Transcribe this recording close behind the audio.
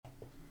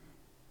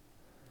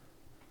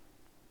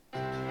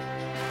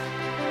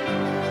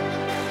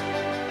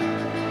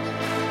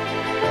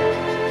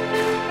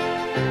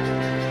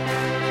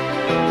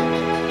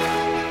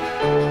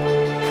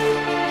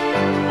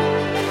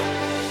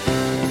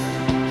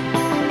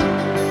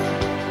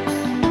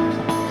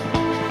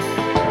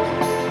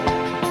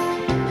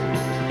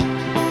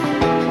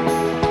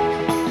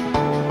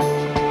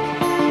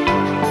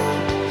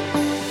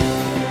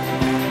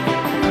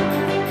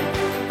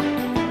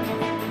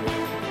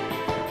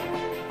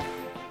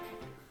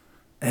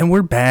And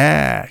we're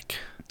back.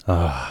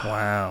 Ah,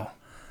 Wow.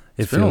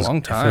 it been a feels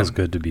long time. It feels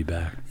good to be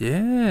back.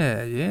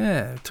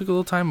 Yeah. Took a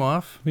little time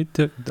off. We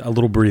took a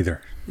little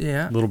breather.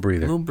 Yeah. A little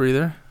breather. A little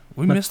breather.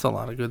 We missed a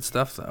lot of good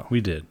stuff, though.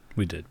 We did.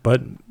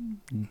 But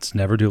it's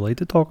never too late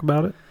to talk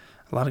about it.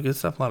 A lot of good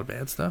stuff, a lot of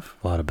bad stuff.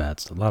 A lot of bad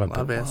stuff. A lot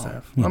of bad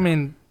stuff. Yeah. I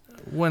mean,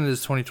 when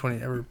has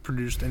 2020 ever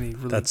produced any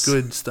really That's-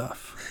 good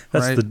stuff?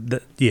 That's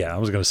right? I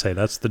was going to say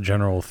that's the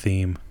general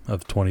theme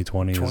of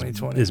 2020,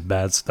 2020. is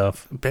bad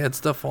stuff. Bad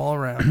stuff all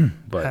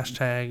around. But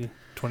Hashtag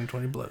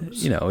 2020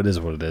 blows. it is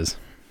what it is.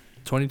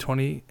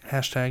 2020,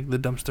 hashtag the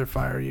dumpster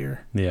fire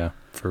year. Yeah,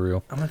 for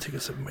real. I'm going to take a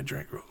sip of my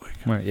drink real quick.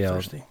 All right, yeah.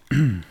 Thirsty.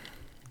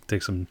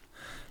 Take some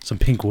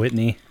Pink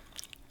Whitney.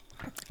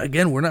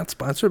 Again, we're not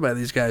sponsored by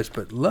these guys,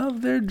 but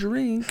love their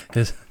drink.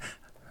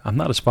 I'm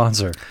not a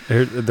sponsor.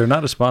 They're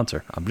not a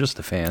sponsor. I'm just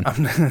a fan.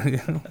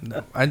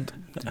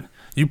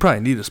 You probably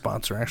need a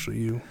sponsor, actually.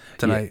 You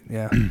tonight,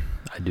 yeah.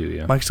 I do,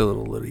 yeah. Mike's a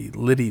little litty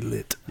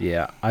lit.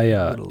 Yeah,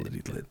 Little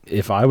litty lit.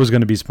 if I was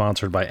going to be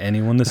sponsored by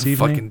anyone this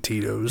evening, Fucking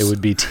Tito's. it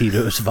would be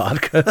Tito's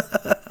vodka.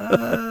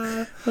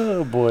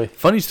 Oh boy.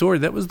 Funny story.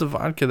 That was the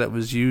vodka that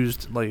was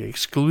used like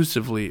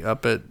exclusively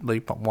up at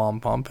Lake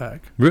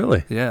Wampaupack.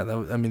 Really? Yeah,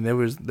 they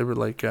were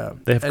like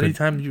They have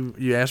anytime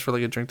you ask for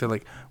like a drink, they're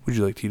like, "Would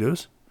you like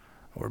Tito's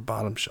or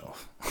bottom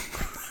shelf?"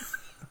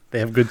 They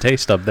have good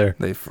taste up there.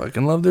 They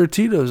fucking love their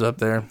Tito's up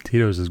there.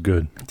 Tito's is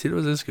good.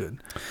 Tito's is good.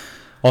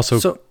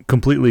 Also,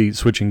 completely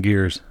switching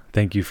gears.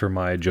 Thank you for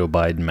my Joe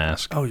Biden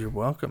mask. Oh, you're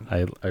welcome.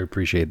 I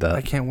appreciate that.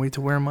 I can't wait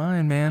to wear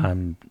mine,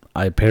 man.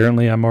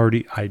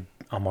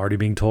 I'm already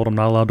being told I'm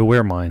not allowed to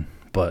wear mine,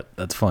 but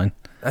that's fine.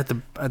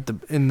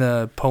 In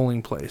the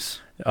polling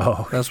place.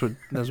 Oh, That's what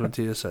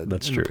Tia said.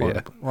 That's in the true, polling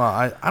yeah. pl-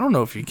 Well, I don't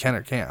know if you can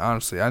or can't,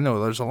 honestly. I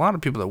know there's a lot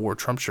of people that wore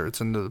Trump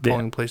shirts into the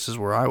polling places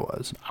where I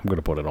was. I'm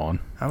gonna put it on.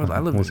 I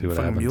live We'll see in what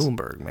fucking happens.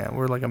 Muhlenberg, man.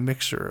 We're like a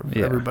mixture of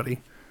Yeah.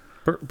 everybody.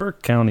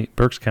 Berks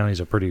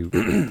County's a pretty.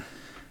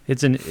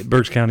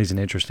 Berks County's an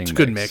interesting. It's a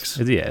good mix.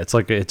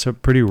 It's a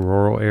pretty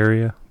rural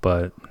area,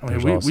 but I mean,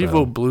 there's we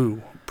also, vote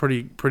blue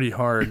pretty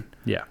hard.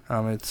 Yeah.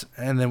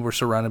 And then we're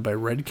surrounded by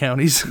red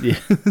counties. Yeah.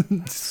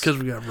 Because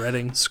we got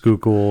Reading.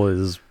 Schuylkill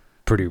is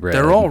pretty red.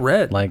 They're all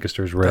red.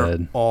 Lancaster's They're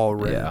red. all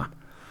red. Yeah.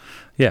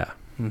 Yeah.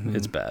 Mhm.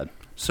 It's bad.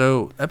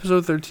 So,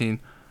 episode 13.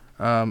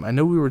 I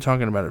know we were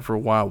talking about it for a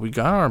while. We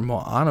got our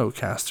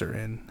Moanocaster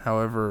in.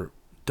 However,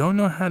 don't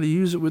know how to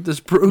use it with this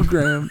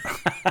program.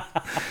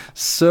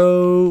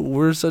 So,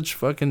 we're such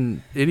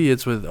fucking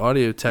idiots with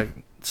audio tech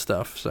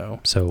stuff. So,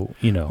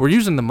 we're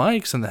using the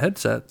mics and the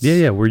headsets.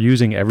 Yeah. We're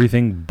using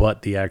everything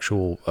but the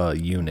actual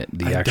unit.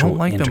 I don't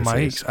like the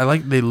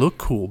mics. They look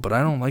cool, but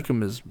I don't like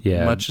them as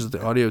much as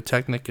the Audio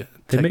Technica.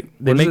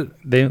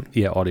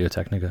 Audio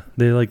Technica.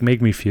 They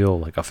make me feel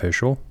like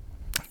official.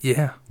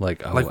 Yeah.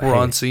 Like we're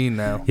on scene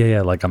now.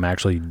 Yeah. Like I'm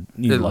actually.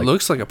 It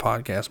looks like a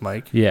podcast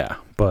mic. Yeah,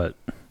 but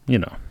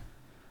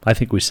I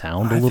think we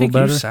sound a little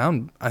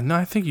better.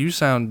 I think you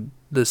sound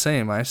the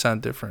same. I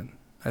sound different,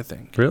 I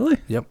think. Really?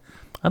 Yep.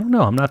 I don't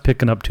know. I'm not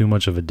picking up too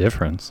much of a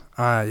difference.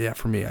 Yeah,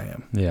 for me I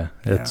am. Yeah,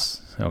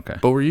 it's okay.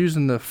 But we're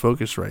using the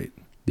Focusrite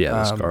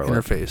the Scarlett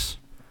interface.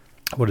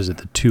 What is it?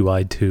 The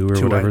 2i2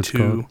 or whatever it's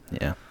called?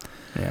 Yeah.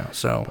 Yeah,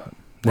 so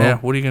what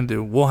are you going to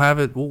do? We'll have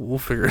it. We'll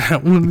figure it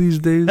out one of these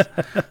days.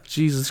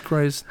 Jesus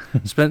Christ.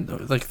 Spent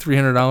like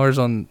 $300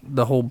 on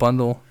the whole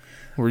bundle.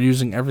 We're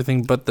using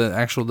everything but the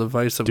actual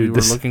device that we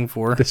were looking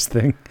for. This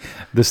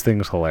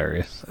thing's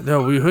hilarious.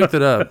 No, we hooked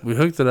it up.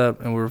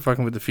 And we were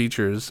fucking with the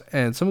features.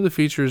 And some of the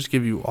features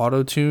give you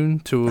auto-tune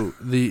to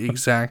the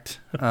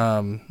exact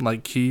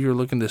key you're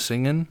looking to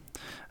sing in.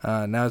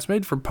 Now, it's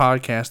made for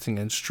podcasting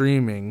and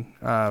streaming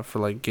for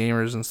like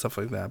gamers and stuff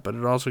like that. But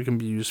it also can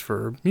be used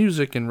for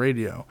music and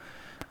radio.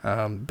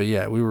 But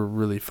yeah, we were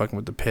really fucking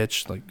with the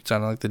pitch. Like, it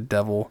sounded like the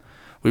devil.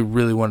 We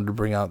really wanted to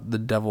bring out the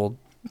devil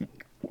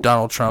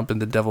Donald Trump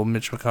and the devil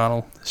Mitch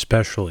McConnell.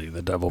 Especially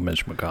the devil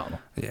Mitch McConnell.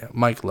 Yeah,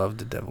 Mike loved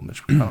the devil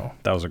Mitch McConnell.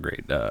 That was a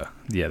great, that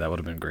would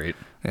have been great.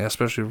 Yeah,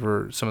 especially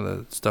for some of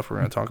the stuff we're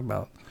going to talk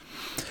about.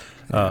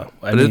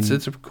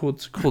 It's a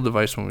cool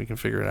device when we can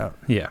figure it out.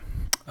 Yeah.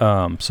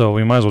 So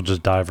we might as well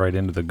just dive right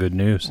into the good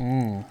news.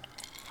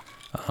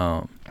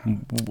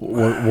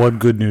 What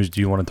good news do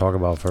you want to talk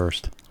about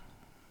first?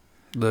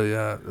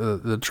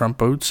 The Trump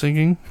boat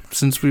sinking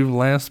since we've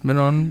last been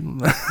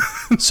on.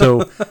 So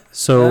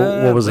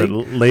what was it?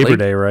 Labor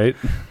Day, right?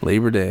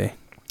 Labor Day.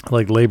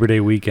 Like Labor Day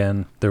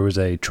weekend, there was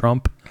a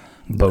Trump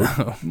boat.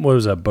 What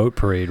was that? Boat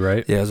parade,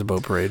 right? Yeah, it was a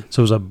boat parade.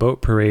 So it was a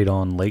boat parade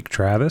on Lake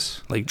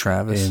Travis.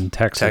 In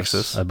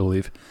Texas, I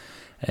believe.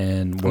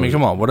 And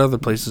come on, what other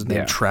places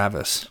named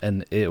Travis?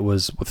 And it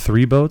was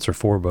 3 boats or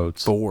 4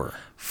 boats? 4.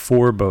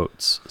 4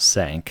 boats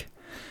sank.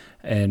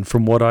 And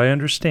from what I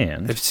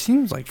understand... It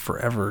seems like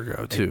forever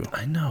ago, too.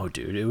 I know,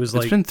 dude.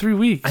 It's been 3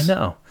 weeks. I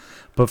know.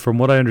 But from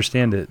what I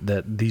understand,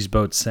 that these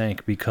boats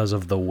sank because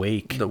of the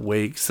wake. The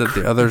wakes that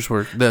the others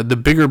were, the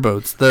bigger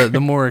boats,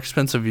 the more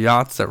expensive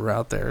yachts that were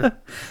out there.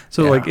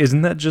 So, like,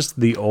 isn't that just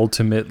the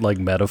ultimate, like,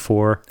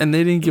 metaphor? And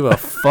they didn't give a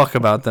fuck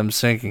about them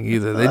sinking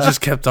either. They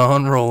just kept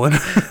on rolling.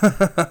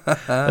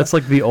 That's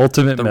like the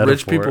ultimate the metaphor.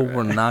 rich people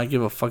will not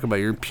give a fuck about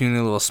your puny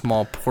little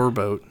small poor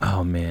boat.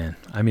 Oh, man.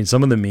 I mean,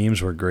 some of the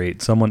memes were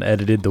great. Someone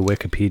edited the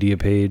Wikipedia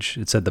page.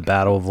 It said the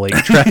Battle of Lake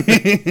Track.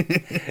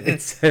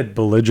 It said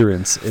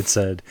belligerence. It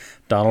said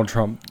Donald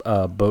Trump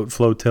boat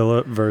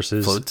flotilla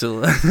versus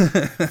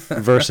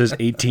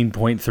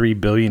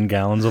 18.3 billion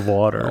gallons of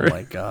water. Oh,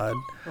 my God.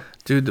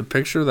 Dude, the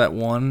picture of that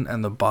one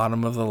and the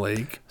bottom of the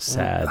lake.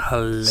 Sad.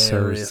 Hilarious.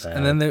 So sad.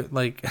 And then they,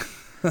 like...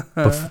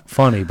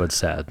 funny, but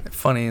sad.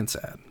 Funny and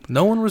sad.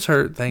 No one was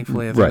hurt,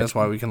 thankfully. I think that's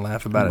why we can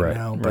laugh about it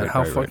now. But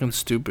how fucking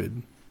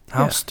stupid.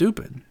 How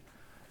stupid.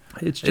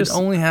 It's just... It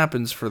only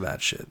happens for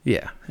that shit.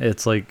 Yeah.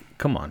 It's like,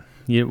 come on.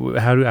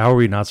 How are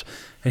we not...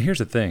 And here's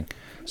the thing.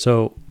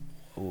 So,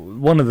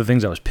 one of the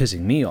things that was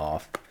pissing me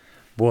off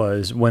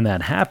was when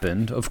that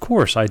happened, of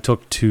course, I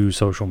took to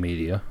social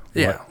media.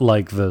 Yeah.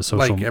 Like the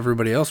social... Like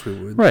everybody else we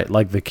would. Right.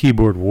 Like the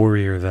keyboard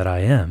warrior that I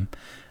am.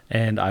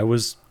 And I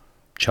was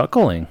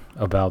chuckling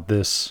about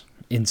this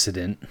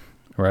incident,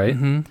 right?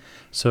 Mm-hmm.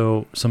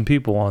 So, some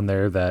people on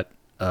there that...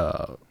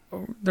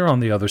 they're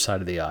on the other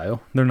side of the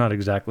aisle. They're not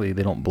exactly...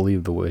 They don't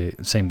believe the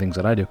same things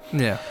that I do.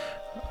 Yeah.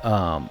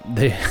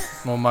 They...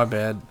 Well, my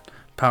bad.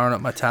 Powering up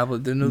my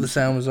tablet. Didn't know the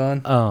sound was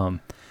on.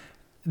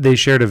 They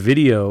shared a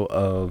video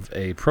of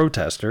a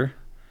protester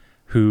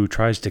who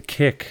tries to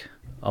kick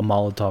a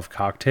Molotov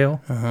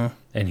cocktail,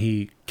 and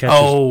he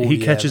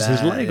catches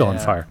his leg on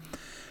fire.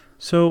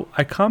 So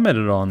I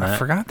commented on that. I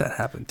forgot that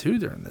happened too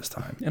during this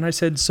time. And I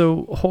said,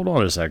 so hold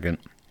on a second.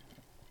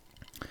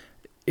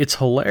 It's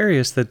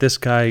hilarious that this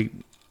guy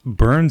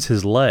burns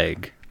his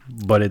leg,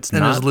 but it's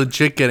not... And is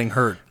legit getting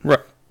hurt.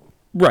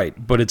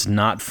 Right, but it's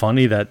not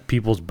funny that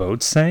people's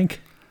boats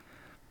sank?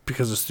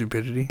 Because of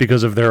stupidity?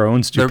 Because of their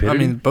own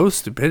stupidity? Both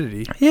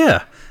stupidity.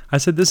 Yeah. I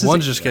said this is...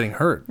 One's just getting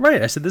hurt.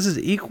 Right. I said this is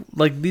equal...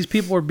 Like, these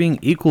people are being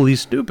equally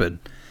stupid.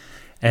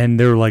 And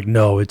they were like,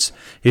 no, it's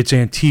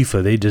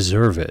Antifa. They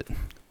deserve it.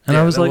 And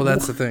I was like... Well,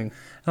 that's the thing.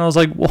 And I was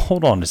like, well,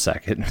 hold on a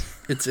second.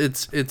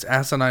 It's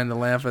asinine to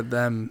laugh at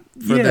them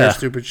for their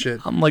stupid shit.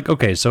 I'm like,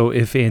 okay, so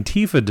if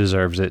Antifa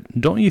deserves it,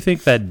 don't you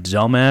think that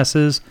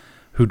dumbasses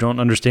who don't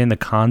understand the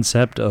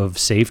concept of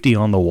safety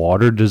on the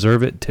water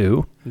deserve it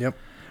too? Yep.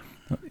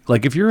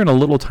 Like, if you're in a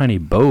little tiny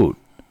boat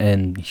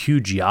and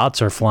huge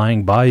yachts are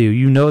flying by you,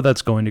 you know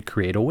that's going to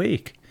create a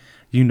wake.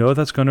 You know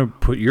that's going to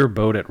put your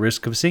boat at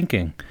risk of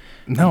sinking.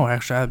 No,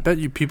 actually, I bet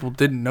you people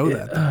didn't know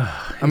that.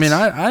 I mean,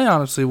 I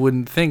honestly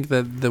wouldn't think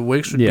that the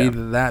wakes would be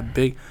that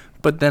big.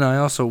 But then I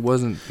also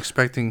wasn't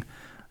expecting,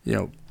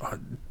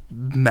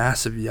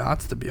 massive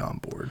yachts to be on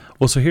board.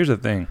 Well, so here's the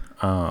thing.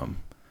 I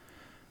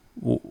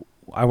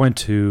went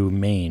to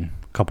Maine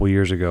a couple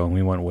years ago, and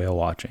we went whale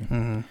watching.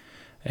 Mm-hmm.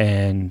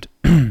 And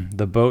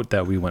the boat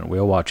that we went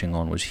whale watching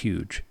on was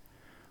huge.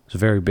 It was a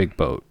very big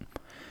boat.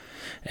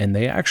 And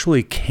they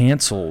actually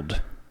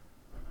canceled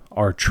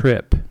our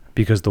trip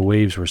because the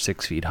waves were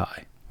 6 feet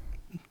high.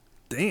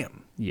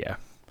 Damn. Yeah.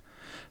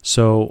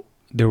 So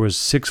there was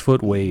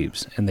 6-foot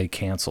waves, and they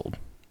canceled.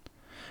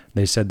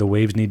 They said the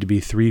waves need to be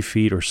 3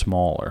 feet or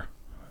smaller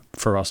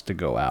for us to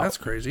go out. That's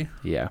crazy.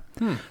 Yeah.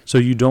 So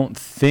you don't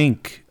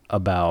think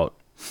about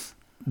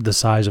the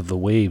size of the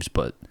waves,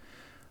 but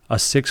a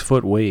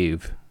 6-foot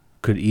wave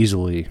could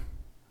easily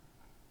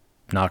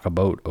knock a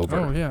boat over.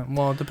 Oh, yeah.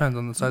 Well, it depends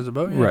on the size of the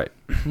boat. Yeah. Right.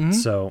 Mm-hmm.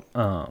 So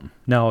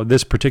now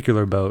this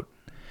particular boat,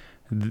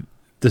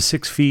 the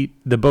 6 feet,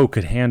 the boat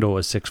could handle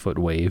a 6-foot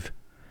wave.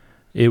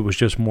 It was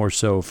just more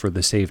so for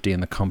the safety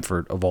and the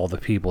comfort of all the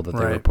people that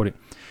they were putting.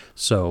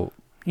 So,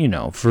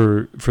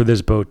 for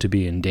this boat to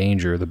be in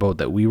danger, the boat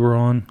that we were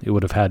on, it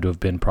would have had to have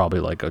been probably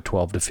like a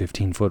 12 to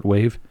 15 foot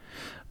wave.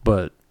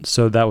 But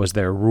so that was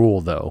their rule,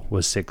 though,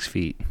 was 6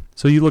 feet.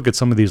 So you look at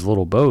some of these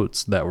little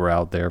boats that were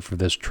out there for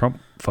this Trump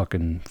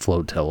fucking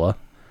flotilla,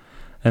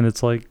 and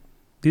it's like,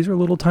 these are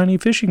little tiny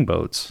fishing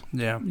boats.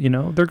 Yeah.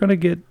 They're going to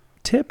get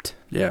tipped.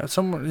 Yeah,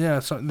 so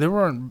they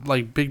weren't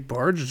like big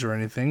barges or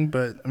anything,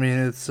 but I mean,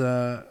 it's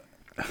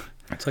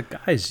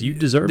like, guys, you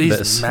deserve these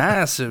this.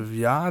 massive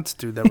yachts,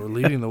 dude, that were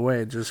leading the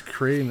way, just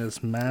creating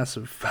this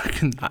massive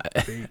fucking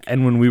thing.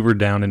 And when we were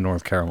down in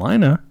North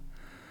Carolina,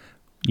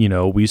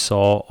 we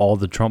saw all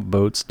the Trump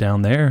boats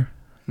down there.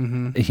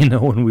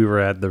 Mm-hmm. When we were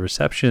at the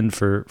reception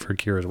for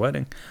Kira's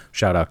wedding.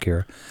 Shout out,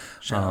 Kira.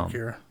 Shout out,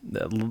 Kira.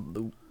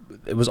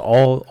 It was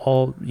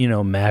all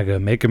MAGA,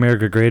 Make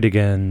America Great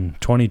Again,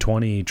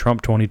 2020,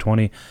 Trump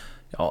 2020,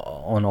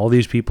 on all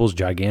these people's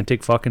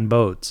gigantic fucking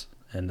boats.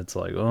 And it's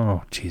like,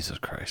 oh, Jesus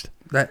Christ.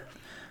 The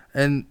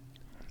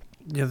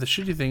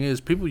shitty thing is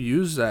people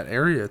use that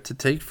area to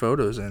take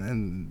photos in,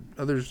 and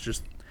others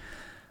just,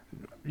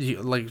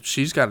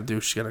 she's got to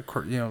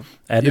edit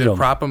either them.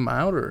 crop them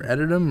out or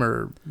edit them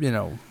or,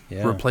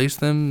 replace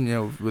them,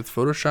 with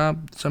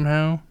Photoshop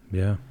somehow.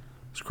 Yeah.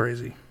 It's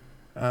crazy.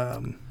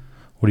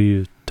 What are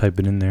you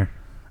typing in there?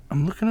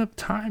 I'm looking up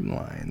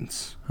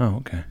timelines. Oh,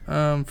 okay.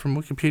 From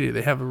Wikipedia,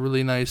 they have a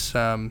really nice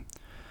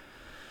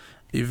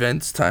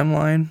events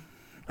timeline.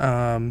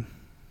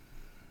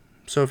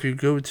 So if you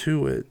go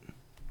to it,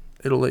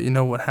 it'll let you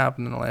know what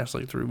happened in the last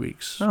 3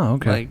 weeks. Oh,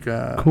 okay.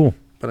 Cool.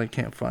 But I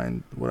can't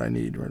find what I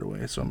need right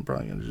away, so I'm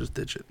probably gonna just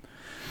ditch it.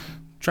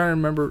 Trying to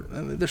remember.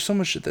 There's so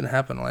much shit that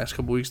happened the last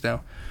couple weeks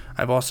now.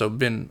 I've also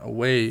been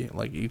away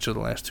each of the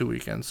last 2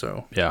 weekends,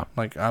 so yeah,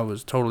 I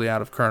was totally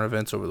out of current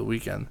events over the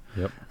weekend.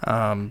 Yep.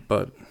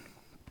 But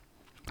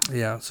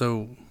yeah.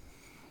 So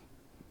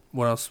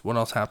what else? What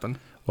else happened?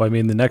 Well, I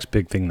mean, the next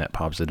big thing that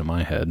pops into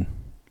my head,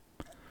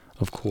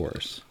 of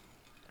course,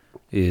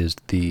 is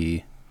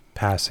the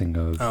passing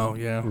of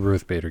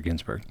Ruth Bader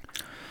Ginsburg.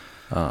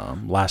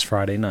 Last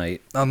Friday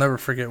night. I'll never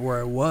forget where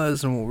I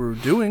was and what we were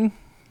doing.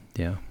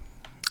 Yeah.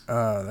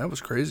 That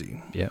was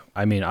crazy. Yeah.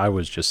 I mean, I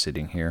was just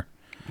sitting here.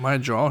 My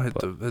jaw hit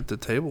the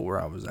table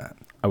where I was at.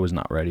 I was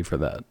not ready for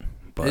that.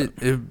 But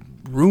it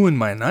ruined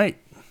my night.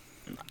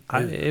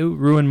 It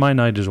ruined my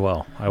night as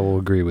well. I will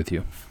agree with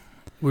you.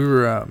 We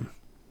were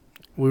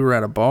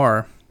at a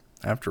bar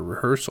after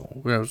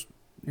rehearsal.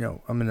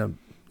 I'm in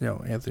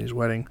Anthony's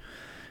wedding,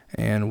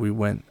 and we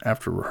went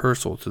after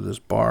rehearsal to this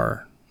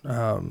bar,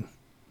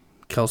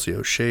 Kelsey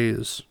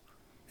O'Shea's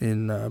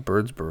in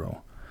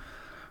Birdsboro.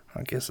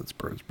 I guess it's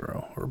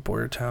Birdsboro or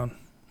Boyertown.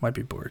 Might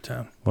be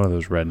Boyertown. One of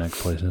those redneck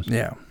places.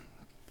 Yeah.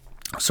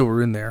 So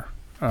we're in there.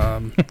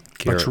 Bunch of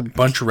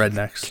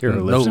rednecks.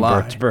 Kira lives in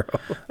Birdsboro.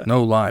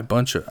 No lie.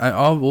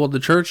 The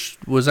church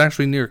was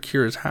actually near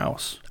Kira's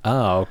house.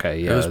 Oh,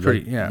 okay. Yeah. It was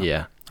pretty,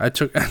 yeah. I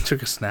took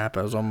a snap.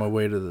 I was on my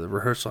way to the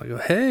rehearsal. I go,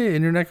 hey,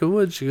 in your neck of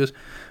woods. She goes,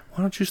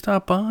 why don't you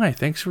stop by?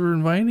 Thanks for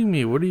inviting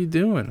me. What are you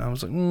doing? I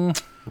was like,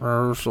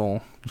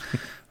 rehearsal.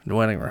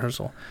 Wedding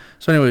rehearsal.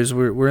 So anyways,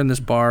 we're in this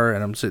bar,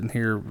 and I'm sitting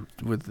here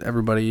with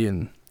everybody,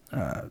 and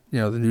the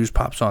news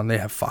pops on. They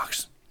have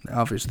Fox.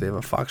 Obviously, they have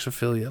a Fox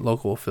affiliate,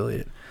 local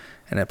affiliate,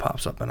 and it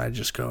pops up, and I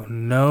just go,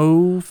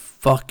 no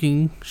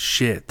fucking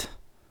shit.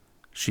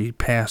 She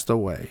passed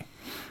away.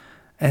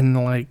 And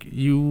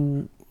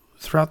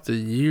throughout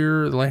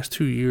the last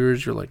 2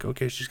 years, you're like,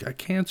 okay, she's got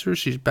cancer,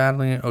 she's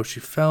battling it. Oh, she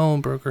fell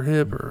and broke her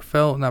hip,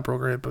 fell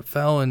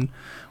and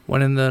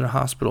went in the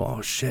hospital.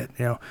 Oh, shit,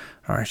 all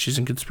right, she's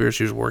in conspiracy.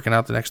 She was working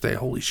out the next day.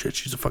 Holy shit,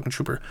 she's a fucking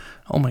trooper.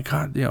 Oh, my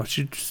God,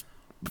 she's just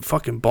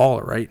fucking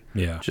baller, right?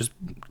 Yeah. Just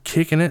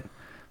kicking it,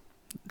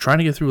 trying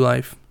to get through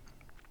life,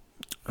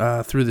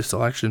 through this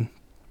election,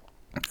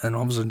 and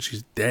all of a sudden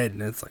she's dead,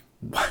 and it's like,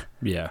 what?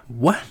 Yeah.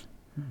 What?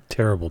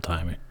 Terrible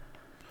timing.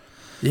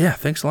 Yeah,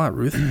 thanks a lot,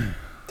 Ruth.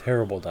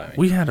 Terrible timing.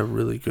 We had a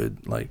really good,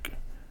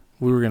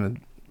 we were going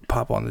to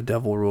pop on the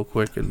devil real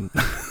quick, and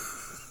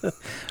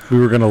we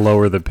were going to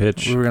lower the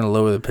pitch. And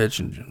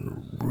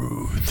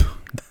Ruth.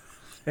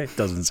 It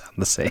doesn't sound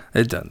the same.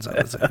 It doesn't sound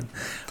the same.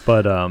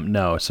 But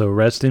no, so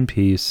rest in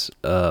peace,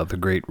 the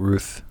great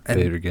Ruth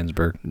Bader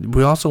Ginsburg.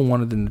 We also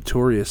wanted the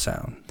Notorious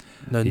sound.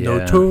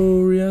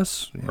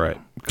 Notorious. Yeah. Right,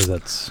 because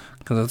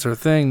that's her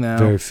thing now.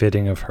 Very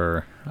fitting of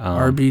her.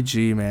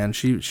 RBG, man,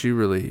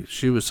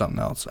 she was something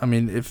else. I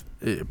mean, if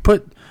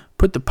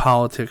put the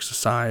politics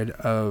aside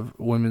of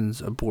women's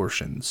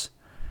abortions,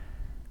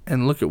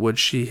 and look at what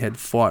she had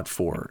fought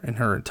for in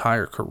her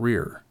entire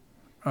career,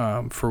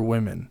 for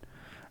women.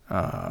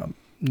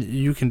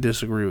 You can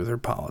disagree with her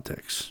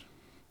politics.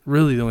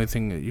 Really, the only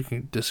thing that you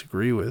can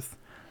disagree with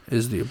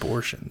is the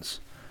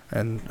abortions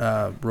and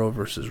Roe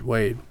versus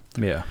Wade.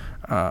 Yeah.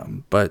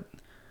 But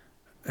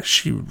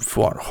she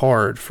fought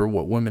hard for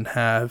what women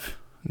have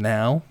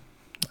now,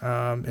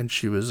 and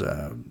she was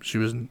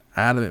an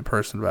adamant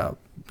person about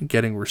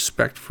getting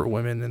respect for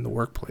women in the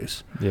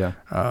workplace. Yeah.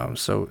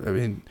 So I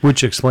mean,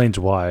 which explains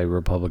why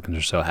Republicans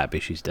are so happy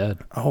she's dead.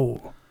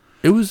 Oh,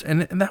 it was,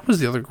 and that was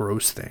the other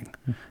gross thing.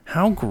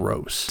 How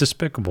gross,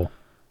 despicable,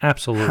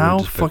 absolutely. How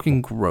despicable.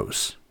 Fucking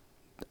gross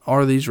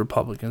are these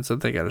Republicans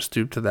that they got to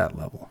stoop to that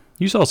level?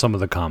 You saw some of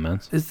the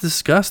comments. It's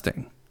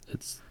disgusting.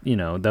 It's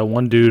that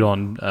one dude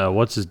on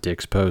what's his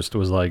dick's post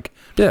was like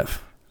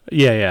Biff.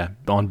 Yeah.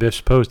 On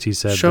Biff's post, he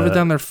said, "Shove it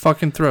down their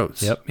fucking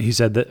throats." Yep. He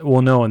said that.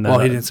 Well, no, and that,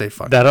 he didn't say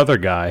fuck. That other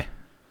guy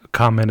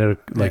commented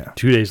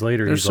 2 days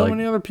later. There's so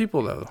many other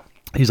people though.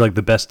 He's like,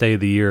 the best day of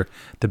the year,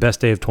 the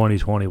best day of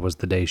 2020 was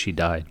the day she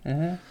died.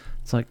 Mm-hmm.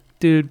 It's like,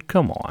 dude,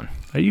 come on,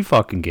 are you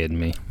fucking kidding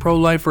me?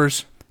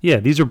 Pro-lifers. Yeah,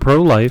 these are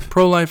pro-life.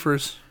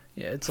 Pro-lifers.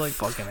 Yeah, it's like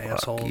fucking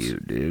assholes.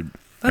 You, dude.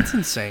 That's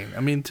insane.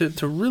 I mean, to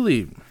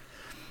really.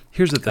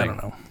 Here's the thing. I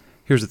don't know.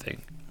 Here's the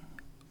thing.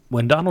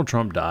 When Donald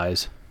Trump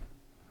dies,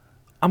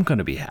 I'm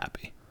gonna be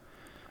happy.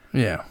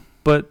 Yeah.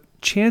 But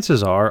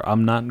chances are,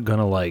 I'm not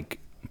gonna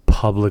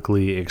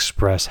publicly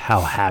express how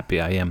happy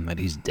I am that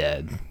he's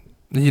dead.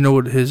 You know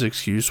what his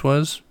excuse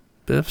was,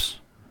 Biff's?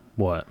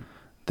 What?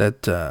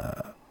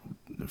 That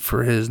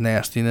for his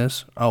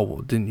nastiness. Oh,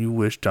 well, didn't you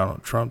wish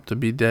Donald Trump to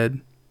be dead?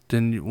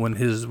 Didn't you, when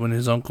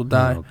his uncle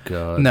died? Oh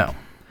God.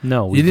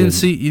 No. You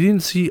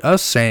didn't see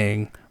us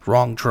saying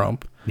wrong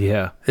Trump.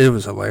 Yeah. It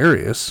was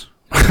hilarious.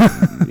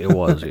 It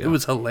was. Yeah. It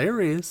was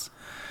hilarious.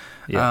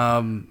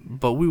 Yeah.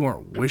 But we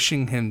weren't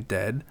wishing him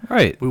dead.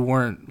 Right. We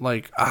weren't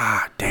like,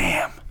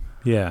 damn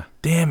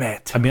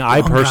it. I mean, I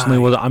Wrong personally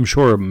guy. was. I'm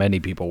sure many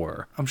people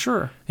were. I'm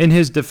sure. In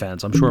his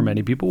defense, I'm sure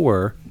many people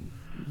were.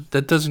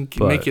 That doesn't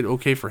But- make it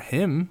okay for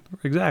him.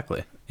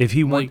 Exactly. If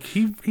he Like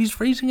he's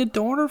raising a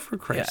daughter, for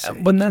Christ's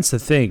sake. but that's the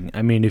thing.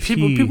 I mean, if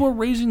People are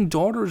raising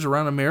daughters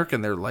around America,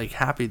 and they're like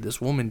happy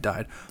this woman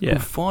died, Yeah. who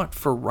fought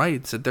for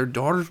rights that their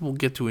daughters will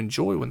get to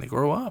enjoy when they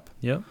grow up.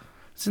 Yep.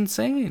 It's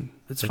insane.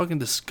 It's fucking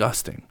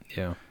disgusting.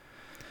 Yeah.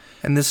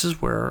 And this is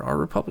where our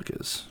republic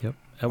is, Yep.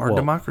 our Well,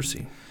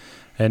 democracy.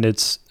 and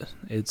it's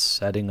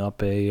setting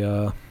up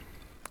a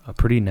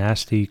pretty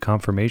nasty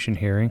confirmation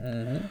hearing.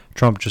 Mm-hmm.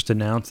 Trump just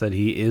announced that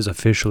he is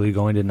officially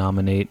going to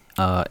nominate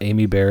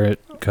Amy Barrett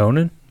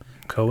Cohen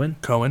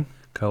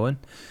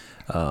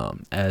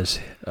as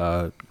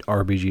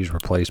RBG's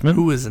replacement.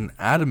 Who is an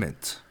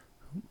adamant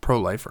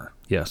pro-lifer.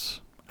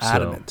 Yes.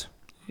 Adamant.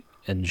 So,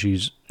 and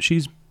she's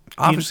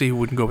Obviously, he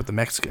wouldn't go with the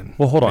Mexican.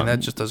 Well, hold I mean, on. that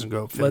just doesn't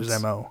go fit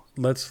his MO.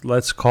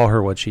 let's call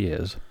her what she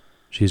is.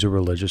 She's a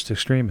religious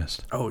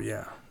extremist. Oh,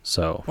 yeah.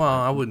 So Well,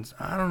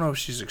 I don't know if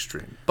she's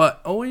extreme. But,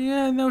 oh,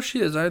 yeah, no, she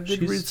is. I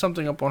did read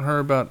something up on her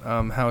about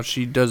how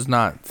she does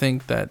not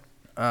think that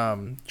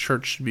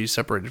church should be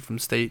separated from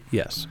state.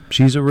 yes,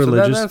 she's a So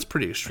religious. that's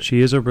pretty extreme.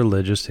 She is a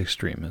religious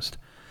extremist.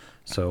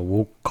 So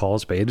we'll call a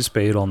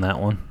spade on that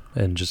one,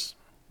 and just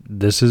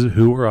this is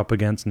who we're up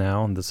against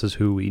now, and this is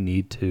who we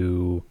need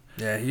to.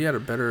 Yeah, he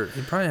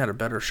probably had a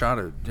better shot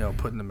at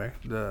putting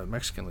the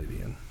Mexican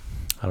lady in.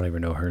 I don't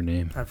even know her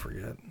name. I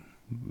forget.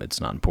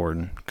 It's not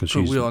important because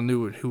But she's. we all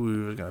knew who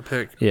we were gonna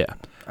pick. Yeah.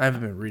 I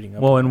haven't been reading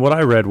up. Well, and what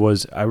I read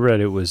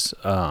it was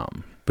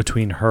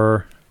between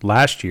her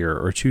last year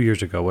or 2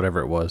 years ago, whatever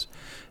it was.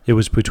 It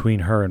was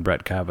between her and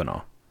Brett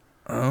Kavanaugh.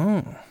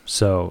 Oh.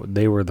 So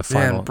they were the Yeah,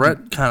 final. and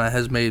Brett kind of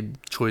has made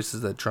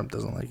choices that Trump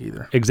doesn't like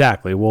either.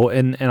 Exactly. Well,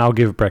 and I'll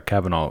give Brett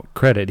Kavanaugh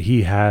credit.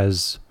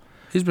 He's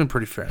been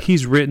pretty fair.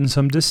 He's written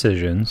some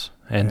decisions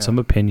and some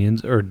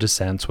opinions or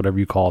dissents, whatever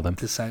you call them.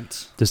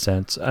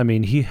 Dissents. I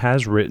mean, he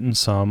has written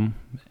some,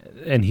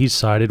 and he's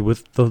sided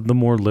with the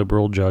more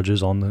liberal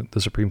judges on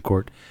the Supreme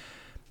Court.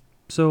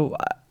 So,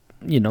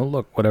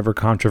 look, whatever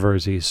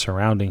controversies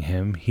surrounding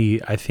him,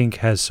 he, I think,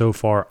 has so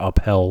far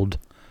upheld,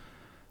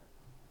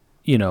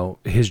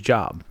 his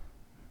job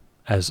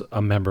as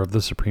a member of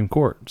the Supreme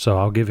Court. So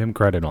I'll give him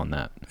credit on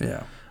that.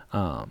 Yeah.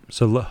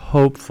 So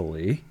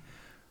hopefully,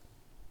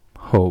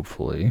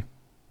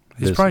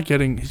 He's probably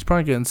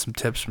getting some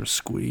tips from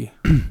Squee.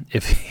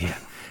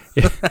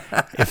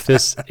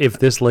 if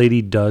this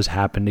lady does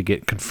happen to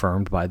get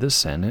confirmed by the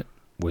Senate,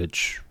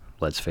 which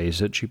let's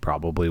face it, she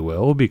probably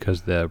will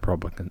because the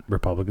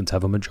Republicans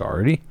have a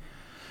majority,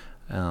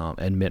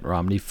 and Mitt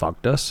Romney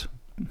fucked us.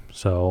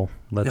 So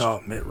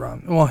Mitt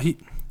Romney. Well,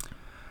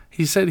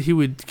 he said he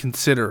would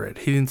consider it.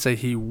 He didn't say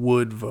he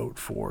would vote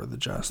for the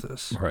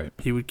justice. Right.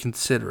 He would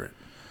consider it.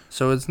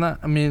 So it's not.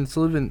 I mean, it's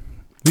living.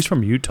 He's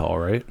from Utah,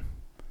 right?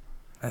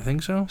 I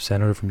think so.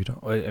 Senator from Utah.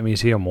 I mean,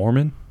 is he a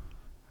Mormon?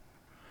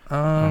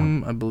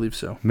 I believe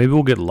so. Maybe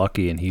we'll get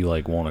lucky and he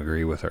won't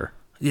agree with her.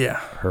 Yeah.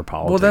 Her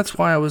politics. Well, that's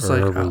why I was or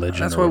like, her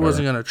religion that's or why I whatever.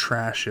 wasn't gonna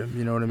trash him.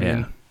 You know what I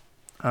mean?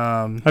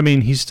 Yeah. I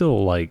mean, he's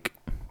still let's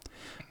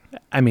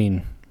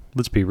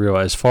be real.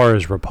 As far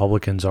as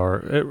Republicans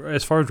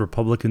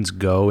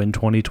go in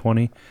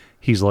 2020,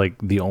 he's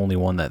the only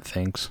one that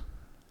thinks.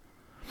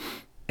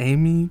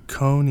 Amy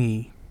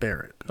Coney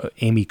Barrett.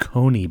 Amy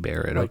Coney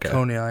Barrett. Like Okay.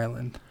 Coney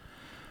Island.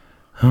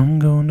 I'm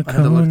going to I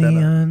had to look Coney that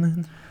up.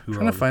 Island. I'm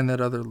trying to find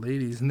that other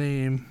lady's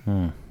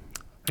name.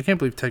 I can't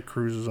believe Ted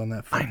Cruz was on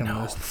that fucking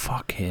list.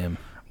 Fuck him.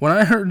 When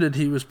I heard that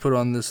he was put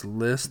on this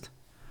list,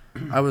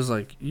 I was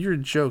like, "You're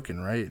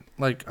joking, right?"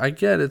 Like, I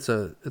get it's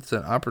an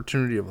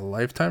opportunity of a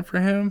lifetime for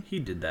him. He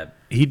did that.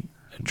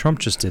 Trump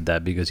just did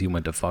that because he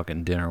went to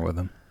fucking dinner with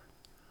him.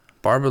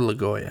 Barbara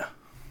LaGoya.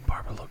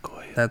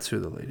 That's That's who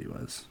the lady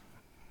was.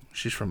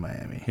 She's from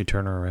Miami. He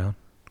turn her around.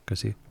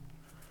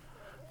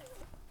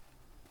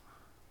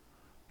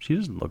 She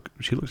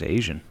looks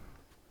Asian.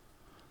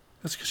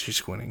 That's because she's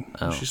squinting.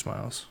 Oh. She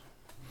smiles.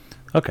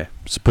 Okay.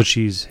 But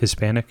she's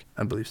Hispanic?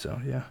 I believe so,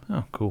 yeah.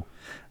 Oh, cool.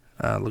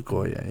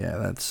 LaGoya, yeah,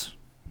 that's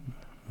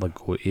Like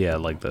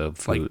the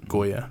food. like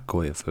Goya.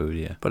 Goya food,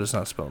 yeah. But it's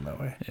not spelled that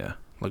way. Yeah.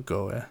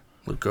 LaGoya.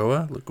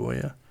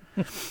 LaGoya?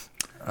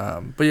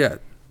 But yeah,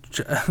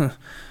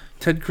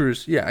 Ted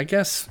Cruz, yeah, I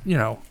guess,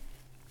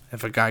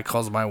 if a guy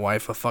calls my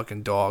wife a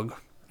fucking dog,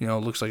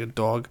 looks like a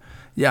dog,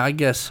 yeah, I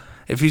guess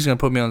if he's going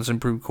to put me on the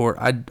Supreme Court,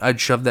 I'd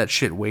shove that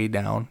shit way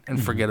down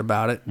and forget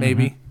about it,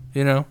 maybe,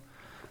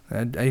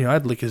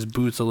 I'd lick his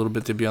boots a little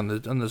bit to be on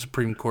the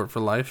Supreme Court for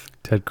life.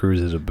 Ted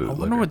Cruz is a I wonder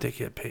bootlegger. what they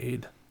get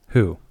paid.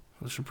 Who?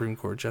 The Supreme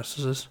Court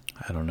justices.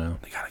 I don't know.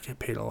 They gotta get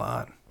paid a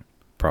lot.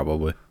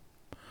 Probably.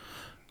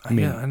 I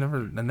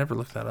never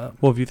looked that up.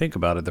 Well, if you think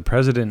about it, the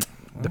president's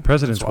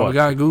That's why we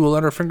got Google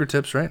at our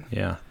fingertips, right?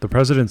 Yeah. The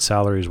president's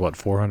salary is what,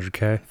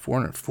 $400K?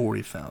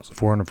 440,000.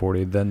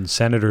 440. Then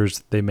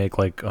senators, they make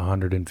like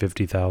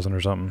 150,000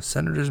 or something.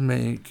 Senators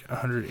make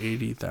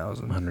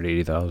 180,000.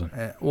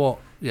 180,000. Well,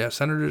 yeah,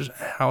 senators,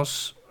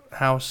 House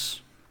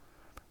House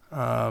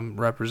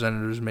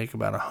representatives make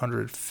about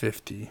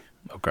 150.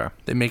 Okay.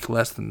 They make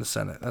less than the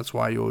Senate. That's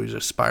why you always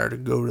aspire to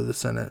go to the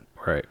Senate.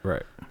 Right.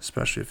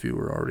 Especially if you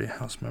were already a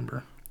House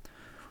member.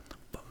 What the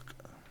fuck?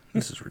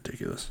 This is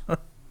ridiculous.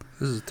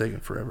 This is taking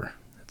forever.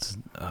 It's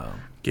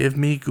Give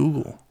me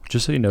Google.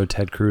 just so you know,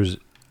 Ted Cruz.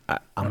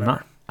 I'm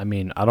not. I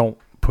mean, I don't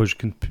push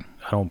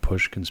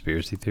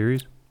conspiracy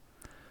theories,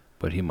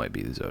 but he might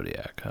be the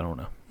Zodiac. I don't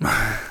know.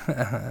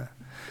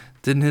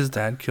 Didn't his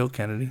dad kill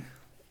Kennedy?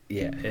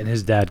 Yeah, and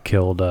his dad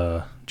killed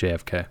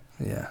JFK.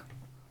 Yeah.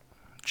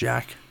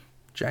 Jack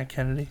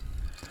Kennedy.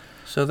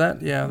 So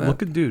that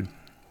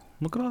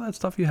Look at all that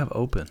stuff you have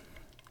open.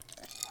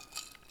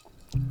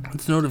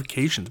 it's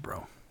notifications,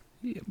 bro.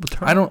 Yeah,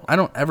 I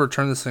don't ever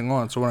turn this thing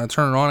on. So when I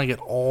turn it on, I get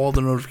all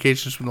the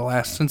notifications from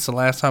since the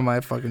last time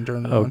I fucking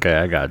turned it on. Okay,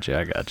 I got you.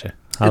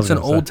 It's an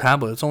old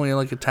tablet. It's only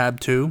like a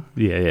tab 2.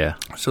 Yeah.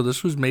 So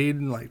this was made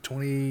in like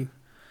 2012.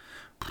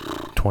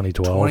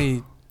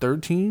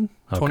 2013,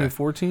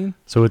 2014.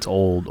 So it's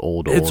old.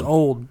 It's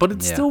old, but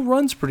it still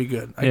runs pretty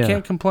good. I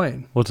can't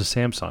complain. Well, it's a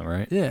Samsung,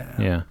 right? Yeah.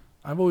 Yeah.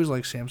 I've always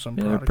liked Samsung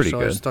they're products, pretty so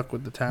good. I stuck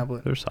with the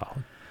tablet. They're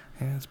solid.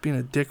 Yeah, it's being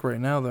a dick right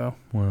now, though.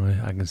 Well,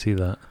 I can see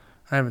that.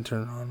 I haven't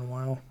turned it on in a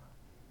while.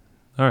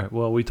 All right.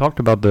 Well, we talked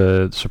about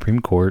the Supreme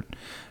Court.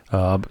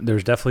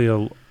 There's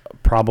definitely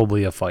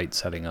probably a fight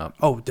setting up.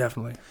 Oh,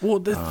 definitely. Well,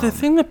 the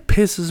thing that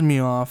pisses me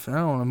off, and I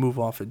don't want to move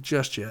off it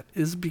just yet,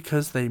 is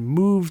because they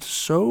moved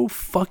so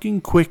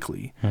fucking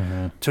quickly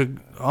to,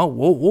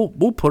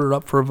 we'll put it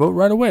up for a vote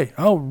right away.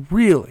 Oh,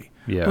 really?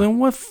 Yeah. Well, then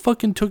what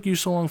fucking took you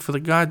so long for the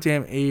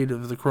goddamn aid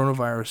of the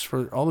coronavirus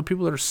for all the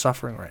people that are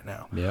suffering right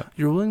now? Yeah.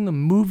 You're willing to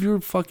move your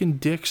fucking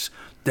dicks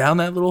down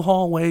that little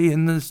hallway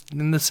in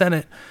the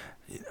Senate.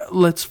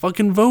 Let's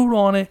fucking vote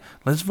on it.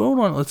 Let's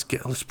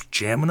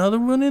jam another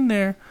one in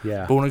there.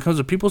 Yeah. But when it comes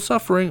to people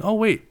suffering, oh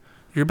wait,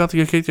 you're about to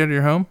get kicked out of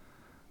your home?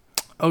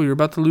 Oh, you're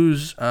about to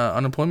lose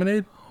unemployment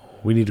aid?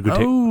 We need to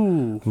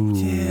go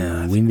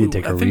yeah. We need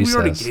to take a recess. I think we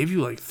already gave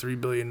you like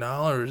 $3 billion,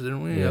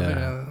 didn't we?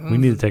 Yeah. We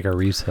need to take a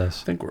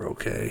recess. I think we're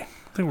okay. I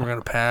think we're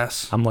going to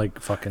pass. I'm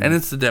like fucking... And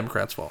it's the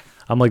Democrats' fault.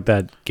 I'm like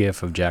that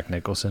gif of Jack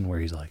Nicholson where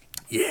he's like...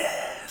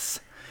 Yes.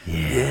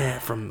 Yeah.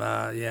 From,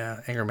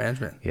 anger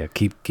management. Yeah,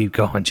 keep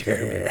going,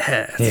 Jeremy.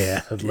 Yes.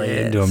 Yeah,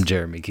 lay into him,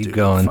 Jeremy. Keep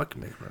going. Fuck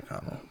Mitch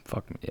McConnell.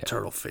 Fuck me, yeah.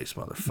 Turtle face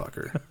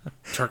motherfucker.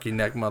 Turkey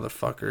neck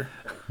motherfucker.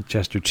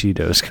 Chester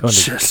Cheetos going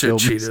to Chester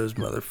Cheetos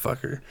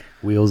motherfucker.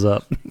 Wheels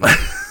up.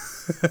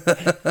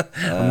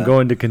 I'm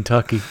going to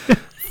Kentucky.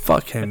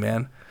 Fuck him,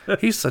 man.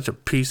 He's such a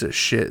piece of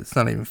shit. It's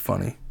not even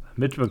funny.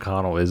 Mitch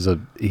McConnell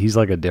he's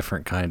like a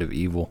different kind of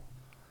evil.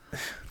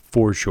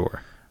 For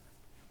sure.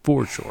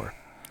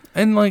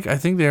 And like I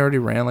think they already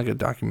ran like a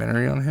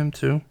documentary on him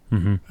too,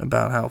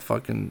 about how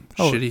fucking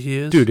shitty he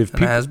is, dude. If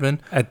people, has been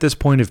at this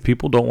point, if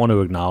people don't want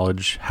to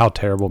acknowledge how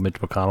terrible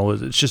Mitch McConnell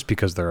is, it's just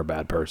because they're a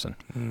bad person.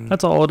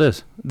 That's all it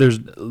is. There's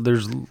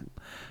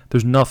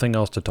nothing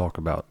else to talk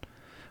about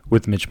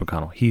with Mitch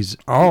McConnell. He's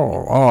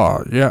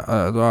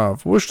I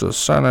wish the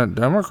Senate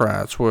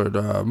Democrats would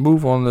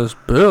move on this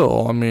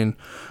bill. I mean,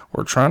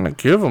 we're trying to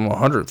give him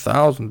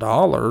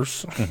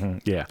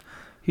 $100,000. Yeah.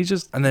 He's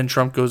just... And then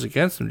Trump goes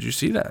against him. Did you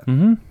see that?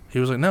 Mm-hmm. He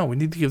was like, no, we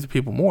need to give the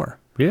people more.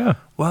 Yeah.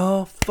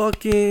 Well,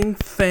 fucking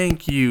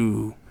thank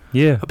you.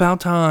 Yeah.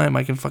 About time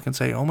I can fucking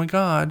say, oh my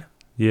God.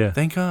 Yeah.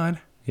 Thank God.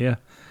 Yeah.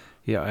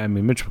 Yeah, I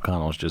mean, Mitch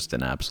McConnell's just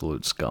an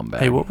absolute scumbag.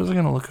 Hey, what was I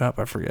going to look up?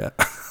 I forget.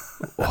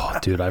 Oh,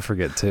 dude, I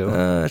forget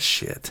too.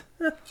 Shit.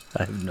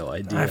 I have no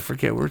idea. I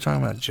forget. We were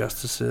talking about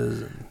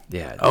justices.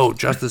 Yeah. Oh,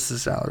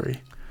 justices'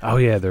 salary. Oh,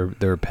 yeah,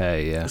 their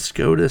pay, yeah.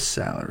 SCOTUS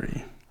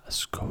salary.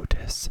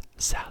 SCOTUS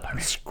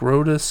salary.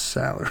 Scrotus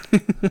salary.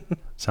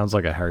 Sounds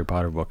like a Harry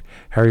Potter book.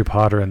 Harry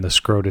Potter and the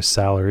Scrotus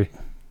salary.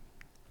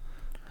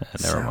 Never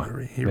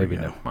Salary. mind. Here Maybe we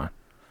go. never mind.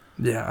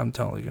 Yeah, I'm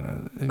totally going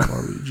to ignore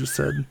what you just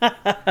said.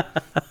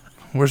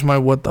 Where's my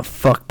what the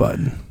fuck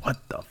button? What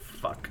the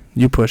fuck?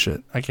 You push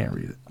it. I can't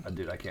read it.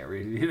 Dude, I can't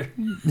read it either.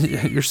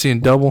 Yeah, you're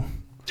seeing double?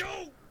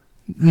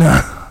 No.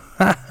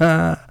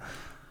 I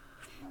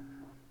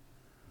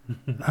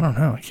don't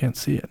know. I can't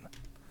see it.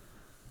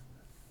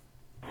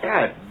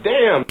 God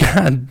damn.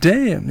 God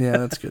damn. Yeah,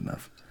 that's good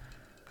enough.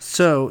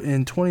 So,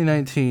 in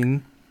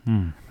 2019,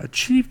 a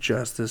Chief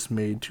Justice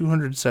made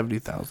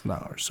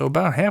 $270,000. So,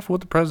 about half of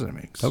what the president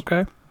makes.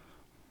 Okay.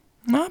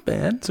 Not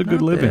bad. It's a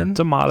good living. Bad. It's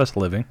a modest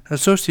living.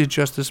 Associate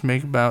Justice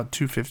make about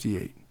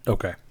 $258,000.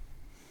 Okay.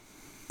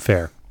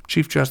 Fair.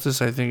 Chief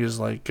Justice, I think, is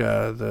like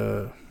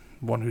the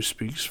one who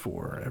speaks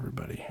for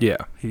everybody. Yeah.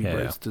 He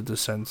writes the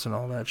dissents and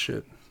all that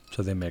shit.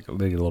 So they get a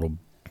little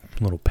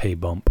pay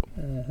bump.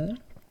 Mm-hmm.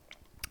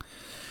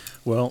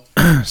 Well,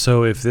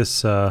 so if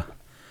this lovely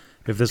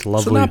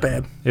so not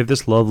bad. If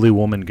this lovely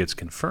woman gets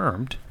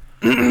confirmed,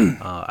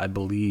 I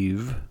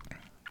believe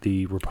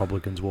the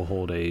Republicans will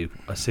hold a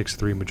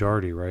 6-3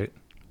 majority, right?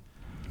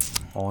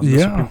 On the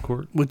Supreme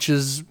Court, which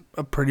is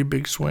a pretty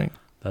big swing.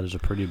 That is a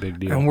pretty big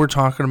deal. And we're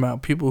talking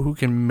about people who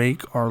can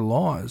make our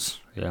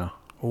laws. Yeah.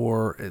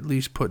 Or at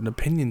least put an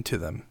opinion to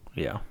them.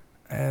 Yeah.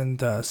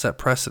 And set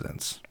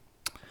precedents.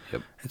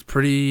 Yep. It's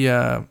pretty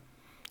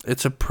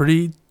It's a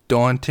pretty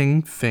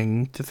daunting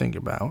thing to think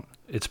about.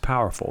 It's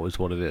powerful is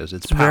what it is.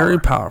 It's very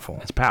powerful.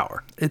 It's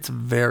power. It's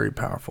very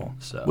powerful.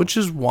 So. Which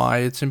is why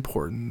it's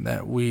important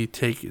that we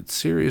take it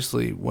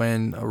seriously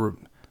when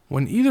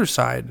either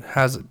side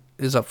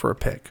is up for a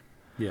pick.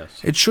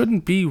 Yes. It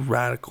shouldn't be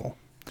radical.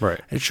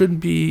 Right. It shouldn't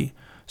be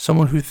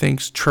someone who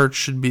thinks church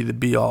should be the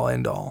be-all,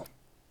 end-all,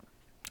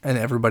 and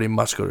everybody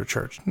must go to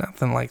church.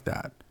 Nothing like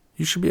that.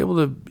 You should be able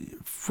to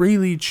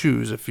freely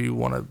choose if you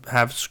want to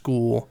have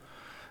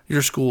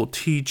your school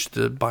teach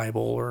the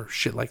Bible or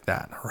shit like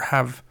that, or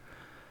have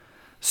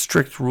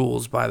strict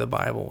rules by the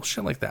Bible,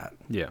 shit like that.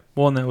 Yeah.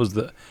 Well, and that was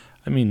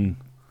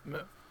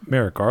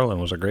Merrick Garland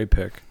was a great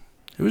pick.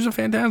 He was a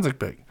fantastic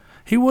pick.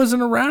 He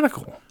wasn't a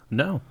radical.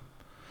 No.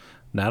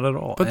 Not at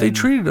all. But they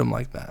treated him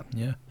like that.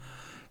 Yeah.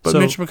 But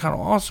Mitch McConnell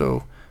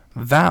also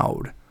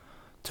vowed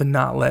to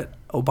not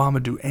let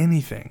Obama do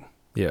anything.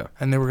 Yeah.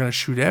 And they were going to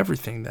shoot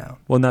everything down.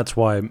 Well, and that's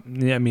why,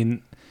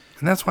 And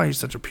that's why he's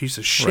such a piece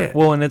of shit. Right.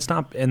 Well, and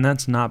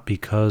that's not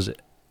because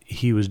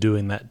he was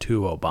doing that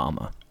to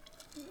Obama.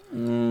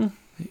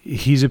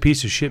 He's a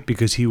piece of shit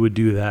because he would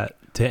do that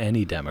to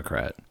any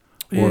Democrat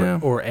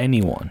or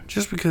anyone.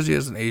 Just because he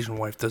has an Asian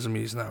wife doesn't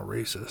mean he's not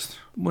racist.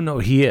 Well, no,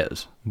 he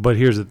is. But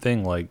here's the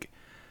thing,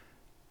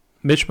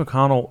 Mitch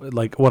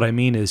McConnell, what I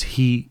mean is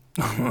he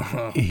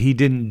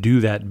didn't do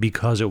that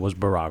because it was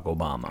Barack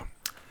Obama.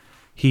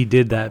 He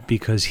did that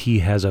because he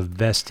has a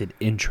vested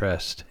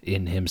interest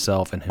in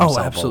himself and himself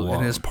absolutely.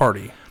 alone. In his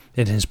party.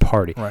 In his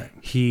party. Right.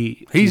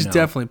 He's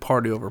definitely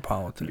party over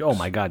politics. Oh,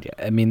 my God,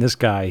 yeah. I mean, this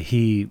guy,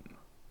 he's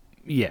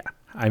just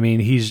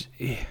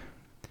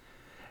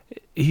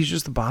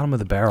the bottom of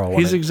the barrel.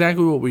 He's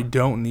exactly what we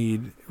don't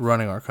need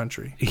running our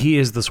country. He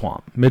is the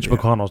swamp. Mitch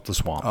McConnell's the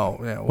swamp. Oh,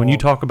 yeah. Well, when you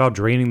talk about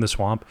draining the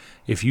swamp,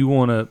 if you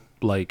want to,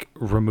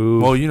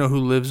 remove... Well, you know who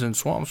lives in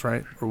swamps,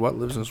 right? Or what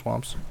lives in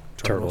swamps?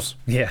 Turtles.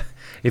 Yeah.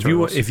 If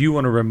you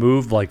want to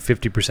remove,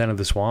 50% of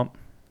the swamp,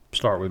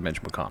 start with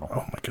Mitch McConnell.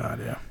 Oh, my God,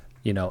 yeah.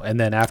 And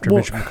then after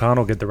Mitch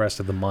McConnell, get the rest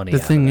of the money. The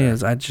thing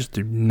is, I just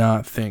do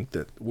not think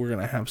that we're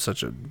going to have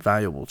such a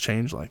valuable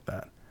change like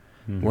that.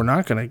 Mm-hmm. We're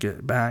not going to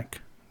get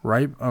back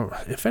right.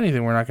 If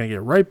anything, we're not going to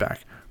get right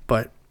back.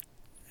 But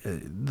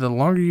the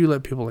longer you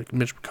let people like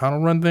Mitch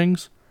McConnell run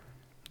things,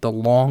 the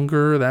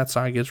longer that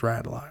side gets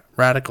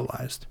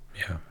radicalized.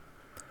 Yeah.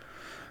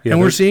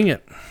 And we're seeing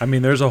it. I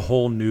mean, there's a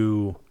whole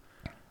new...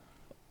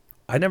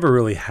 I never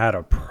really had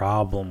a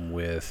problem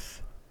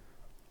with,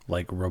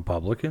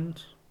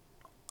 Republicans.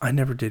 I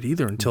never did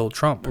either until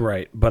Trump.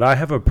 Right, but I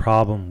have a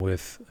problem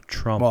with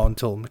Trump. Well,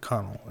 until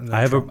McConnell.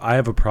 I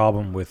have a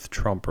problem with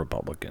Trump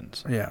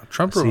Republicans. Yeah,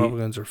 Trump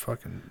Republicans are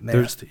fucking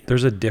nasty.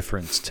 There's a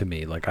difference to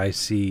me. I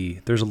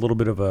see there's a little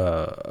bit of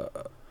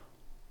a,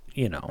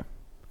 And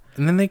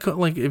then they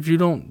call, if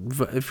you're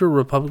a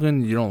Republican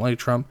and you don't like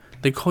Trump,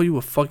 they call you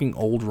a fucking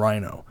old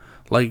rhino.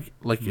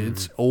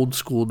 It's old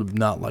school to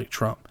not like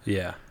Trump.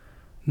 Yeah.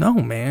 No,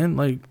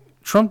 man.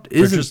 Trump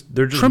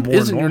isn't. Trump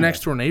isn't your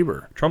next door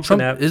neighbor. Trump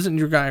isn't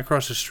your guy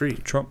across the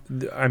street.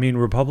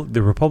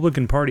 The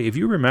Republican Party. If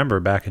you remember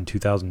back in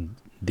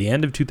the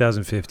end of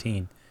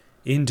 2015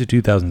 into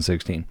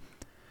 2016,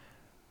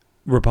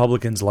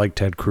 Republicans like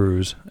Ted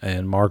Cruz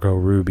and Marco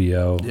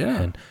Rubio,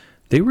 and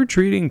they were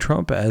treating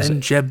Trump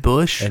and Jeb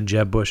Bush.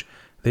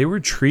 They were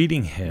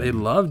treating him. They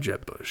love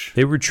Jeb Bush.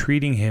 They were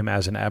treating him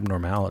as an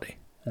abnormality.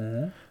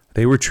 Mm-hmm.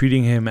 They were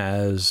treating him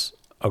as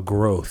a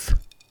growth.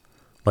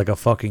 Like a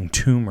fucking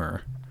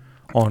tumor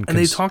on. And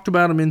they talked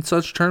about him in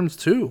such terms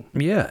too.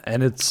 Yeah,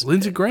 and it's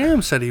Lindsey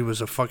Graham said he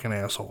was a fucking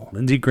asshole.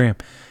 Lindsey Graham,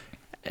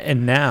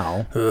 and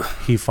now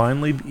he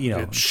finally,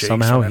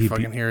 somehow he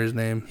fucking hear his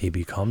name. He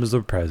becomes the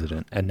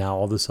president, and now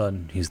all of a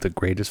sudden he's the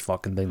greatest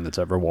fucking thing that's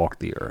ever walked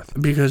the earth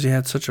because he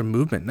had such a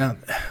movement. Now,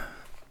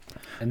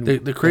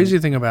 the crazy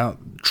thing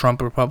about Trump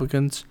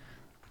Republicans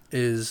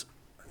is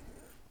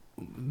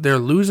they're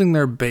losing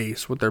their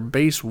base. What their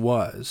base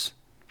was.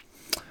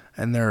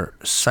 And they're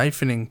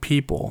siphoning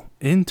people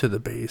into the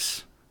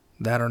base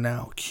that are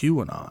now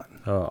QAnon.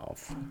 Oh.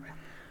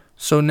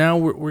 So now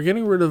we're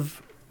getting rid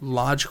of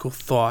logical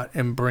thought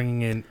and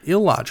bringing in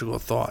illogical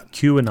thought.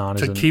 QAnon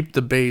to keep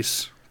the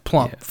base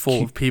plump,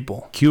 full of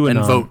people QAnon, and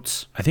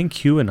votes. I think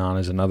QAnon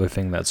is another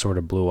thing that sort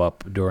of blew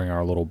up during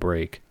our little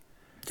break.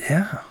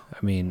 Yeah. I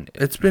mean,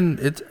 I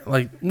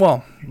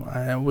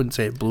wouldn't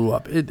say it blew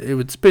up.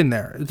 It's been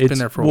there. It's been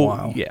there for a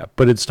while. Yeah,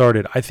 but it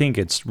started. I think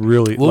it's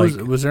really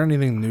was there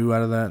anything new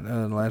out of that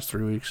in the last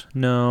 3 weeks?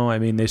 No, I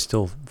mean they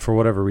still, for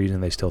whatever reason,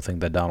 they still think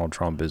that Donald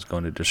Trump is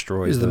going to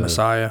destroy. He's the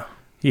Messiah.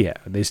 Yeah,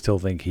 they still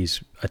think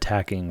he's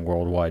attacking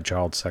worldwide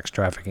child sex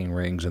trafficking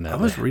rings and that. I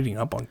was reading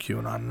up on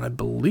QAnon, and I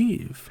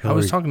believe I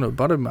was talking to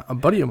a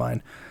buddy of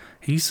mine.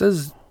 He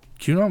says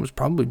QAnon was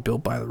probably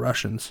built by the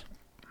Russians.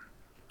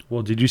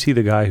 Well, did you see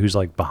the guy who's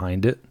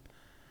behind it?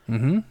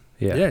 Mm-hmm.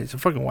 Yeah, he's a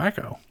fucking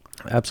wacko.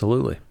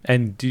 Absolutely.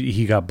 And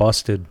he got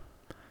busted.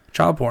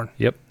 Child porn.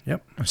 Yep.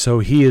 So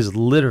he is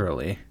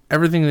literally...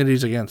 everything that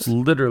he's against.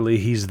 Literally,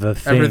 he's the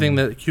thing. Everything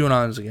that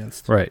QAnon is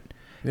against. Right.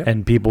 Yep.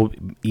 And people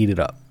eat it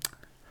up.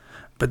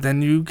 But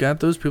then you got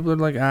those people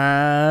that are like,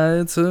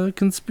 it's a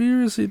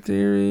conspiracy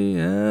theory.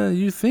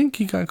 You think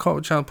he got caught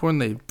with child porn?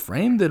 They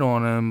framed it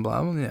on him.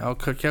 Blah blah. Yeah,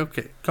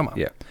 okay. Come on.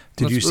 Yeah.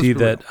 Did you see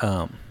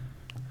that?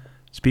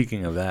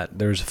 Speaking of that,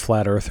 there's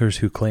flat earthers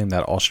who claim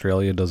that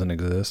Australia doesn't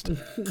exist.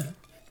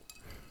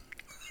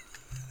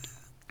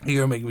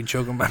 You're gonna make me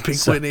choke on my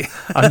Pink Whitney.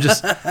 I'm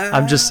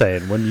just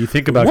saying. When you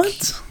think about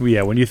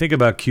when you think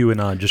about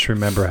QAnon, just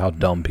remember how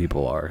dumb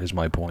people are. Is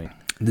my point.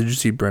 Did you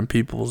see Brent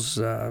Peoples'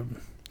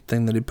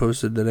 thing that he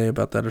posted today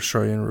about that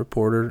Australian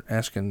reporter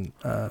asking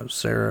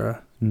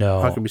Sarah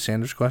Huckabee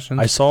Sanders questions?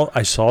 I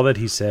saw that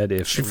he said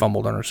if she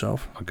fumbled on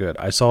herself. Oh, good.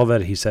 I saw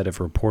that he said if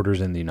reporters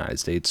in the United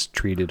States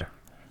treated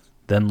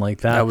them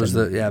like that. That was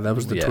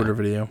the Twitter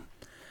video.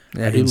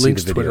 Yeah, he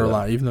links Twitter a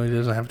lot, even though he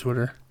doesn't have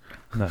Twitter.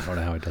 No, I don't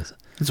know how he does it.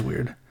 It's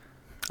weird.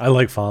 I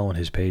like following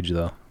his page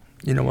though.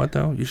 You know what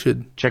though? You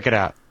should check it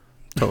out.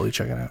 Totally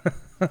check it out.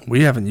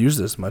 We haven't used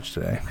this much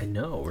today. I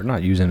know we're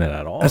not using it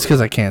at all. That's because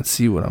I can't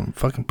see what I'm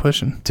fucking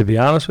pushing. To be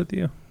honest with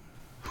you.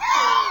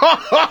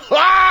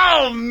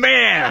 Oh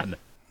man!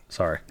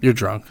 Sorry, you're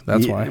drunk.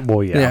 That's why.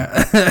 Well,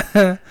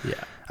 yeah.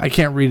 Yeah. I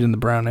can't read in the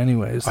brown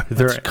anyways.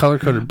 It's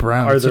color-coded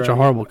brown. It's such a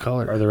horrible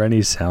color. Are there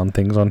any sound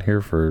things on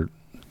here for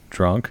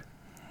drunk?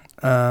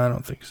 I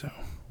don't think so.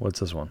 What's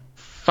this one?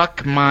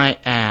 Fuck my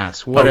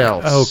ass. What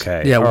else?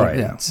 Okay. Yeah. All right.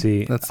 Yeah.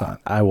 See, that's not.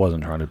 I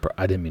wasn't trying to.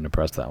 I didn't mean to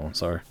press that one.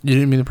 Sorry. You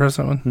didn't mean to press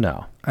that one?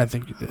 No. I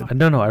think you did.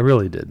 No, I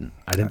really didn't.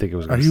 I didn't think it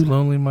was. Are you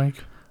lonely,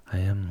 Mike? I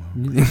am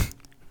lonely.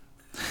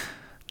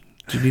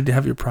 Do you need to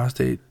have your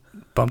prostate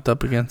bumped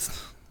up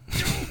against?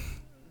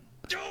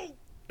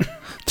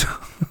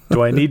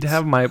 Do I need to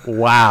have my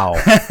wow?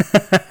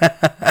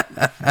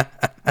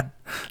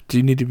 Do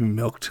you need to be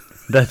milked?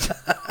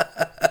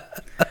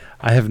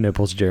 I have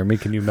nipples, Jeremy.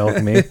 Can you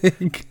milk me?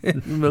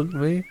 Can you milk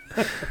me?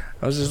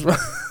 I was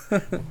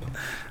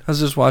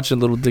just watching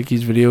Little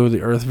Dicky's video,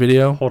 the Earth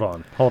video. Hold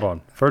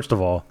on. First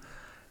of all,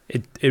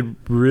 it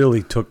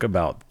really took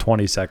about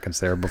 20 seconds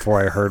there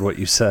before I heard what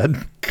you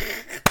said.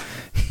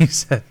 He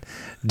said,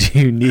 "Do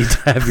you need to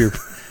have your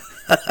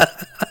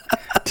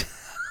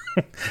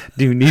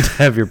Do you need to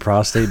have your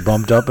prostate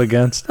bumped up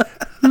against?"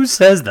 Who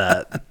says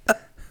that?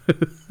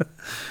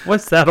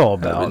 What's that all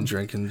about? I've been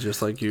drinking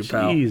just like you,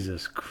 pal.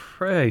 Jesus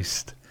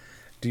Christ.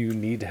 Do you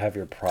need to have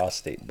your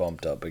prostate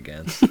bumped up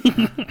against?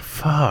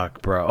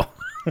 Fuck, bro.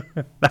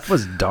 That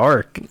was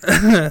dark.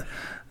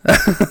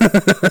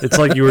 It's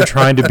like you were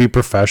trying to be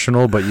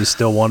professional, but you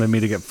still wanted me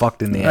to get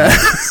fucked in the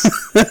ass.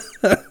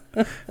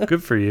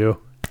 Good for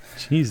you.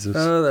 Jesus.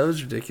 Oh, that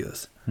was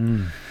ridiculous.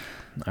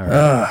 All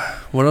right.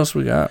 What else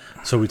we got?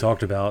 So we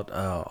talked about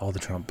all the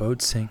Trump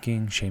boats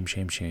sinking.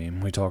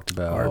 Shame. We talked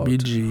about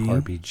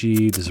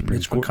RBG, the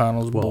Supreme Court.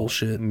 McConnell's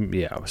bullshit.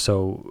 Yeah.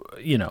 So,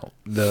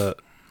 the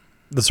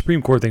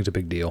Supreme Court thing's a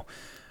big deal.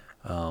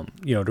 To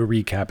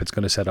recap, it's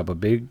going to set up a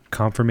big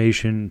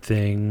confirmation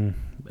thing.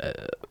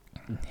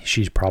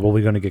 She's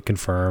probably going to get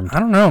confirmed. I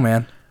don't know,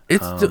 man.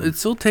 It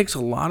still takes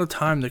a lot of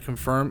time to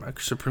confirm a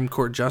Supreme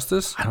Court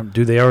justice.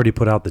 Do they already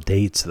put out the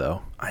dates,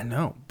 though? I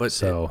know, but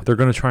they're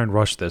going to try and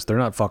rush this. They're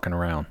not fucking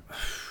around.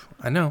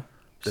 I know.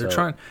 They're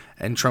trying.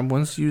 And Trump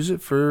wants to use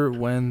it for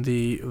when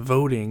the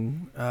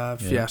voting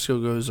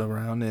fiasco goes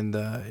around and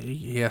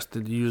he has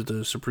to use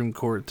the Supreme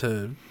Court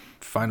to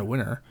find a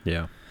winner.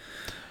 Yeah.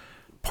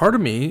 Part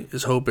of me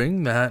is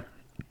hoping that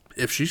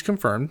if she's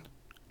confirmed,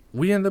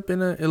 we end up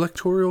in an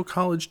electoral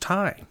college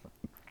tie.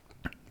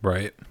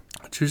 Right.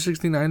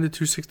 269 to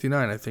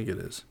 269, I think it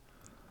is.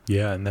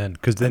 Yeah, and then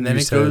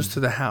it goes to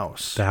the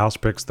House. The House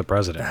picks the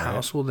president. The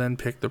House will then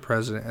pick the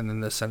president, and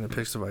then the Senate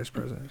picks the vice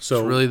president.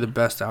 So it's really the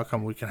best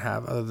outcome we can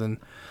have, other than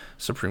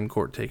Supreme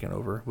Court taking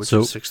over, which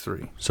is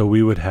 6-3. So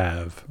we would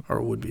have, or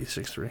it would be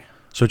 6-3.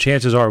 So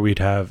chances are we'd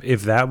have,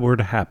 if that were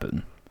to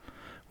happen,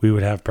 we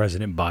would have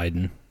President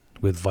Biden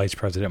with Vice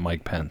President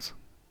Mike Pence.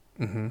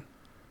 Mm-hmm.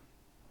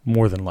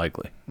 More than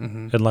likely.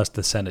 Mm-hmm. Unless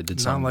the Senate did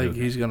something. Not like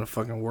he's going to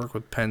fucking work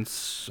with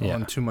Pence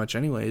on too much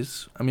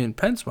anyways. I mean,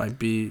 Pence might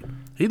be...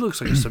 He looks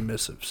like a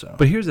submissive, so...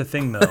 But here's the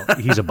thing, though.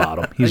 He's a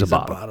bottom. He's a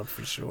bottom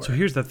for sure. So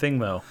here's the thing,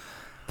 though.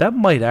 That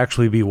might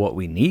actually be what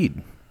we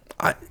need.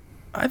 I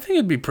think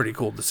it'd be pretty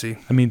cool to see.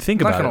 I mean, think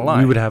about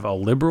it. We would have a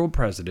liberal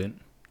president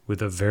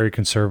with a very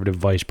conservative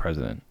vice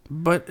president.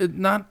 But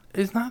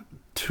it's not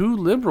too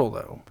liberal,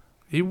 though.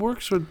 He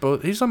works with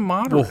both. He's a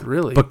moderate,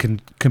 really. But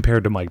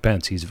compared to Mike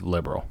Pence, he's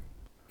liberal.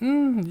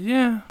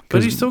 Yeah,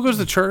 but he still goes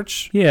to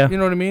church. Yeah, you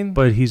know what I mean.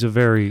 But he's a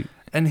very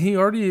and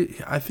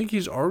I think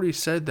he's already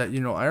said that.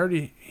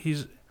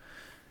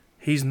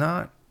 He's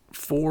not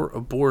for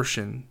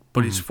abortion,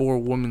 but he's for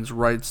women's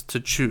rights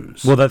to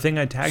choose. Well, that thing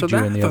I tagged you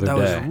in the other day,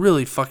 that was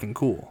really fucking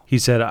cool. He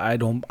said, "I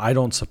don't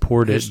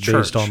support it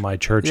based on my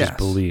church's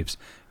beliefs."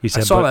 He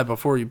said, "I saw that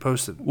before you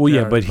posted." Well,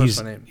 yeah, but he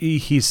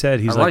said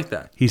I like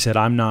that. He said,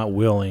 "I'm not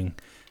willing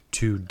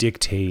to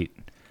dictate."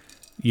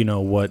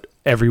 What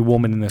every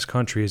woman in this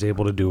country is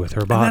able to do with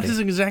her body. And that is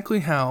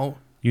exactly how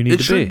you need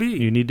to be.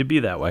 You need to be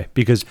that way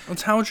because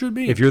that's how it should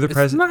be. If you're the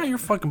president, it's not your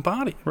fucking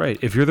body, right?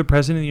 If you're the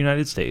president of the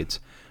United States,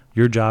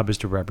 your job is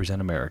to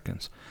represent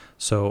Americans.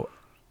 So,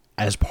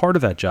 as part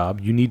of that job,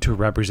 you need to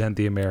represent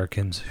the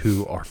Americans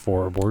who are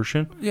for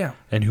abortion Yeah.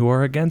 and who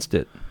are against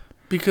it.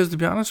 Because to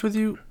be honest with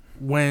you,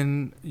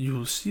 when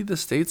you see the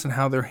states and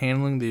how they're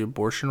handling the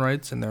abortion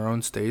rights in their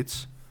own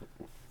states,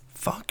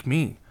 fuck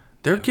me.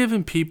 They're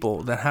giving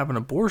people that have an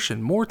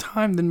abortion more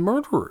time than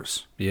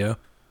murderers. Yeah.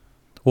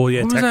 Well,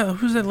 yeah.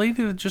 Who's that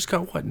lady that just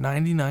got,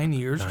 99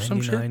 years or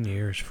some shit? 99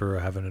 years for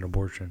having an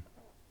abortion.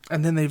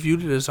 And then they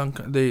viewed it as,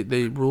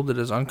 they ruled it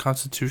as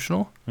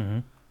unconstitutional? Mm-hmm.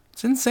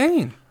 It's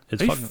insane.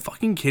 It's Are you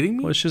fucking kidding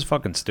me? Well, it's just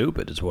fucking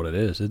stupid is what it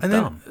is. It's and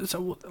dumb. then,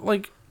 so,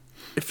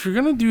 if you're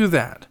going to do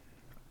that,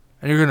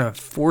 and you're going to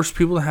force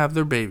people to have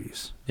their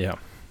babies, Yeah.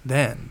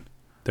 then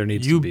There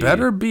needs you to be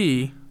better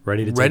be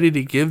ready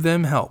to give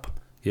them help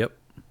Yep.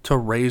 to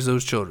raise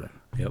those children.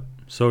 Yep.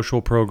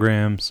 Social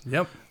programs,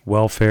 Yep.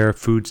 welfare,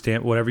 food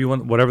stamp, whatever you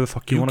want, whatever the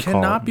fuck you want to call it.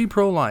 You cannot be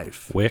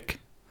pro-life. WIC.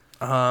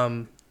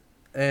 And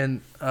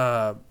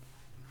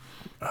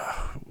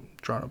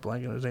drawing a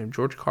blank on his name,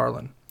 George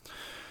Carlin.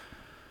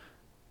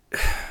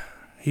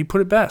 He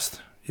put it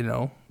best.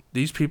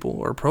 These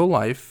people are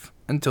pro-life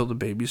until the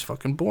baby's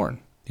fucking born.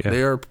 Yeah.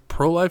 They are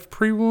pro-life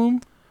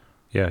pre-womb,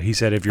 Yeah, he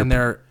said if you're and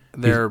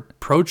they're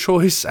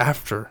pro-choice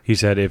after. he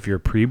said if you're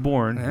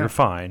pre-born, Yeah. you're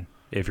fine.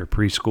 If you're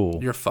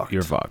preschool, You're fucked.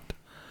 You're fucked.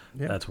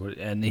 Yeah. That's what,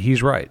 and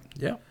he's right.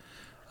 Yeah.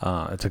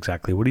 That's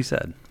exactly what he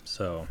said.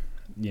 So,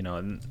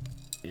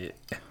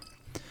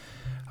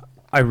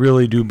 I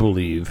really do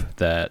believe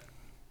that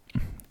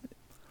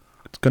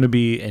it's going to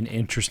be an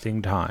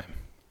interesting time.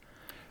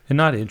 And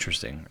not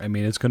interesting. I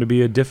mean, it's going to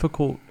be a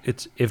difficult.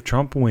 If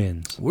Trump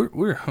wins.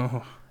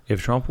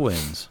 If Trump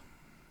wins,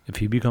 if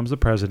he becomes the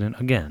president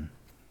again,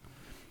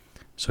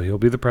 so he'll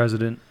be the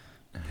president.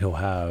 He'll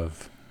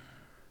have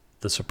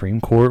the Supreme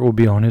Court will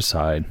be on his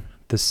side.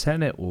 The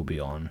Senate will be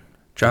on.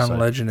 John side.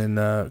 Legend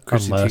and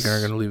Chrissy Teigen are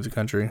going to leave the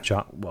country.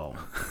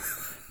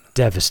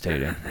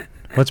 Devastating.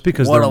 That's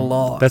because What a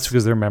loss. That's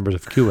because they're members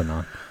of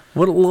QAnon.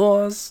 What a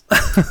loss.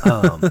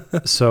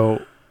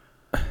 So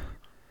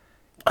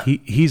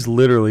he's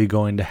literally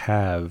going to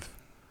have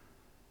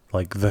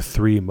the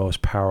three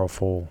most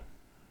powerful.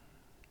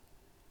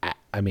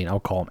 I'll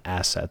call them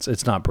assets.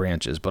 It's not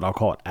branches, but I'll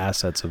call it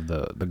assets of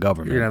the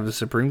government. You're going to have the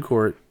Supreme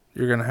Court.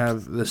 You're going to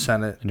have the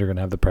Senate. And you're going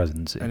to have the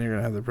presidency. And you're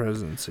going to have the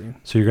presidency.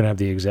 So you're going to have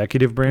the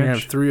executive branch. You're going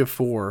to have 3 of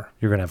 4.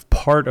 You're going to have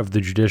part of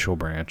the judicial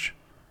branch.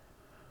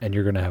 And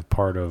you're going to have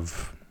part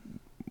of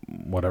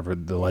whatever,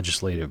 the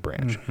legislative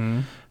branch.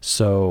 Mm-hmm.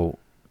 So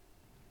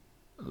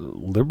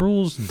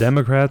liberals,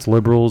 Democrats,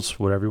 liberals,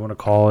 whatever you want to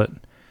call it,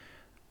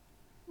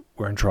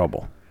 we're in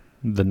trouble.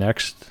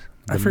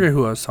 I forget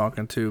who I was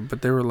talking to,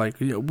 but they were like,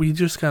 we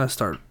just got to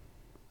start,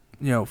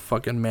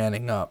 fucking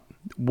manning up.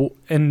 Well,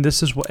 and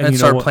this is what... And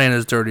start playing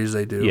as dirty as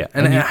they do. Yeah.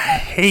 And I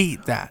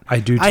hate that. I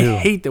do too. I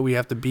hate that we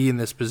have to be in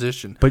this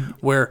position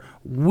where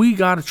we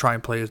got to try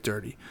and play as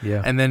dirty.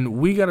 Yeah. And then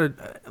we got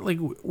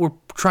to, we're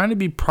trying to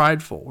be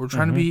prideful. We're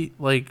trying to be,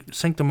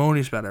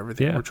 sanctimonious about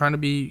everything. Yeah. We're trying to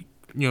be,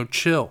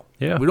 chill.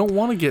 Yeah. We don't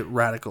want to get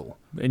radical.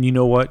 And you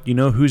know what? You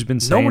know who's been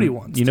saying... Nobody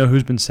wants You know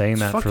who's been saying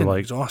that fucking for,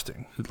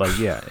 exhausting.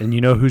 Yeah. And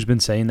you know who's been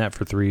saying that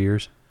for 3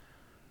 years?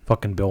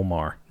 Fucking Bill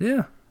Maher.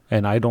 Yeah.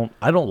 And I don't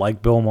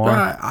like Bill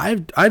Maher.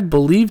 I've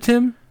believed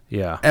him.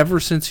 Yeah. Ever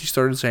since he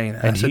started saying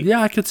that. And I said,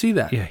 I could see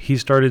that. Yeah, he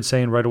started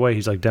saying right away,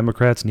 he's like,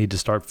 Democrats need to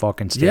start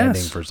fucking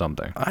standing for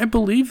something. I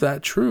believe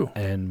that, true.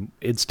 And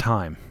it's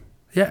time.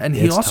 Yeah, and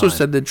he also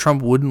said that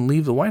Trump wouldn't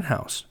leave the White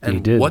House. And he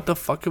did. What the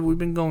fuck have we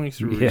been going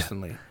through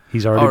recently?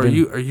 He's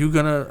already Are you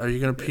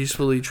gonna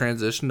peacefully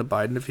transition to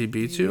Biden if he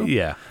beats you?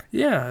 Yeah.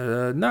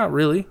 Yeah, not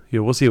really. Yeah,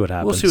 we'll see what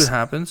happens. We'll see what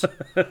happens.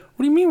 What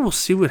do you mean we'll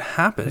see what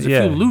happens?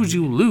 Yeah. If you lose,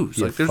 you lose.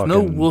 There's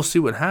no we'll see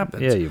what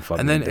happens. Yeah, you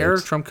fucking And then dicks.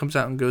 Eric Trump comes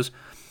out and goes,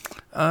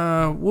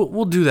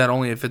 we'll do that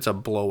only if it's a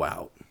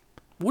blowout.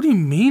 What do you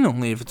mean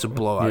only if it's a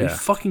blowout? Are you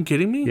fucking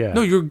kidding me? Yeah.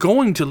 No, you're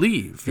going to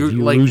leave. You're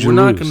you like lose, we're you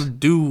not lose.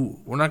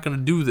 gonna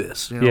do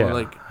this.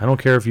 I don't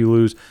care if you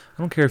lose.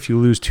 I don't care if you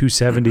lose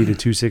 270 to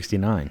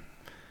 269.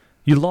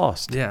 You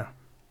lost. Yeah.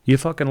 You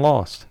fucking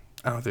lost.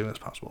 I don't think that's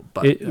possible.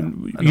 But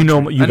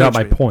you got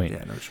my point.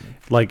 Yeah, I know what you mean.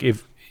 Like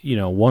if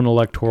one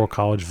electoral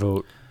college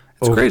vote.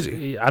 It's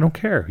crazy. I don't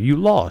care. You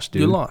lost,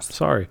 dude. You lost.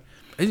 Sorry.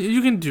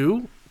 You can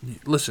do.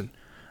 Listen,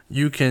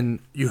 you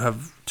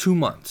have 2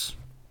 months,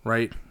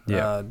 right?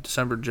 Yeah.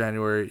 December,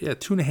 January. Yeah,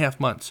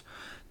 2.5 months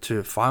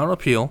to file an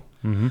appeal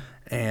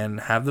and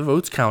have the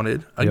votes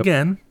counted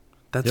again.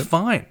 That's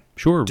fine.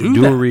 Sure.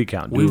 Do a that.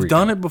 recount. We've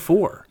done it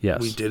before. Yes.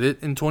 We did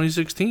it in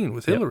 2016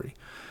 with Hillary.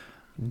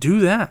 Do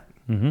that.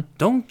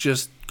 Don't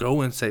just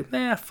go and say,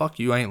 fuck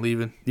you, I ain't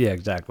leaving. Yeah,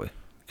 exactly.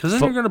 Because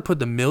then you're going to put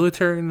the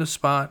military in the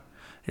spot.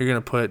 You're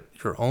going to put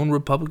your own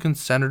Republican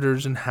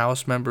senators and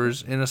House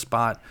members in a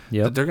spot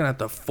that they're going to have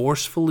to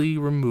forcefully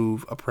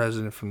remove a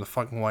president from the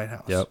fucking White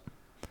House. Yep.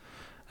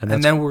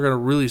 And then we're going to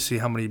really see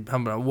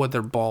what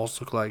their balls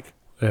look like.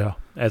 Yeah.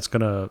 It's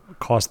going to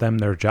cost them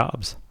their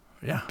jobs.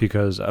 Yeah.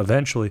 Because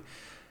eventually,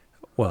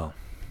 well,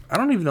 I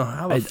don't even know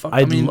how the fuck.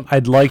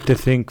 I'd like to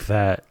think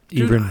that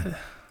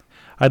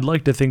I'd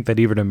like to think that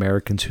even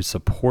Americans who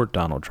support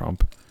Donald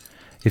Trump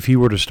if he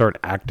were to start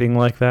acting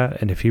like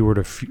that, and if he were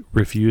to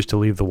refuse to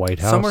leave the White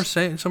House,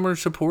 some are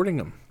supporting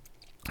him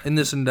in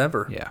this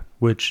endeavor. Yeah,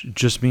 which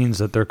just means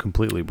that they're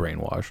completely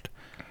brainwashed,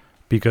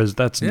 because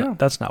that's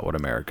not what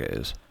America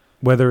is.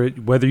 Whether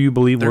you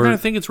believe they're gonna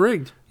think it's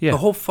rigged. Yeah, the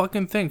whole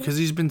fucking thing, because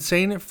he's been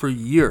saying it for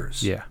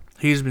years. Yeah,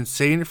 he's been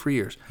saying it for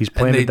years. He's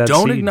planted that seed. And they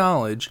don't seed.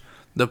 acknowledge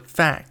the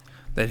fact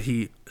that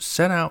he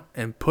set out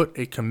and put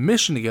a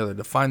commission together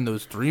to find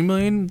those 3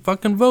 million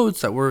fucking votes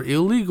that were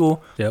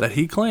illegal that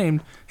he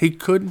claimed. He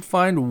couldn't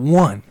find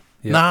one.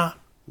 Yep. Not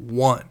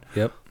one.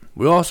 Yep.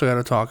 We also got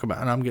to talk about,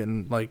 and I'm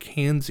getting like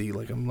handsy,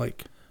 like I'm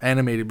like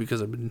animated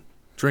because I've been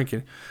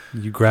drinking.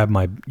 You grab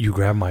my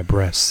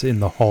breasts in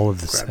the hall of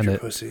the Grab Senate. Your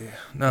pussy.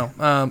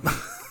 No.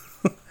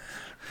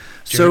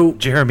 So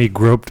Jeremy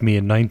groped me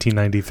in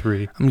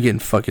 1993. I'm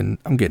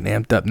getting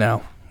amped up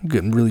now. I'm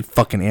getting really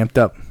fucking amped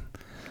up.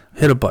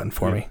 Hit a button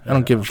for me. I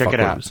don't give a fuck. Check it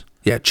out.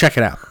 Yeah, check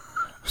it out.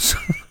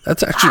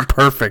 That's actually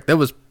perfect. That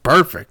was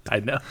perfect. I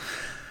know.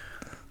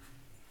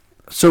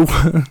 So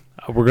I'm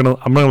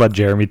gonna let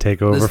Jeremy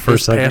take over for a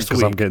second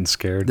because I'm getting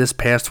scared. This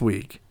past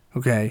week,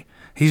 okay,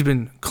 he's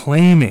been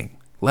claiming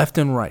left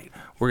and right,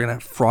 we're gonna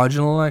have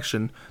fraudulent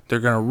election. They're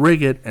gonna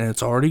rig it, and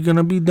it's already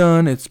gonna be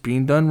done. It's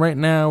being done right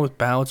now with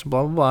ballots and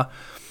blah blah blah.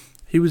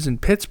 He was in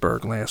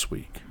Pittsburgh last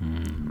week.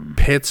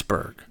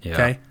 Pittsburgh,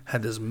 okay?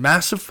 Had this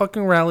massive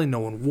fucking rally. No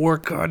one wore a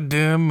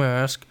goddamn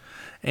mask.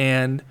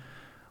 And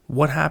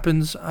what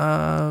happens,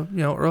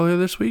 earlier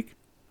this week?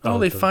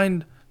 They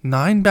find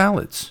 9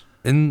 ballots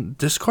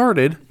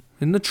discarded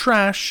in the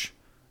trash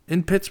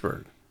in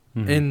Pittsburgh,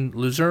 in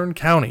Luzerne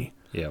County.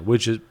 Yeah,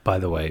 which is, by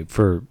the way,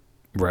 for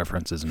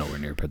reference, is nowhere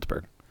near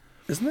Pittsburgh.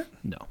 Isn't it?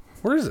 No.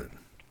 Where is it?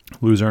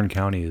 Luzerne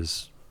County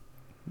is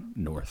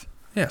north.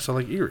 Yeah, so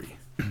like Erie.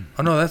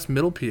 Oh, no, that's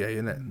Middle PA,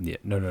 isn't it? Yeah,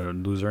 no.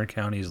 Luzerne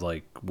County is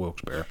like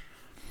Wilkes-Barre.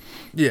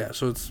 Yeah,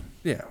 so it's,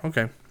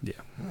 okay. Yeah.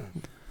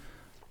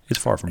 It's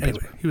far from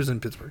Pittsburgh. He was in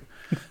Pittsburgh.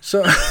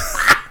 So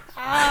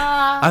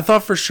I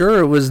thought for sure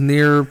it was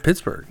near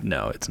Pittsburgh.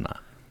 No, it's not.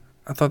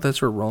 I thought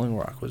that's where Rolling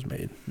Rock was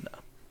made. No.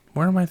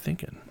 Where am I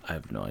thinking? I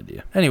have no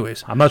idea.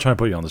 Anyways. I'm not trying to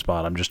put you on the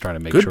spot. I'm just trying to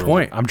make sure. Good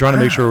point. I'm trying to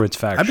make sure it's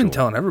factual. I've been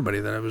telling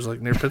everybody that I was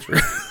like near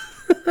Pittsburgh.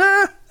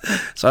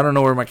 So I don't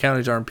know where my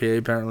counties are in PA,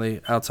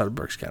 apparently outside of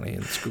Berks County.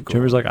 And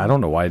Jimmer's like, I don't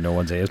know why no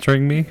one's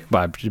answering me, but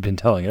I've been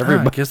telling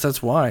everybody. I guess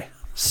that's why.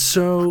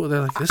 So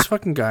they're like, this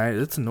fucking guy,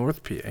 it's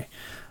North PA.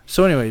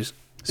 So anyways,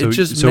 when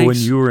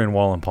you were in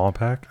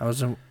Wallenpaupack, I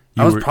was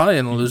probably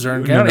in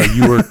Luzerne County. No,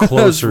 you were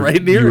closer.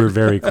 Right near. You were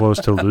very close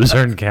to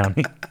Luzerne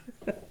County.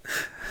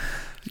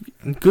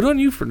 Good on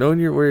you for knowing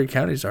where your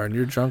counties are, and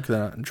you're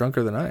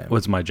drunker than I am.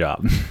 What's my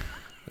job?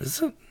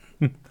 Is it?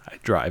 I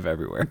drive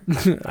everywhere.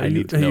 I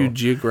need to know. Are you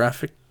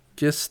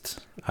geographicist?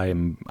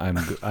 I'm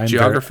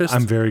Geographist?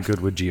 I'm very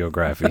good with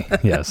geography.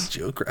 Yes.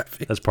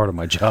 Geography. That's part of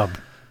my job.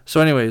 So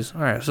anyways,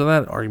 all right, so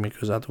that argument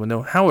goes out the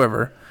window.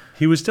 However,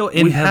 he was still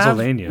in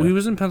Pennsylvania. He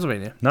was in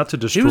Pennsylvania. Not to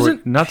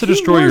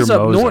destroy your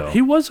mozo.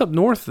 He was up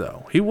north,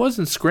 though. He was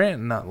in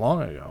Scranton not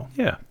long ago.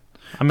 Yeah.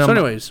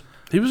 Anyways,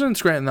 he was in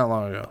Scranton not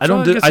long ago.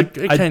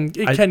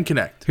 It can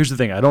connect. Here's the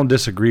thing. I don't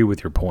disagree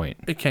with your point.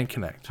 It can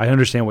connect. I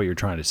understand what you're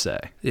trying to say.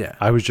 Yeah.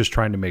 I was just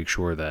trying to make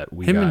sure that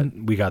we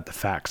got the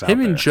facts out there.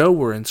 Him and Joe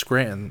were in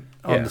Scranton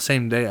on the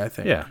same day, I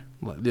think. Yeah.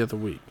 The other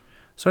week.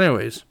 So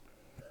anyways,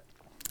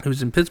 he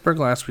was in Pittsburgh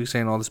last week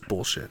saying all this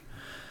bullshit.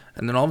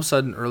 And then all of a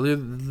sudden,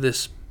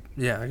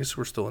 I guess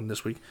we're still in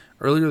this week.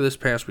 Earlier this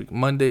past week,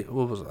 Monday,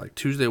 what was it, like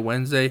Tuesday,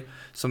 Wednesday,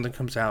 something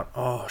comes out.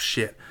 Oh,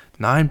 shit.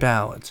 9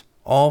 ballots.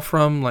 All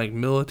from, like,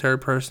 military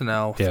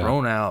personnel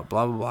thrown out,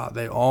 blah, blah, blah.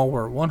 They all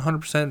were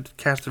 100%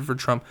 casted for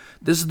Trump.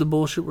 This is the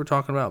bullshit we're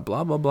talking about,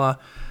 blah, blah, blah.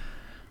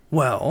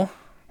 Well,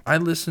 I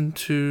listened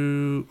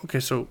to...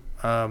 Okay, so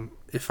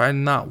if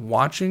I'm not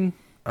watching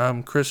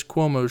Chris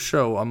Cuomo's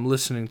show, I'm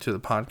listening to the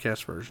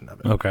podcast version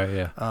of it. Okay,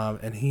 yeah.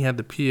 And he had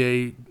the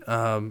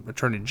PA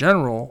Attorney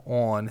General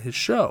on his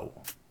show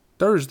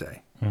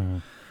Thursday. Mm-hmm.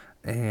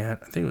 And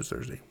I think it was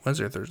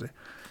Wednesday or Thursday.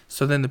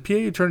 So then the PA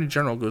Attorney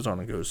General goes on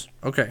and goes,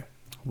 okay,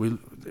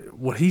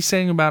 what he's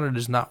saying about it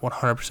is not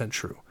 100%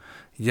 true.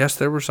 Yes,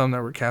 there were some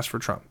that were cast for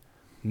Trump.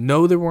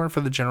 No, they weren't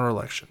for the general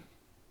election.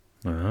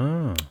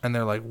 Oh. And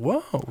they're like,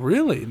 whoa,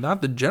 really?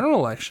 Not the general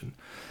election?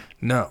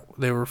 No,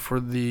 they were for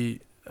the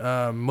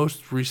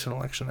most recent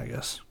election, I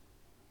guess.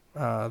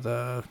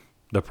 The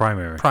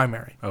primary.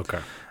 Primary. Okay.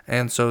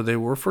 And so they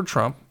were for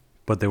Trump.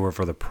 But they were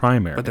for the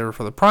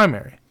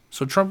primary.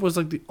 So Trump was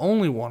like the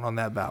only one on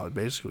that ballot,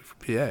 basically, for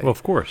PA. Well,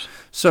 of course.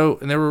 So,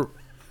 and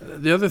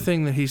the other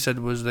thing that he said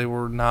was they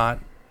were not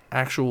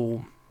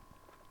actual,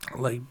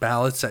 like,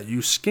 ballots that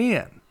you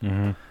scan.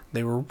 Mm-hmm.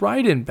 They were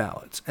write-in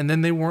ballots. And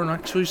then they weren't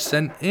actually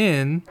sent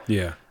in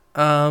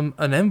an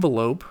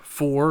envelope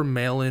for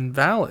mail-in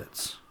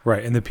ballots.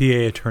 Right, and the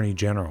PA Attorney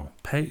General.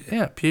 PA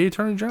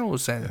Attorney General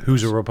was saying that.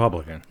 Who's a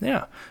Republican.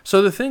 Yeah.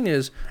 So the thing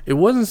is, it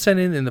wasn't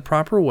sent in the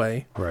proper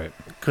way. Right.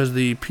 Because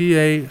the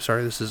PA,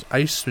 sorry, this is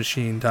ice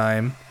machine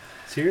time.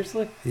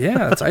 Seriously?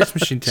 Yeah, it's ice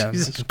machine time.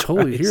 I can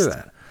totally hear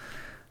that.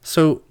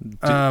 So,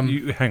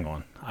 hang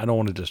on. I don't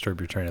want to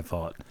disturb your train of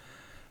thought.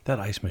 That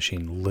ice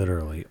machine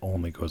literally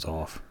only goes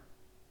off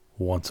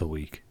once a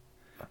week,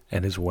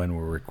 and is when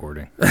we're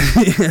recording.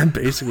 Yeah,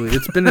 basically.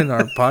 It's been in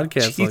our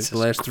podcast like the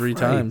last 3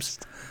 times.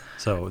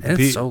 So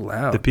it's so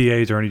loud. The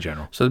PA Attorney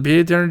General. So the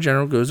PA Attorney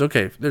General goes,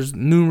 okay, there's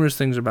numerous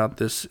things about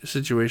this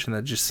situation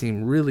that just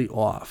seem really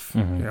off.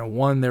 Mm-hmm. You know,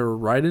 1, there were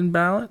write-in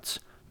ballots.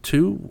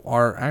 2,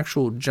 our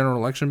actual general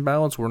election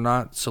ballots were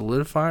not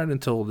solidified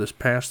until this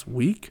past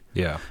week.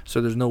 Yeah. So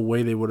there's no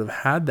way they would have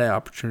had that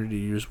opportunity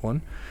to use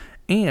one.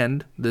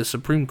 And the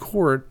Supreme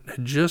Court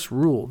had just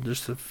ruled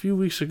just a few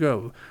weeks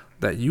ago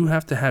that you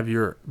have to have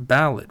your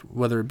ballot,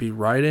 whether it be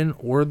write-in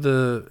or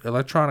the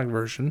electronic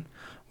version,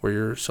 where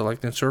you're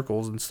selecting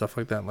circles and stuff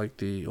like that, like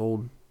the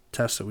old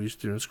tests that we used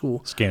to do in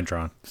school.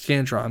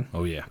 Scantron.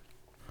 Oh, yeah.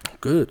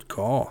 Good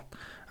call.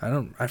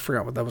 I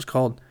forgot what that was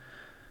called.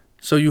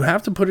 So you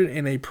have to put it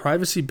in a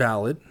privacy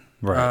ballot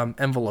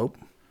envelope,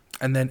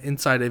 and then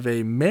inside of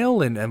a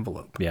mail-in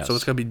envelope. Yes. So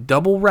it's going to be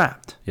double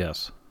wrapped.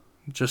 Yes.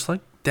 Just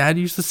like Dad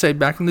used to say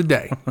back in the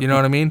day. You know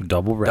what I mean?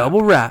 Double wrap.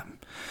 Double wrap.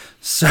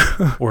 So,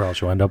 or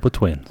else you'll end up with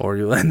twins. Or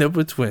you'll end up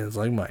with twins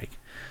like Mike.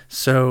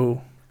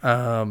 So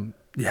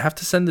you have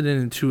to send it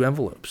in 2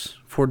 envelopes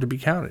for it to be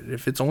counted.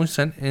 If it's only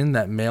sent in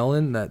that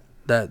mail-in,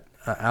 that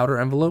outer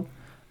envelope,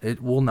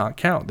 it will not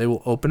count. They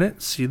will open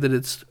it, see that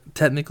it's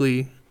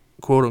technically,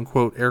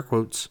 quote-unquote, air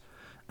quotes,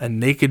 a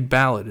naked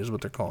ballot is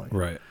what they're calling it.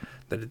 Right.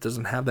 That it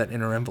doesn't have that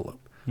inner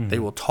envelope. Mm-hmm. They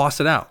will toss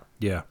it out.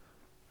 Yeah.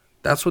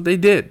 That's what they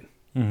did.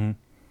 Mm-hmm.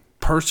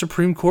 Per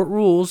Supreme Court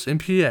rules in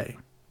PA,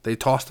 they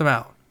tossed them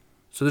out.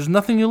 So there's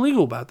nothing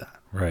illegal about that.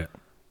 Right.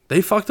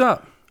 They fucked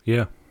up.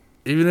 Yeah.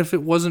 Even if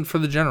it wasn't for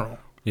the general.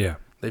 Yeah.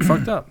 They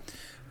fucked up.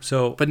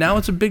 So, but now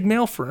it's a big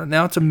mail fraud.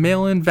 Now it's a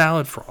mail-in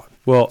valid fraud.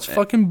 Well, it's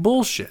fucking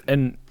bullshit.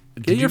 And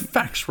get your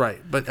facts right.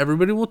 But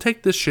everybody will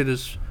take this shit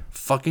as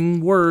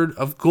fucking word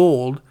of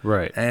gold.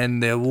 Right.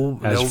 And they'll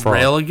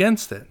rail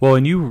against it. Well,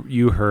 and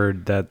you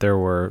heard that there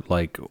were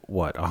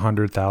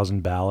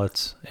 100,000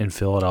 ballots in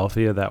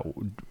Philadelphia that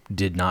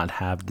did not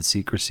have the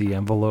secrecy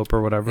envelope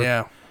or whatever.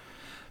 Yeah.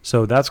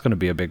 So that's going to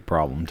be a big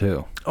problem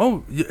too.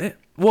 Oh,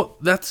 well,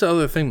 that's the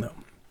other thing though.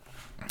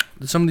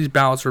 Some of these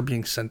ballots are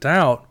being sent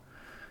out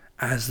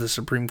as the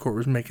Supreme Court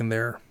was making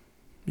their,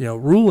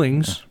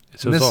 rulings.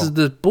 So this is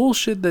the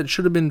bullshit that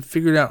should have been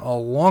figured out a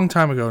long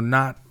time ago,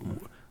 not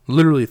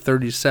literally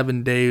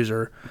 37 days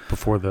or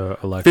before the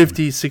election.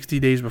 50, 60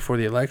 days before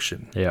the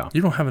election. Yeah.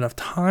 You don't have enough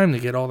time to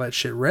get all that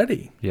shit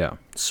ready. Yeah.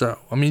 So,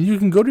 you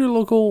can go to your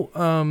local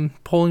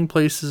polling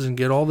places and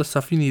get all the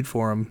stuff you need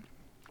for them.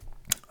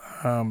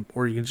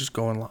 Or you can just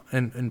go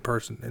in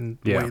person and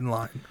wait in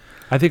line.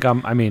 I think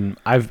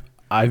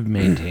I've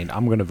maintained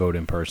I'm going to vote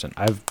in person.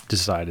 I've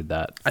decided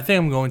that. I think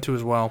I'm going to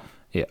as well.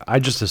 Yeah, I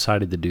just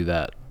decided to do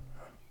that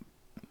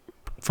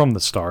from the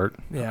start.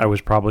 Yeah. I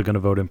was probably going to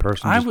vote in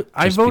person.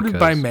 I voted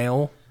by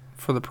mail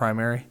for the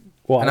primary.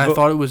 Well, I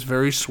thought it was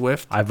very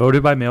swift. I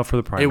voted by mail for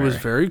the primary. It was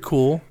very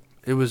cool.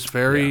 It was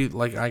very,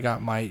 I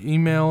got my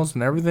emails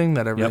and everything,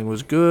 that everything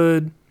was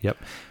good. Yep.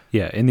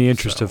 Yeah, in the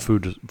interest of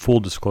full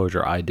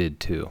disclosure, I did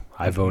too.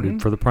 I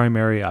voted for the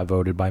primary. I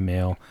voted by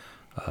mail.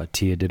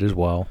 Tia did as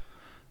well.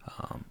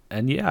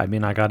 And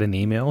I got an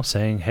email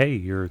saying, hey,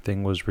 your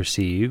thing was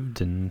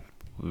received and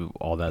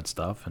all that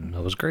stuff, and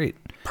it was great.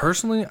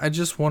 Personally, I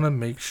just want to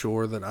make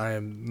sure that I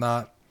am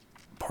not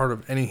part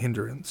of any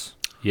hindrance.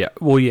 Yeah,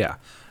 well, yeah.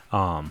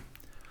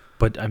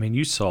 But,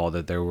 you saw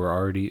that there were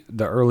already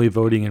the early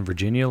voting in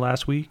Virginia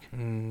last week.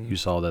 You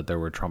saw that there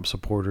were Trump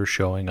supporters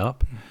showing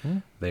up. Mm-hmm.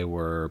 They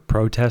were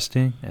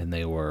protesting, and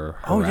they were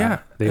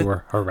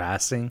were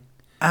harassing.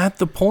 At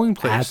the polling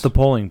place.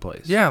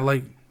 Yeah,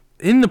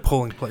 in the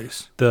polling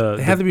place.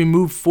 They had to be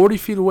moved 40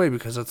 feet away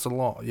because that's the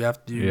law. You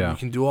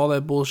can do all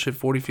that bullshit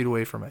 40 feet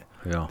away from it.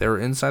 Yeah. They were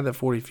inside that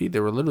 40 feet. They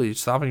were literally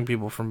stopping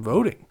people from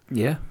voting.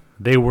 Yeah.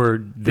 They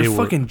were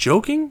fucking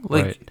joking?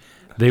 Right.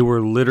 They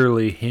were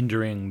literally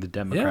hindering the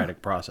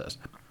democratic process.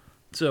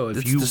 So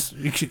if you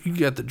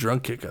got the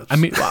drunk hiccups.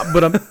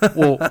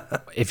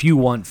 If you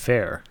want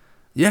fair,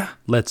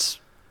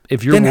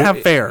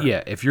 have fair.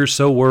 Yeah, if you're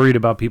so worried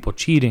about people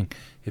cheating,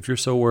 if you're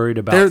so worried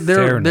about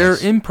fairness, they're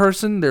in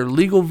person. They're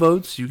legal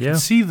votes. You can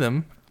see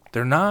them.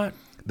 They're not.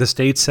 The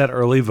state set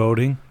early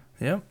voting.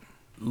 Yep.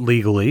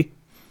 Legally,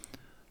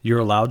 you're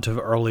allowed to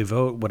early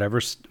vote whatever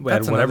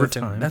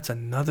time. That's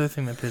another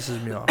thing that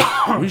pisses me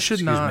off. We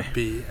should not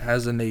be,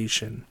 as a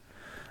nation,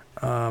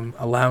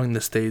 allowing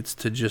the states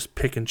to just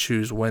pick and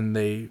choose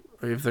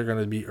if they're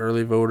going to be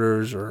early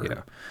voters or.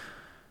 Yeah.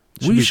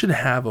 We should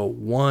have a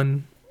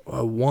one-time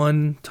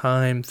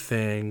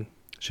thing.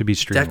 Should be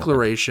streamlined.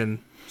 Declaration,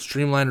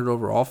 streamlined it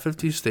over all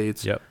 50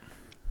 states. Yep.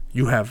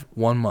 You have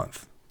 1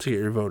 month to get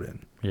your vote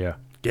in. Yeah.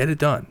 Get it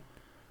done.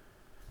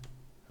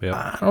 Yep.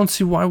 I don't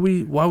see why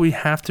we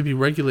have to be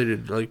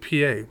regulated like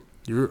PA.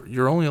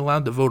 You're only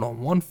allowed to vote on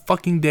one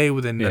fucking day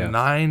within the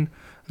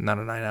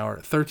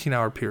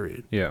 13-hour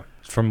period. Yeah.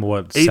 From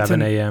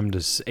 7 a.m.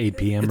 to 8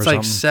 p.m. or something?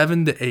 It's like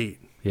 7 to 8.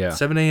 Yeah.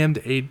 7 a.m.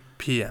 to 8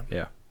 p.m.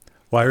 Yeah.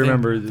 Well,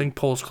 I think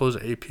polls close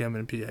at 8 p.m.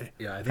 in PA.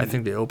 Yeah, I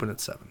think they open at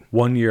 7.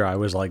 One year I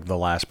was like the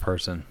last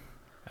person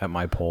at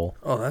my poll.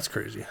 Oh, that's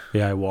crazy.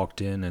 Yeah, I walked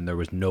in and there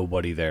was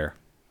nobody there.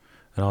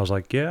 And I was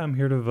like, yeah, I'm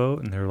here to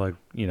vote. And they're like,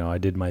 I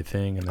did my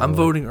thing. And I'm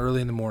voting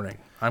early in the morning.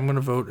 I'm going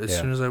to vote as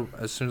soon as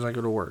I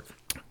go to work.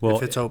 Well,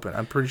 if it's open.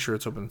 I'm pretty sure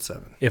it's open at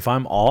 7. If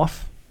I'm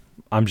off,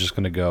 I'm just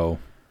going to go.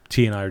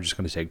 T and I are just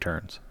going to take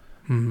turns.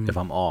 Mm-hmm. If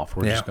I'm off,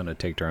 we're just going to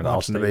take turns.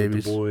 I'll stay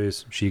with the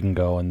boys. She can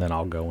go, and then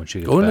I'll go when she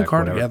gets back. Go in the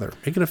car together.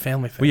 Make it a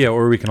family thing. Well, yeah,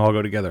 or we can all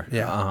go together.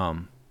 Yeah.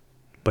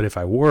 But if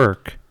I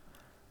work,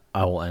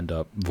 I will end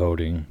up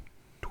voting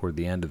toward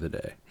the end of the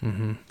day,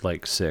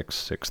 like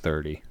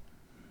 6:30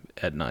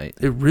 at night.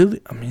 It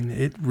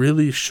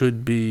really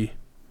should be.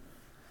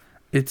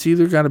 It's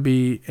either got to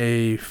be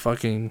a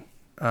fucking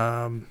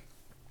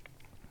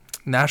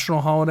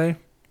national holiday.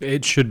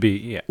 It should be,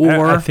 yeah.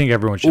 Or I think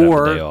everyone should have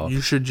a day off. Or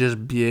you should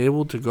just be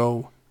able to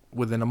go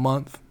within a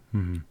month,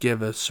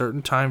 give a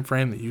certain time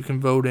frame that you can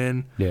vote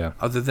in. Yeah.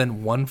 Other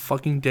than one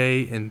fucking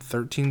day in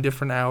 13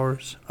 different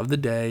hours of the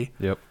day.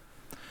 Yep.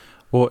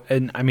 Well,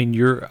 and I mean,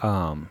 your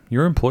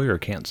employer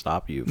can't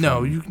stop you.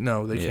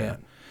 They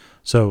can't.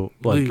 So,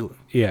 like, legally.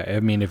 Yeah, I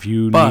mean, if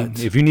you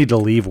need to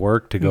leave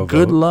work to go vote.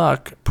 Good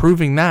luck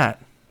proving that.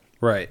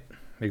 Right.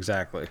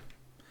 Exactly.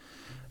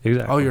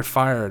 Oh, you're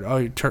fired. Oh,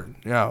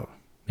 yeah.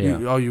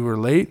 You were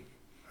late?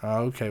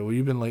 Okay, well,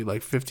 you've been late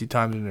like 50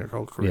 times in your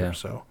whole career,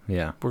 so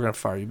we're going to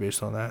fire you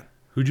based on that.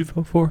 Who'd you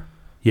vote for?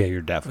 Yeah,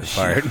 you're definitely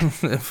fired.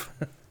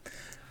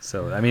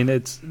 So, I mean,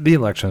 the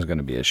election's going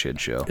to be a shit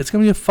show. It's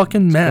going to be a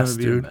fucking mess,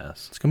 dude.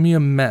 It's going to be a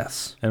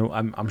mess. And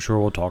I'm sure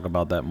we'll talk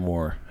about that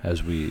more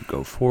as we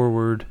go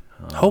forward.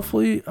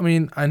 Hopefully, I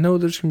mean, I know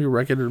there's going to be a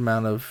record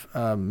amount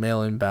of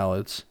mail-in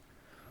ballots.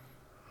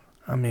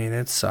 I mean,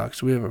 it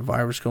sucks. We have a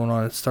virus going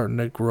on. It's starting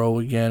to grow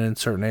again in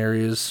certain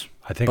areas.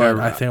 I think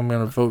I'm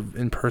going to vote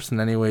in person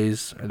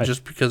anyways,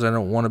 just because I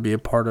don't want to be a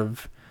part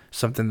of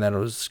something that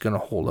was going to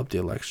hold up the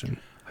election.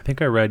 I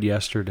think I read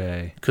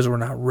yesterday. Because we're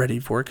not ready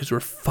for it, because we're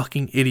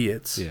fucking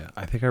idiots. Yeah,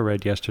 I think I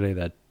read yesterday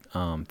that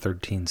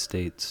 13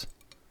 states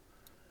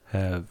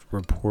have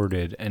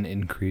reported an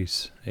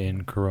increase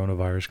in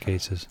coronavirus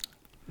cases.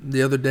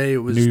 The other day it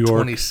was New York,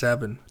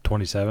 27.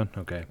 27?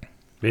 Okay.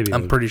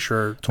 I'm pretty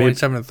sure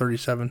 27 and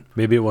 37.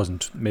 Maybe it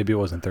wasn't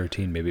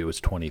 13. Maybe it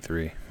was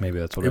 23. Maybe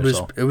that's what I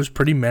saw. It was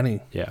pretty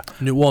many. Yeah.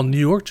 New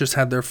York just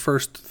had their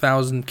first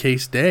 1,000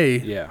 case day.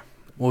 Yeah.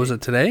 What was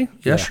it today?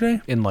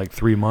 Yesterday? In like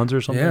 3 months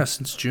or something. Yeah,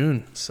 since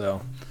June.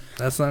 So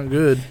that's not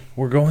good.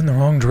 We're going the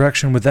wrong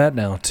direction with that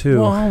now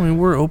too. Well, I mean,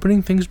 we're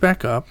opening things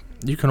back up.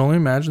 You can only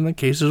imagine the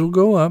cases will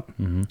go up.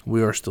 Mm-hmm.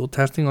 We are still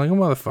testing like a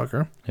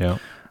motherfucker. Yeah.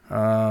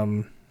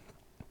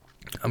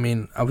 I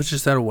mean, I was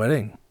just at a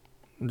wedding,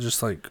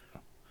 just like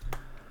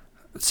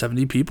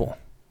 70 people.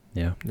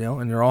 Yeah.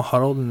 And you're all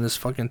huddled in this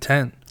fucking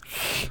tent.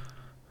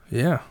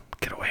 Yeah.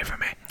 Get away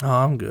from me. Oh,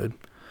 I'm good.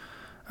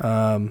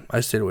 I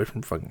stayed away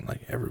from fucking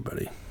like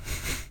everybody.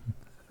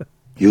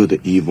 You're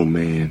the evil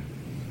man,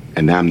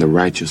 and I'm the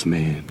righteous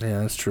man. Yeah,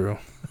 that's true.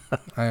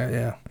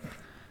 Yeah,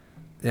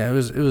 it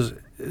was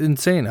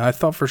insane. I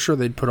thought for sure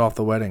they'd put off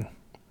the wedding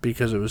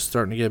because it was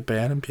starting to get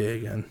bad in PA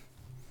again,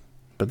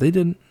 but they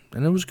didn't,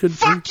 and it was good.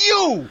 Fuck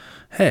you!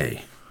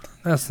 Hey,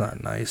 that's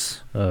not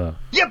nice.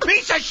 You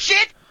piece of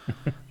shit!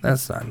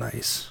 That's not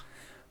nice.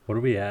 What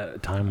are we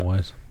at time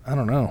wise? I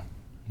don't know.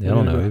 Yeah, I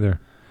don't know either.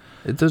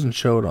 It doesn't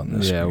show it on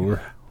this. Yeah, screen.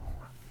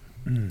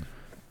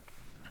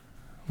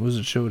 What does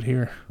it show it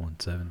here?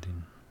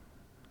 117.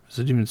 Is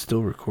it even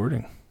still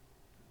recording?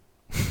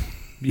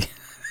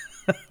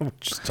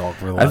 Just talk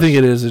for the last, I think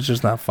it is. It's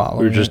just not following.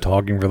 We were just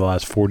talking for the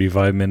last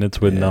 45 minutes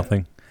with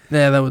nothing.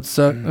 Yeah, that would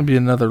suck. That'd be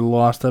another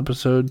lost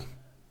episode.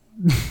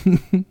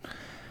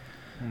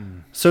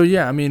 So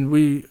yeah, I mean,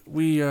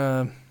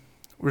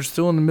 we're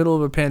still in the middle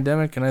of a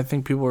pandemic, and I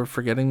think people are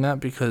forgetting that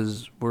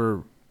because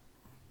we're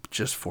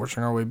just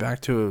forcing our way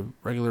back to a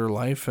regular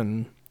life,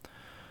 and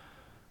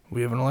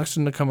we have an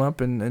election to come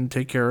up and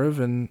take care of,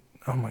 and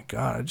oh my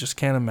god, I just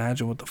can't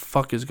imagine what the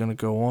fuck is going to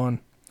go on.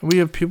 We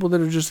have people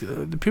that are just,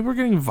 the people are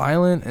getting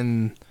violent,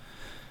 and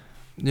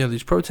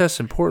these protests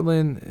in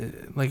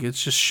Portland, like,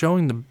 it's just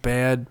showing the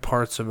bad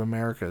parts of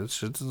America. It's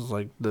just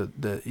like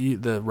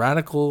the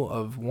radical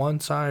of one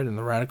side and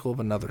the radical of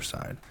another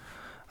side.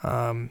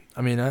 I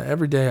mean,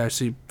 every day I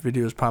see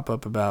videos pop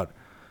up about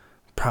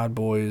Proud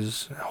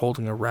Boys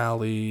holding a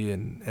rally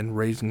and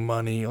raising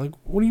money. Like,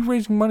 what are you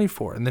raising money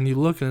for? And then you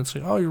look and it's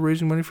like, oh, you're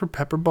raising money for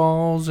pepper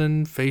balls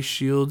and face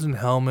shields and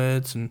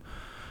helmets. And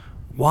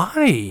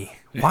why?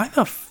 Why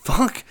the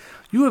fuck?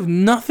 You have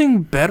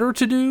nothing better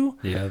to do?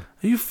 Yeah.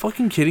 Are you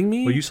fucking kidding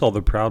me? Well, you saw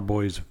the Proud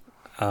Boys.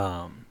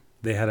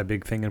 They had a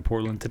big thing in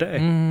Portland today.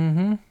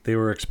 Mm-hmm. They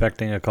were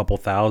expecting a couple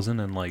thousand,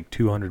 and like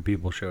 200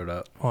 people showed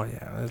up. Oh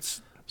yeah,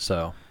 it's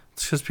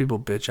just people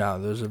bitch out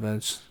at those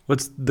events.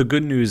 What's the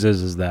good news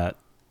is that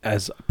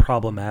as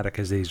problematic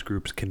as these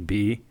groups can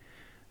be,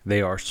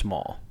 they are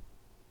small.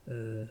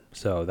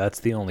 So that's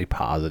the only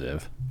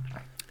positive.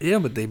 Yeah,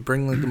 but they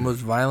bring like the most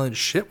violent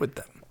shit with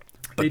them.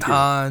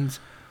 Batons,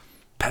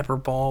 pepper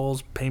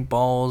balls,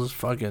 paintballs,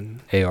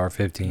 fucking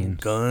AR-15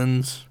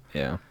 guns.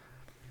 Yeah.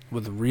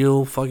 With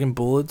real fucking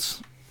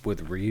bullets.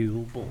 with real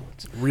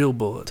bullets. Real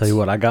bullets. Tell you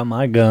what, I got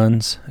my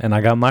guns and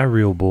I got my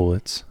real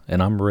bullets,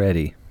 and I'm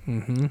ready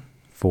to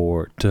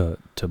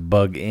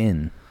bug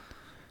in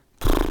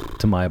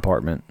to my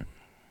apartment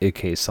in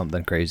case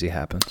something crazy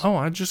happens. Oh,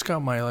 I just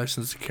got my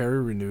license to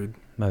carry renewed.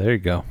 Oh, there you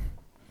go.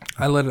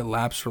 I let it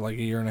lapse for like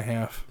a year and a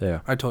half. Yeah.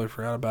 I totally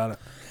forgot about it.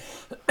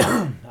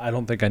 I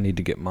don't think I need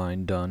to get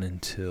mine done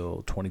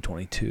until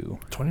 2022.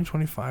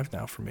 2025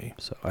 now for me.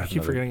 So I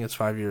keep forgetting it's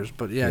 5 years.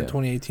 But yeah,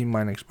 2018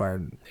 mine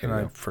expired, and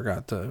I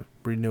forgot to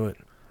renew it.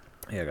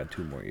 Yeah, I got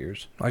 2 more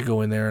years. I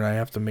go in there and I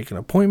have to make an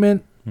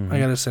appointment. Mm-hmm. I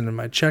got to send in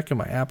my check and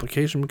my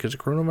application because of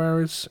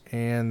coronavirus,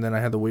 and then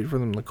I had to wait for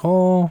them to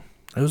call.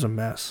 It was a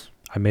mess.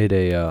 I made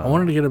a... I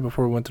wanted to get it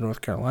before we went to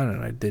North Carolina,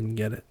 and I didn't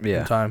get it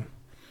in time.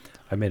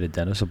 I made a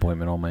dentist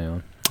appointment on my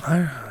own.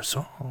 I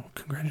saw.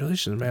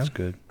 Congratulations, man. That's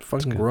good.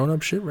 Fucking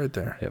grown-up shit right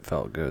there. It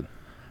felt good.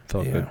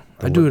 Good.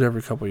 I do it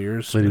every couple of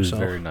years. Lady was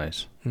very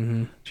nice.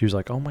 Mm-hmm. She was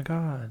like, "Oh my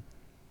god,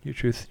 your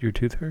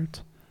tooth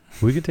hurts.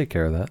 We could take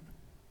care of that."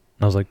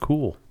 And I was like,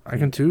 "Cool." I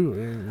can too.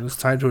 It's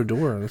tied to a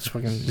door. Let's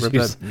fucking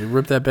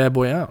rip that bad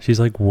boy out. She's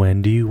like,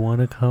 "When do you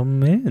want to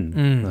come in?"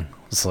 Mm. I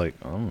was like,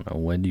 "I don't know.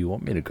 When do you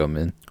want me to come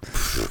in?"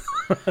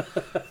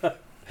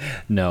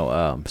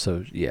 No.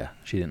 So yeah,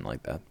 she didn't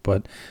like that.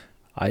 But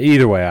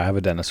either way, I have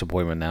a dentist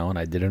appointment now, and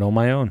I did it on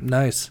my own.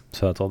 Nice.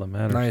 So that's all that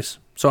matters. Nice.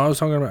 So I was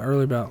talking about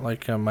earlier about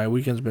like my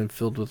weekend's been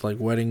filled with like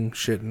wedding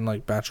shit and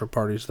like bachelor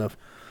party stuff.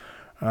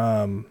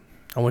 I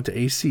went to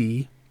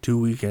AC 2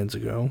 weekends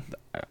ago,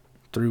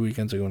 3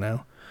 weekends ago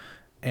now,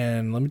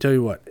 and let me tell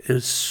you what, it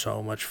was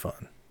so much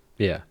fun.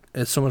 Yeah.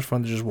 It's so much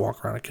fun to just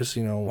walk around a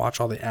casino and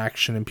watch all the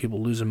action and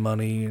people losing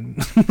money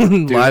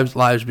and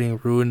lives being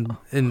ruined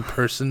in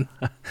person.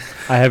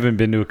 I haven't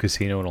been to a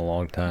casino in a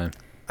long time.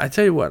 I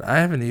tell you what, I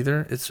haven't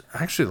either. It's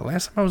actually the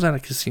last time I was at a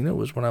casino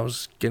was when I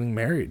was getting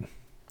married.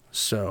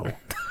 So,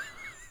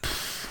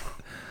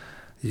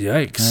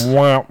 yikes.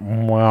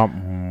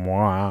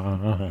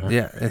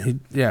 Yeah, and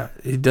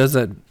he does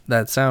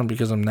that sound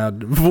because I'm now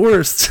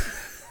divorced.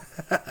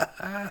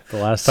 The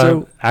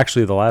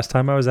last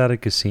time I was at a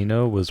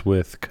casino was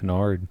with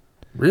Kennard.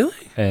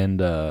 Really? And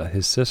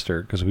his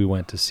sister, because we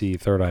went to see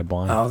Third Eye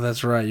Blind. Oh,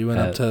 that's right. You went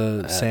up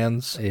to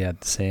Sands. Yeah,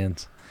 the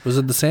Sands. Was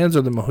it the Sands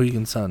or the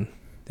Mohegan Sun?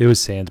 It was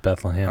Sands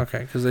Bethlehem. Okay,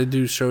 because they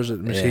do shows at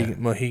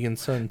Mohegan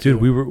Sun too.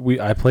 Dude,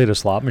 I played a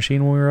slot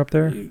machine when we were up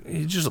there.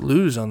 You just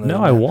lose on the.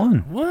 No, I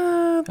won.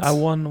 What? I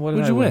won. What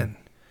did you win?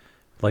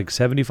 Like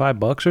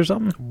 $75 or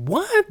something.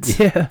 What?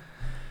 Yeah.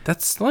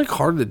 That's like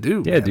hard to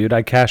do. Yeah, man. Dude,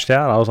 I cashed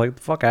out. I was like,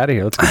 "The fuck out of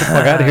here! Let's get the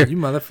fuck out of here!" You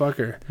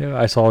motherfucker. Yeah,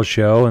 I saw a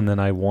show and then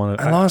I won.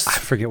 I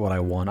forget what I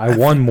won. I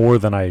won more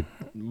than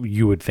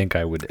you would think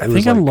I would. I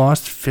think I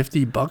lost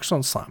 $50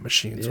 on slot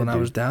machines when I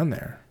was down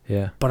there.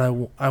 Yeah. But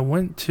I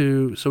went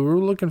to, so we were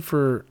looking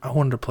for, I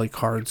wanted to play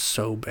cards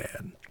so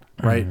bad,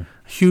 right?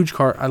 Huge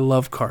card. I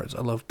love cards.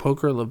 I love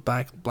poker. I love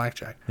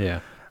blackjack.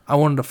 Yeah. I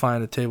wanted to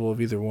find a table of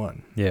either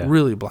one. Yeah.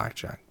 Really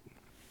blackjack.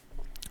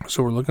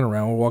 So we're looking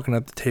around. We're walking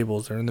up the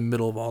tables. They're in the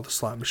middle of all the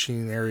slot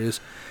machine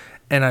areas.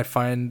 And I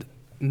find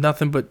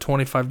nothing but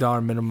 $25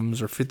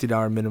 minimums or $50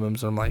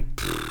 minimums. And I'm like,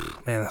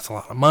 man, that's a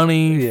lot of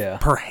money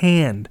per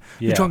hand.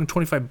 Yeah. You're talking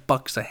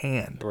 $25 a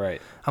hand.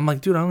 Right. I'm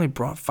like, dude, I only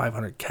brought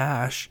 $500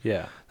 cash.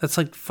 Yeah. That's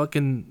like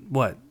fucking,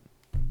 what?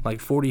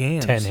 Like 40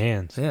 hands. 10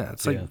 hands. Yeah,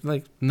 it's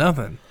like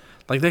nothing.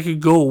 Like they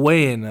could go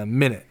away in a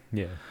minute.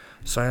 Yeah.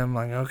 So I'm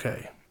like,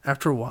 okay.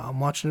 After a while, I'm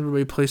watching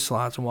everybody play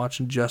slots. I'm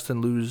watching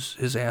Justin lose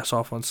his ass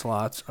off on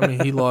slots. I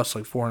mean, he lost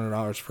like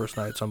 $400 first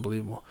night. It's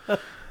unbelievable.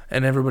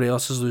 And everybody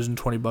else is losing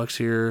 $20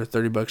 here,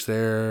 $30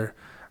 there.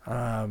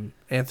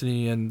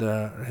 Anthony and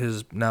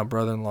his now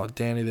brother-in-law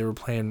Danny, they were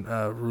playing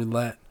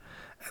roulette,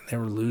 and they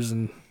were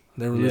losing.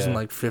 They were losing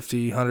like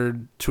 $50,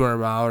 $100,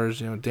 $200.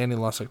 You know, Danny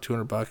lost like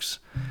 $200.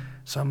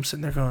 So I'm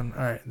sitting there going,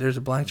 all right, there's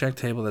a blackjack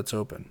table that's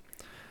open.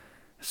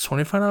 It's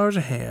 $25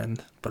 a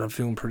hand, but I'm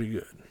feeling pretty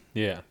good.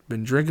 Yeah.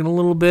 Been drinking a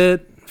little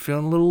bit,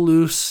 feeling a little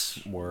loose.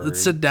 Word.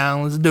 Let's sit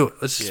down. Let's do it.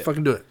 Let's just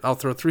fucking do it. I'll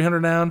throw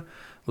 $300 down.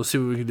 We'll see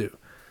what we can do.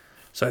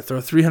 So I throw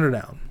 $300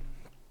 down.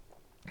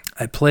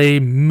 I play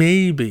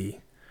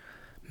maybe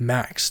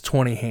max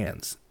 20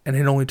 hands, and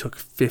it only took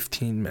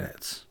 15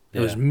 minutes. It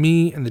was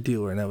me and the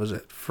dealer, and that was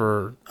it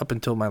for up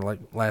until my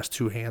last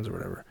 2 hands or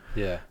whatever.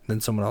 Yeah.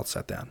 Then someone else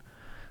sat down.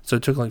 So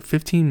it took like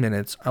 15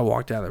 minutes. I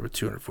walked out of there with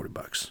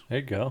 $240. There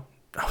you go.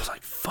 I was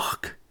like,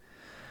 fuck.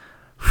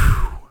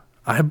 Whew.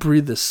 I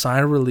breathed a sigh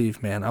of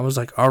relief, man. I was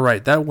like, all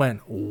right, that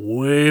went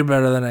way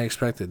better than I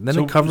expected. Then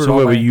it covered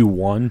all my... So you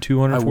won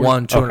 $240? I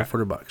won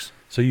 $240.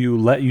 So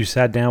you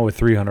sat down with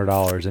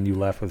 $300 and you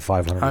left with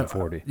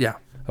 $540. Yeah.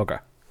 Okay.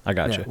 I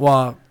got you.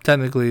 Well,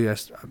 technically, I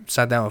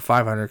sat down with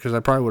 $500 because I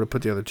probably would have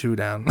put the other 2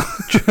 down.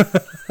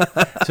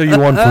 So you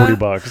won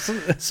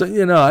 $40. So,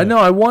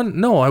 I won.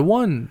 No, I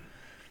won.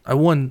 I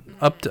won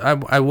up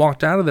to... I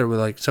walked out of there with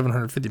like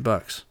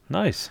 $750.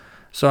 Nice.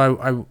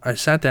 So I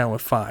sat down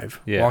with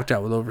 5, walked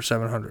out with over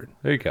 $700.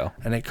 There you go.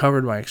 And it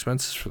covered my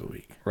expenses for the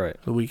week. Right.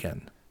 The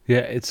weekend. Yeah,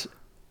 it's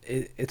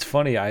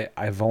funny.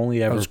 I've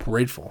only ever... I was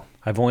grateful.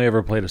 I've only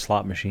ever played a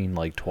slot machine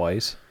like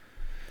twice.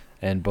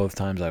 And both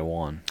times I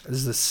won. This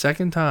is the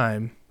second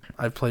time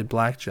I've played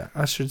blackjack.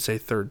 I should say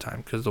third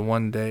time, because the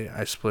one day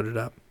I split it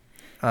up.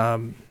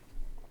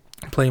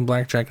 Playing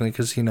blackjack in the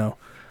casino.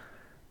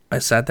 I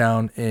sat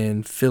down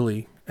in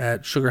Philly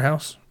at Sugar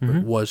House.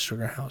 It was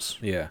Sugar House.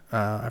 Yeah.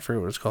 I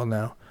forget what it's called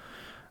now.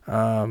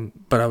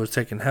 But I was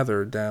taking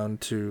Heather down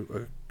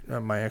to,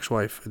 my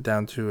ex-wife,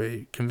 down to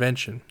a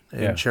convention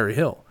in Cherry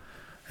Hill.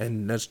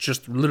 And that's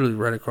just literally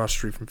right across the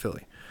street from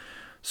Philly.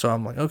 So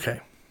I'm like, okay,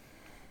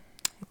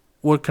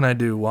 what can I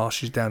do while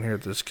she's down here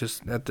at this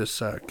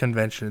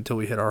convention until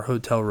we hit our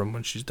hotel room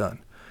when she's done?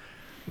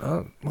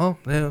 Well,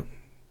 yeah,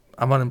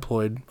 I'm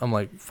unemployed. I'm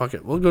like, fuck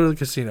it, we'll go to the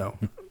casino.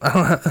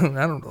 I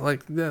don't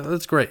like, yeah,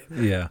 that's great.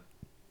 Yeah.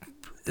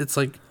 It's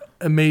like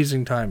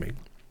amazing timing.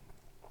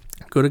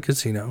 Go to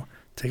casino,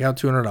 take out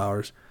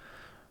 $200.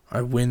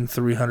 I win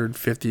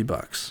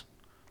 $350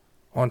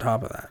 on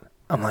top of that.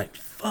 I'm like,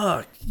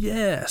 fuck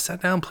yeah.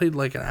 Sat down, played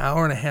like an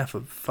hour and a half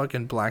of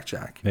fucking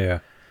blackjack. Yeah.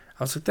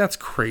 I was like, that's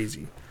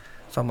crazy.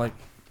 So I'm like,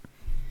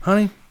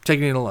 honey,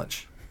 taking you to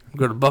lunch.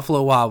 Go to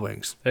Buffalo Wild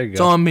Wings. There you It's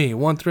go. on me.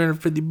 Won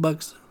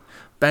 $350.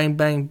 Bang,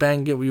 bang,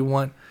 bang. Get what you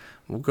want.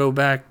 We'll go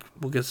back.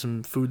 We'll get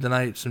some food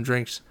tonight, some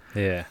drinks.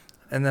 Yeah.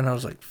 And then I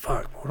was like,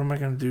 fuck, what am I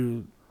going to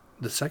do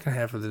the second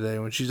half of the day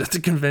when she's at the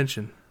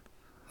convention?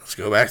 Let's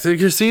go back to the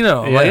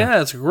casino. I'm like,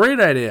 yeah, it's a great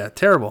idea.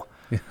 Terrible.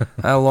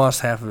 I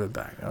lost half of it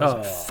back. I was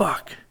like,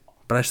 fuck.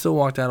 But I still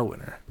walked out a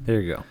winner.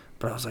 There you go.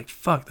 But I was like,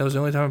 fuck. That was the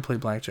only time I played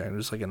blackjack. It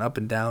was like an up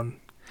and down,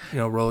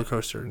 roller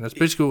coaster. And that's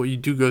basically what you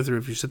do go through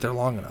if you sit there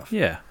long enough.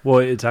 Yeah. Well,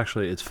 it's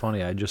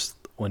funny.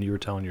 When you were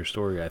telling your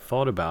story, I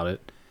thought about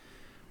it.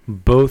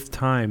 Both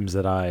times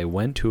that I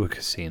went to a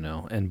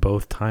casino and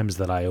both times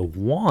that I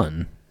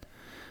won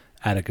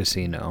at a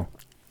casino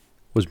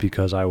was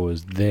because I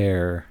was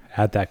there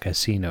at that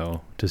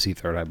casino to see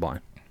Third Eye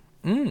Blind.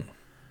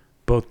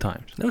 Both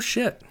times. No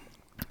shit.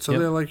 So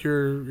they're like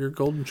your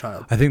golden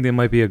child. I think they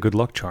might be a good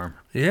luck charm.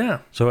 Yeah.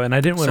 So, and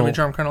I didn't win.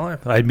 Semi-charm kind of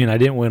life. I mean, I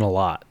didn't win a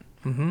lot.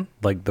 Mm-hmm.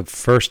 Like the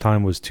first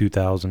time was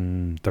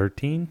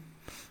 2013.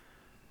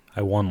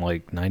 I won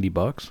like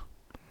 $90,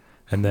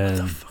 and then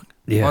What the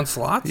fuck? On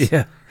slots?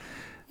 Yeah.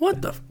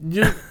 What the?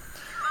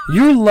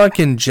 Your luck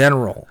in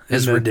general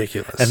is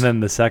ridiculous. And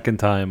then the second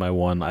time I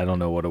won, I don't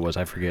know what it was.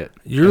 I forget.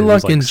 Your It luck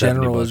was like in $70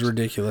 general is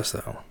ridiculous,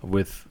 though.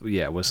 With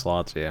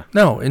slots. Yeah.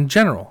 No, in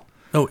general.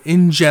 No,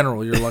 in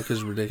general, your luck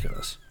is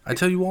ridiculous. I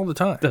tell you all the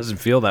time. Doesn't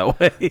feel that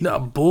way. No,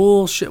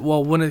 bullshit.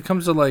 Well, when it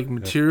comes to like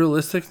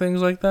materialistic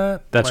things like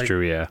that, That's like,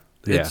 true. Yeah.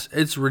 Yeah.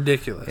 It's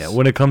ridiculous. Yeah.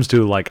 When it comes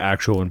to like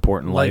actual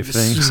important like, life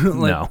things,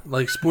 no.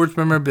 Like sports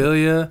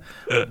memorabilia.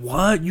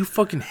 What? You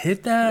fucking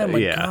hit that? My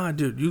Yeah. God,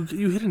 dude,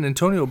 you hit an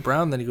Antonio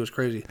Brown, then he goes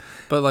crazy.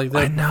 But like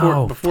that I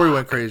know. before he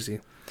went crazy,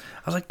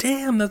 I was like,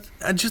 damn, that's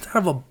just out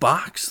of a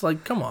box.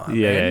 Like, come on,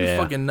 Yeah, man, yeah.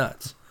 you're fucking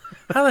nuts.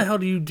 How the hell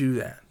do you do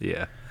that?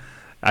 Yeah.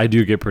 I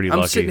do get pretty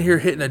lucky. I'm sitting here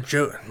hitting a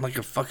joke like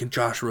a fucking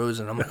Josh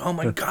Rosen. I'm like, oh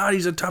my God,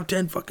 he's a top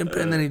 10 fucking pick.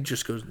 And then he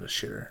just goes in the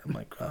shitter. I'm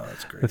like, oh,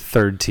 that's The great.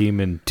 third team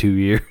in 2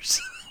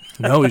 years.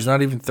 No, he's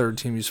not even third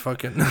team. He's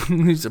fucking,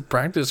 he's a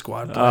practice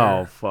squad player.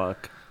 Oh,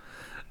 fuck.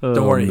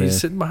 Don't worry, man. he's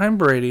sitting behind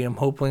Brady. I'm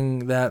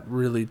hoping that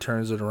really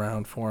turns it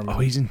around for him. Oh,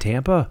 he's in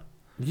Tampa?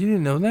 You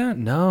didn't know that?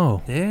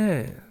 No.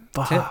 Yeah.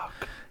 Fuck.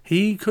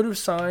 He could have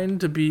signed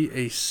to be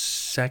a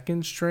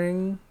second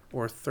string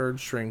or third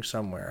string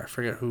somewhere. I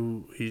forget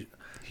who he.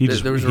 He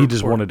there was a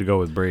just report. wanted to go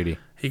with Brady.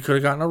 He could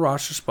have gotten a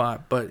roster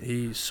spot, but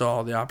he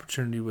saw the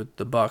opportunity with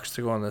the Bucks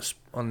to go on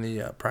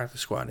the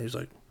practice squad. And he was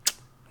like,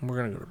 "We're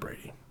gonna go to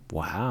Brady."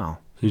 Wow.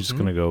 He's just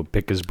gonna go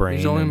pick his brain.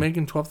 He's only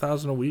making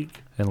 $12,000 a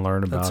week. and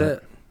learn about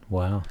That's it.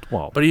 Wow.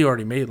 Well, But he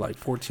already made like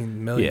 $14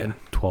 million. yeah,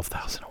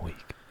 12,000 a week.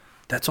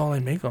 That's all they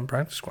make on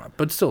practice squad.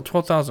 But still,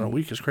 $12,000 a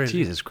week is crazy.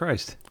 Jesus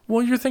Christ.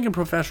 Well, you're thinking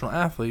professional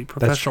athlete,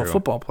 professional true.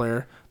 football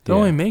player. They're Yeah.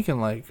 only making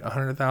like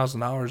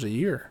 $100,000 a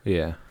year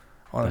Yeah.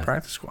 on a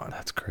practice squad.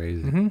 That's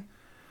crazy. Mm-hmm.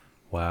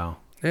 Wow.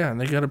 Yeah, and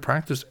they got to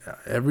practice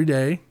every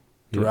day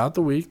throughout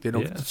the week. They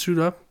don't get to suit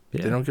up.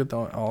 Yeah. They don't get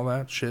all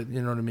that shit.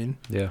 You know what I mean?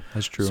 Yeah,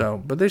 that's true.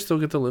 So, but they still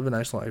get to live a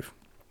nice life.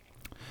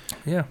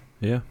 Yeah,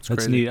 yeah, that's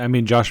crazy. neat. I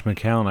mean, Josh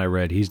McCown, I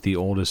read, he's the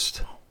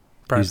oldest.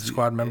 practice he's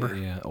squad member.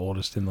 Yeah,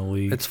 oldest in the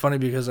league. It's funny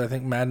because I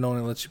think Madden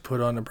only lets you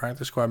put on a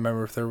practice squad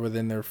member if they're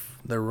within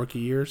their rookie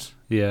years,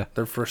 yeah.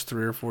 their first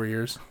 3 or 4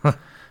 years.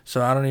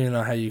 So I don't even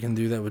know how you can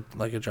do that with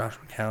like a Josh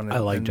McCown. I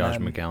like in Josh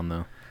Madden. McCown,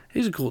 though.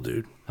 He's a cool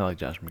dude. I like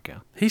Josh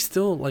McCown. He's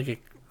still like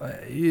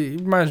he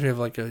reminds me of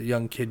like a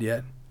young kid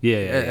yet. Yeah,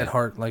 At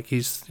heart, like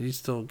he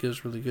still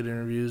gives really good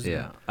interviews.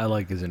 Yeah, I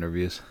like his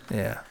interviews.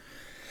 Yeah.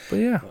 But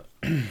yeah.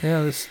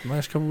 Yeah, this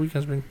last couple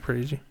weekends been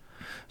crazy.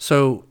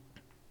 So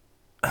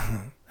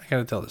I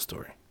gotta tell this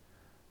story.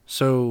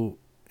 So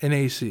in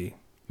AC,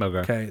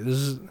 okay,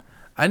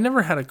 I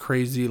never had a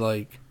crazy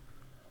like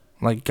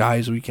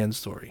guys weekend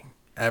story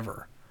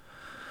ever.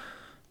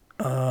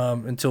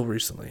 Until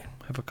recently.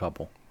 I have a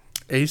couple.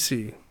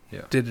 AC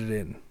did it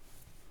in.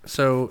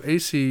 So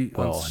AC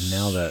Well,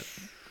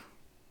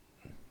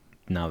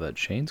 now that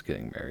Shane's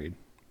getting married.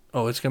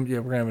 Oh, it's gonna. Yeah,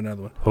 we're gonna have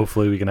another one.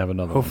 Hopefully we can have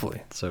another one.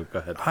 Hopefully. So go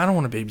ahead. I don't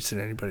want to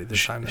babysit anybody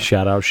this time. Though.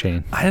 Shout out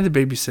Shane. I had to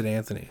babysit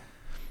Anthony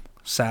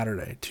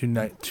Saturday,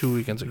 2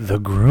 weekends ago. The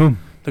groom.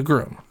 The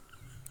groom.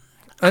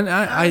 And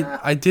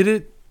I did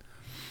it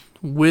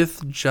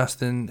with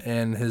Justin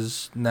and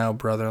his now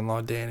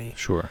brother-in-law Danny.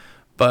 Sure.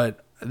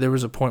 But there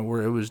was a point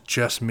where it was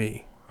just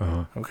me.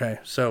 Uh-huh. Okay,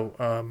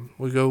 so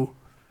we go.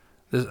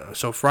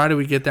 So Friday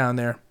we get down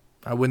there.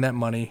 I win that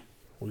money.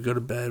 We go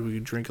to bed. We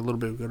drink a little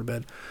bit. We go to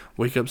bed.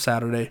 Wake up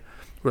Saturday.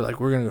 We're like,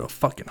 we're gonna go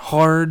fucking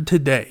hard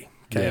today.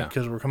 Okay,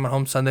 because we're coming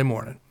home Sunday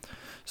morning.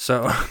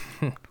 So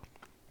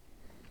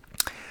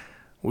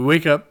we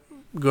wake up,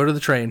 go to the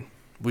train.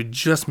 We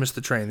just missed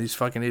the train. These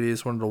fucking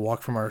idiots wanted to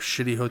walk from our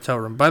shitty hotel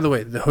room. By the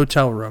way, the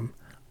hotel room,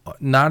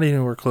 not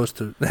anywhere close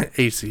to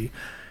AC,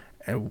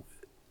 and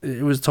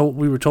it was told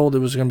we were told it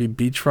was gonna be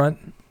beachfront.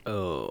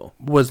 Oh,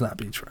 Was not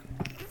beachfront.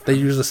 They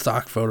used a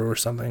stock photo or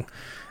something,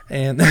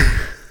 and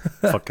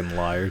fucking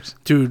liars.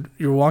 dude,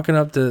 you're walking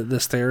up the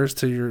stairs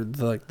to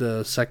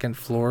the second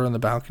floor on the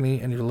balcony,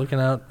 and you're looking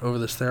out over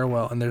the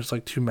stairwell, and there's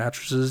like 2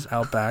 mattresses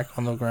out back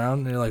on the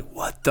ground, and you're like,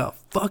 what the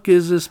fuck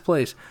is this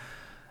place?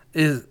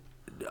 Is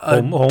a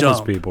Homeless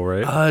dump. people,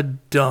 right? A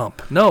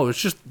dump. No,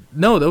 it's just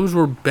no. Those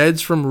were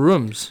beds from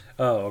rooms.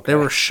 Oh, okay. They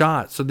were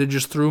shot, so they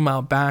just threw them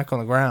out back on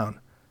the ground.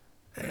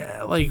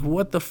 Yeah, like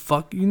what the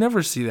fuck? You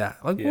never see that.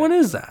 Like what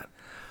is that?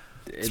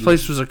 This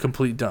place was a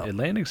complete dump.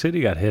 Atlantic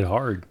City got hit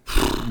hard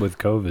with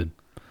COVID.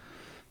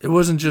 It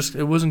wasn't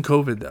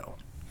COVID though.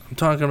 I'm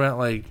talking about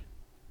like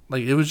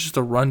it was just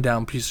a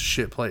rundown piece of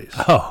shit place.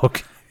 Oh,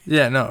 okay.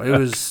 Yeah, no, it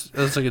was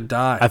like a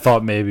dive. I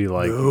thought maybe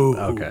like No.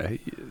 okay.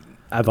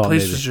 I the thought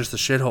place maybe was just a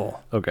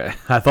shithole. okay.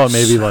 I thought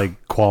maybe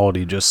like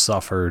quality just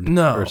suffered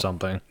No. or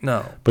something.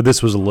 No, But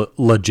this was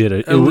legit.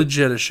 It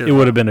legit a shithole. It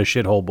would have been a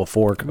shithole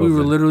before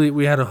COVID.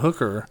 We had a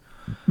hooker,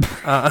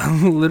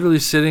 literally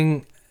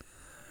sitting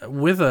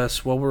with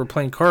us while we were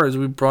playing cards.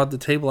 We brought the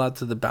table out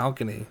to the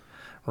balcony,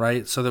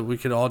 right, so that we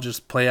could all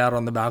just play out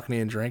on the balcony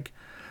and drink.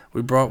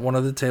 We brought one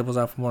of the tables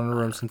out from one of the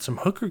rooms, and some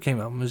hooker came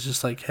up and was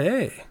just like,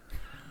 "Hey,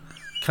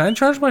 can I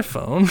charge my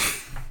phone?"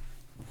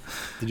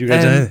 Did you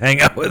guys hang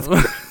out with?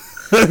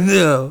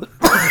 No.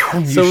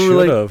 You So we should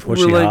were have. Was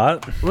we she were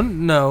hot? Well,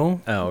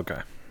 no, Oh,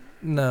 okay.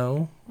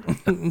 no.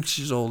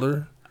 She's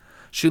older.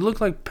 She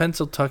looked like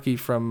Pennsyltucky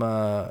from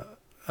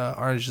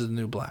Orange is the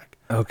New Black.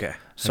 Okay.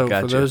 So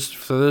Gotcha.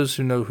 for those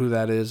who know who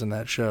that is in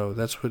that show,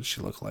 that's what she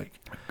looked like.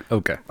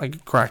 Okay. Like a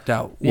cracked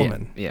out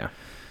woman. Yeah.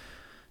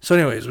 So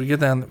anyways, we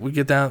get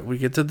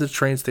to the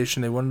train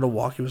station. They wanted to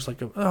walk. It was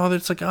like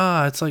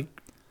it's like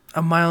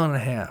a mile and a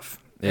half.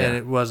 Yeah. And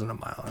it wasn't a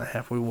mile and a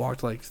half. We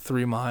walked like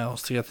 3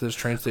 miles to get to this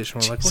train station.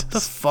 We're like, what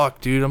the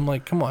fuck, dude? I'm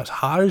like, come on, it's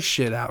hot as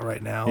shit out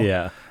right now.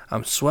 Yeah.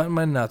 I'm sweating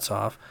my nuts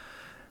off.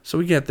 So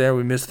we get there.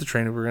 We miss the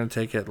train. We're going to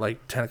take it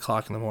like 10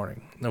 o'clock in the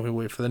morning. Then we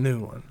wait for the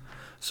noon one.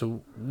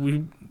 So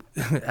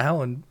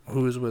Alan,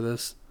 who was with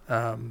us,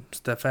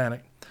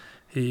 Stefanik,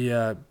 he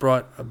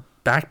brought a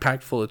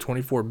backpack full of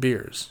 24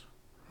 beers,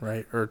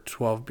 right? Or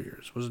 12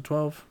 beers. Was it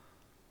 12?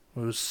 It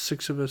was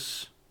 6 of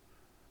us.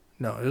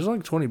 No, it was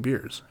like 20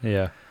 beers.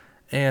 Yeah.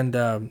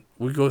 And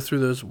we go through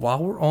those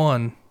while we're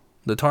on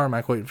the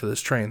tarmac waiting for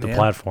this train. The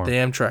platform. The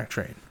Amtrak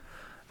train.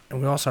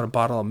 And we also had a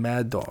bottle of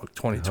Mad Dog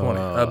 2020.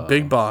 A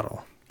big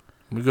bottle.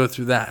 We go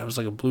through that. It was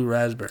like a blue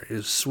raspberry. It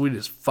was sweet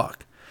as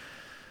fuck.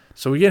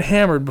 So we get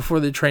hammered before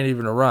the train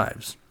even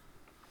arrives.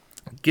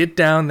 Get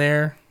down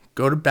there.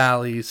 Go to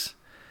Bally's.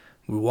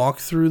 We walk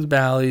through the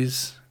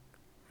Bally's.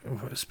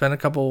 Spend a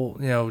couple,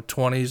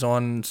 20s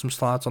on some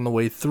slots on the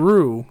way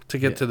through to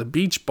get to the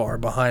beach bar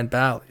behind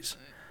Bally's.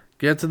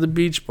 Get to the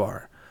beach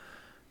bar.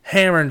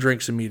 Hammering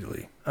drinks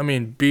immediately. I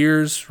mean,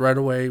 beers right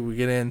away. We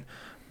get in.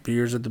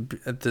 Beers at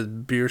the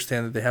beer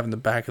stand that they have in the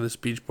back of this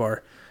beach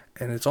bar.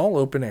 And it's all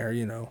open air,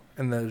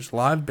 And there's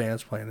live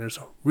bands playing. There's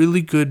a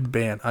really good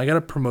band. I got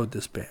to promote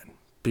this band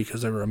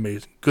because they were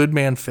amazing. Good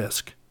Man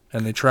Fisk.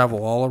 And they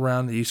travel all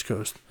around the East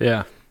Coast.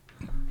 Yeah.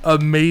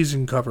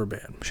 Amazing cover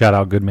band. Shout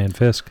out Goodman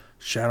Fisk.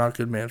 Shout out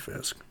Good Man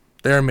Fisk.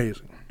 They're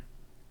amazing.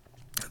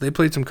 They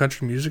played some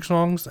country music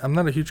songs. I'm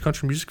not a huge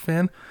country music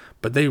fan,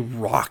 but they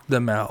rocked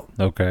them out.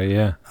 Okay,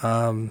 yeah.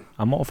 I'm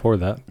all for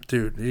that.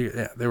 Dude,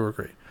 yeah, they were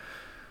great.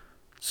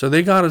 So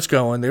they got us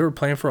going. They were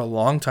playing for a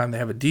long time. They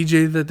have a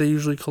DJ that they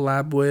usually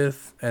collab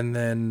with, and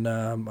then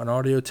an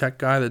audio tech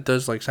guy that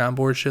does like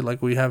soundboard shit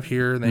like we have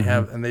here.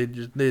 And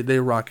they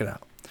rock it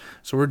out.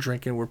 So we're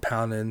drinking, we're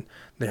pounding.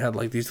 They had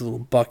like these little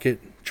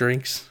bucket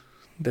drinks.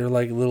 They're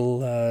like little,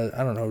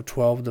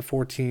 12 to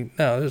 14.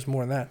 No, there's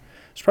more than that.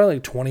 It's probably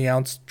like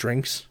 20-ounce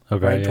drinks.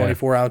 Okay, right? yeah.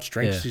 24-ounce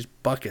drinks, Yeah. these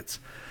buckets.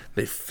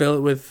 They fill it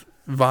with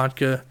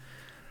vodka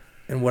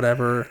and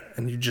whatever,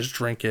 and you just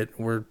drink it.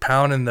 We're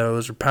pounding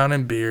those. We're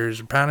pounding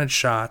beers. We're pounding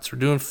shots. We're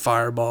doing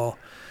Fireball.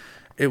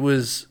 It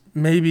was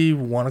maybe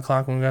 1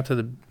 o'clock when we got to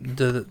the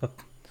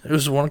it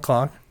was 1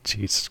 o'clock.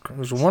 Jesus It Christ.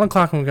 was 1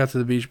 o'clock when we got to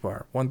the beach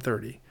bar,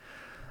 1:30.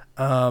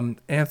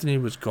 Anthony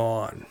was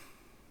gone.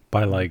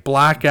 By like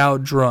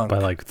Blackout drunk. by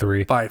like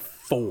 3. By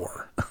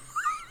 4.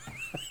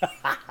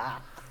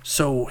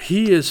 So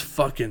he is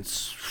fucking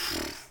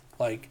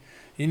like,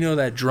 you know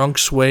that drunk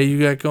sway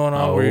you got going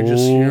on where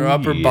your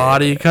upper yeah.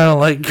 body kind of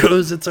like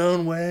goes its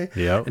own way,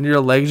 Yep. and your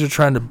legs are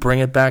trying to bring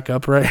it back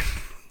up, right?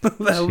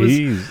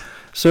 Jeez.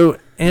 So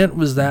Ant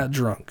was that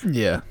drunk.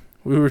 Yeah.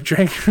 We were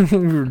drinking,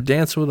 we were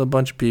dancing with a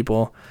bunch of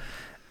people,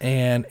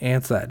 and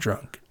Ant's that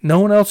drunk. No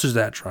one else is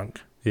that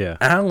drunk. Yeah.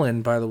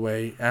 Alan, by the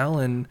way,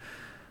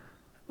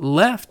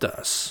 left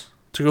us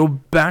to go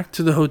back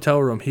to the hotel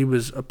room. He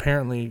was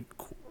apparently,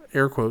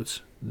 air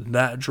quotes,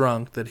 that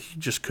drunk that he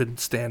just couldn't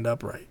stand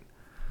upright.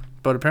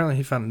 But apparently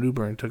he found an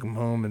Uber and took him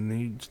home, and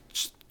he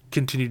just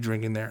continued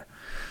drinking there.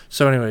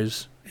 So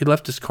anyways, he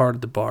left his card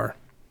at the bar.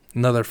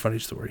 Another funny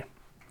story.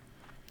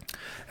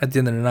 At the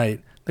end of the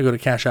night, they go to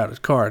cash out his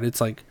card.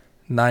 It's like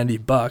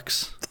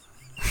 $90.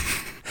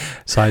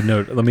 Side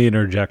note, let me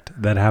interject.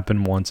 That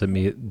happened once for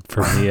me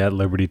at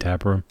Liberty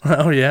Tap Room.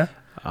 Oh, yeah?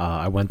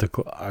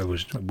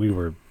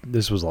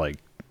 This was like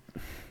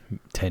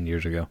 10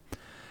 years ago.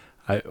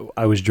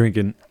 I was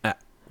drinking,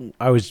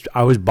 I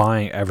was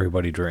buying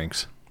everybody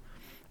drinks.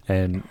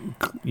 And,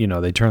 you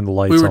know, they turned the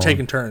lights on. We were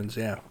taking turns,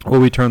 yeah.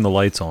 Well, we turned the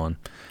lights on.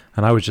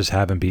 And I was just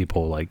having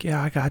people like,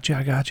 yeah, I got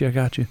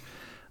you.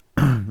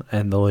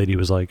 And the lady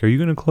was like, are you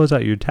going to close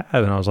out your tab?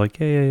 And I was like,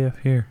 yeah,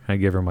 here. I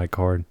gave her my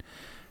card.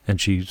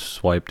 And she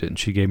swiped it, and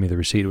she gave me the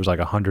receipt. It was like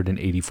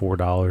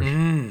 $184.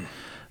 And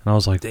I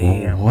was like,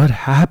 well, what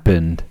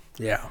happened?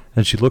 Yeah.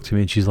 And she looked at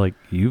me, and she's like,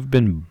 you've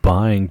been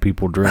buying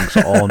people drinks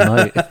all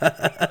night.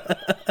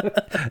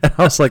 And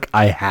I was like,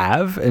 I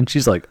have? And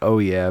she's like, oh,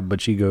 yeah.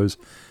 But she goes,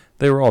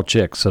 they were all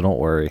chicks, so don't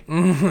worry.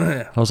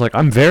 I was like,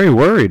 I'm very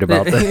worried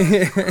about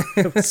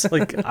that. It's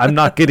like, I'm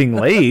not getting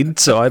laid,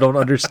 so I don't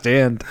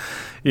understand.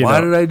 Why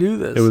did I do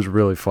this? It was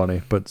really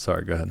funny, but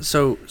sorry, go ahead.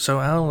 So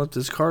Alan left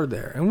his card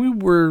there, and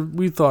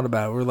we thought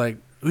about it. We're like,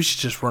 we should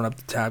just run up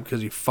the tab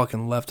because he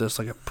fucking left us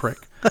like a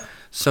prick.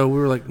 So we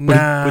were like,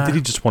 nah. But did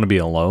he just want to be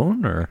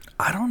alone, or?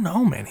 I don't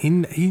know, man.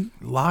 He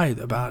lied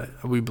about it,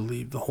 we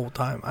believe, the whole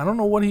time. I don't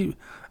know what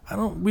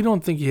we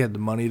don't think he had the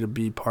money to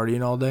be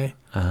partying all day.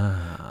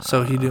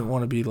 So he didn't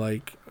want to be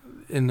like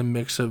in the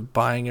mix of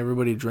buying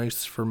everybody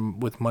drinks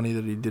with money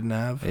that he didn't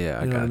have.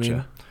 Yeah, you know I gotcha. what I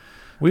mean?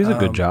 Well, he has a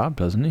good job,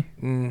 doesn't he?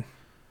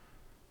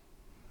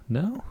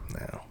 No?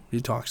 No.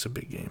 He talks a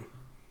big game.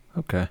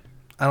 Okay.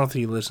 I don't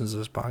think he listens to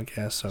this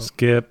podcast, so.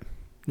 Skip.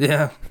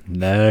 Yeah.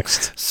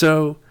 Next.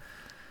 So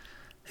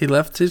he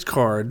left his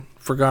card,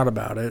 forgot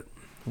about it,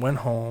 went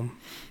home,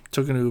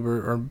 took an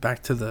Uber, or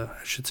back to the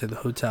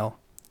hotel.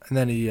 And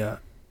then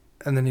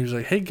he was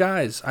like, hey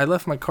guys, I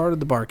left my card at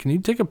the bar. Can you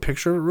take a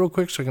picture of it real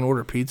quick so I can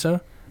order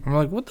pizza? And we're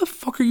like, what the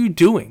fuck are you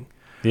doing?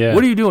 Yeah.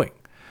 What are you doing?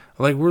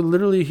 Like, we're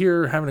literally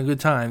here having a good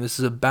time. This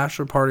is a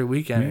bachelor party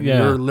weekend. And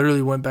Yeah. we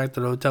literally went back to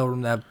the hotel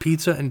room to have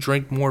pizza and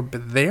drink more,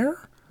 but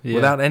there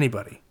without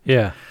anybody.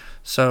 Yeah.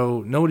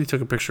 So nobody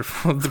took a picture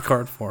of the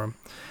card for him.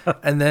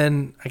 And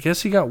then I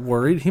guess he got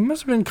worried. He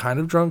must have been kind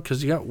of drunk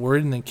because he got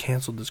worried and then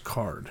canceled his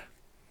card.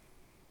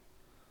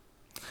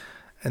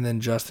 And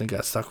then Justin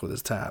got stuck with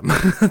his tab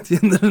at the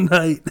end of the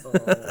night.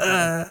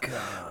 Oh,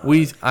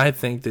 God. I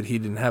think that he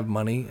didn't have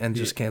money and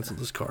just canceled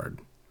his card.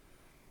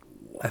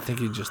 I think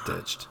he just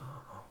ditched.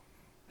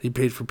 He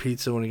paid for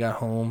pizza when he got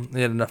home.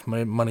 He had enough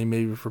money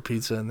maybe for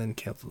pizza and then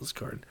canceled his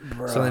card.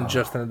 Bro. So then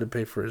Justin had to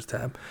pay for his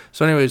tab.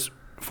 So anyways,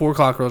 4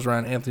 o'clock rolls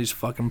around. Anthony's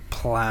fucking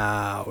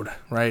plowed,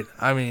 right?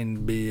 I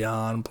mean,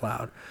 beyond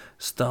plowed.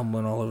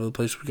 Stumbling all over the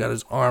place. We got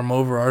his arm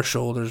over our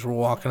shoulders. We're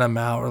walking him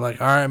out. We're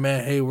like, all right,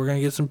 man, hey, we're going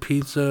to get some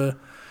pizza.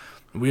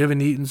 We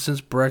haven't eaten since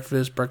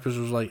breakfast. Breakfast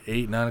was like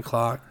 8, 9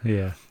 o'clock.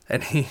 Yeah.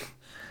 And he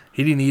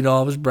didn't eat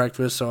all of his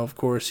breakfast, so of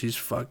course he's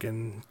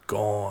fucking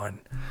gone.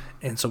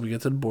 And so we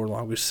get to the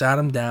boardwalk. We sat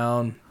him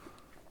down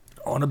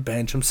on a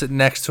bench. I'm sitting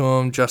next to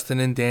him. Justin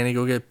and Danny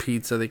go get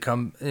pizza. They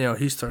come,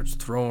 he starts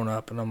throwing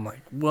up. And I'm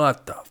like,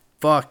 what the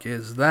fuck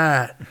is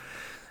that?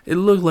 It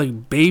looked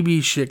like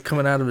baby shit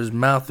coming out of his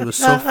mouth. It was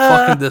so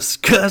fucking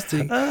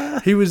disgusting.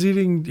 I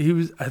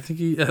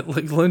think at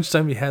like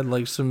lunchtime he had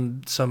like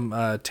some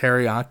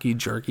teriyaki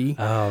jerky.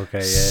 Oh, okay,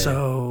 yeah.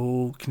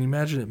 So can you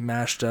imagine it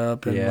mashed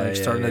up and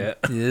starting to,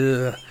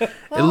 yeah.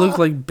 It looked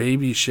like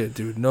baby shit,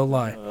 dude. No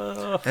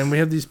lie. And we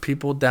have these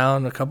people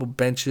down a couple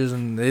benches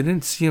and they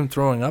didn't see him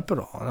throwing up at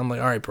all. And I'm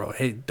like, all right, bro,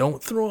 hey,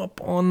 don't throw up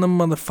on the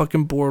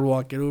motherfucking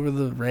boardwalk. Get over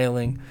the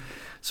railing.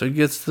 So he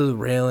gets to the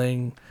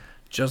railing.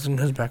 Justin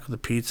comes back with a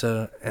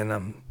pizza, and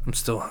I'm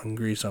still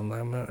hungry, so I'm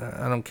like,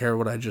 I don't care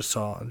what I just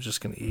saw. I'm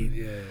just going to eat.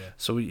 Yeah.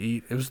 So we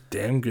eat. It was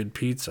damn good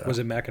pizza. Was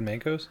it Mac and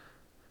Manco's?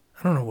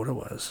 I don't know what it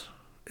was.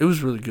 It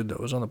was really good, though.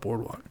 It was on the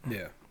boardwalk.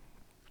 Yeah.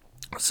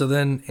 So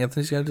then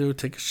Anthony's got to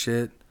take a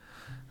shit.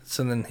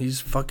 So then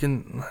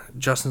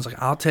Justin's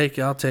like, I'll take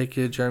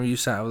it. Jeremy, you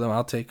sat with him.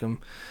 I'll take him.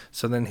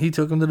 So then he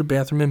took him to the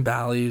bathroom in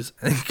Bally's,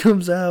 and he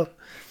comes out.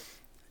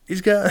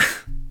 He's got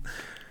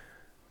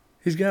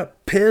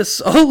piss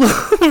all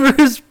over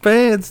his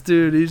pants,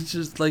 dude. He's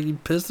just like, he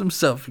pissed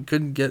himself. He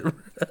couldn't get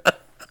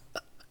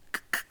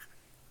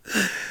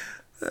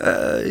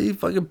he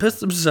fucking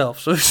pissed himself.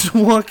 So he's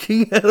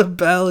walking out of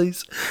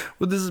Bally's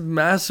with this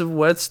massive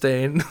wet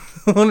stain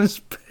on his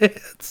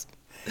pants.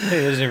 He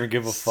doesn't even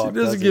give a fuck. He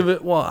doesn't give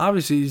it. Well,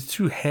 obviously he's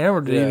too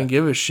hammered to Yeah. even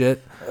give a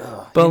shit.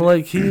 But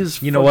like he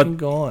is, You know what? fucking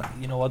gone.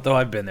 You know what though?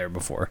 I've been there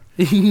before.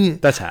 I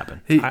That's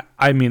happened.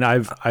 I mean,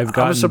 I've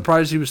gotten. was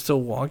surprised he was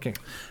still walking.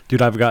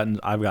 Dude, I've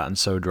gotten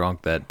so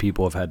drunk that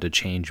people have had to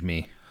change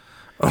me.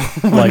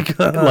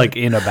 Like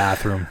in a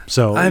bathroom.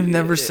 So I've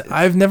never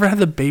had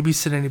to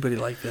babysit anybody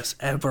like this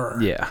ever.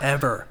 Yeah.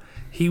 Ever.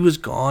 He was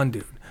gone,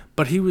 dude.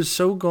 But he was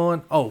so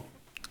gone. Oh,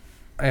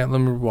 let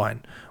me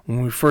rewind.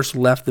 When we first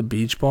left the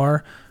beach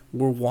bar,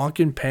 we're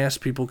walking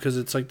past people because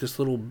it's like this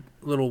little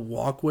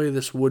walkway,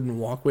 this wooden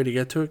walkway to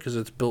get to it because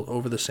it's built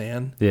over the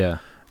sand. Yeah.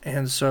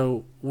 And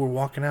so we're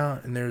walking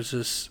out, and there's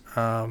this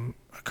a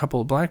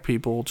couple of black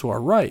people to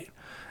our right,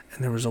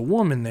 and there was a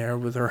woman there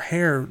with her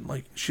hair,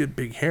 like she had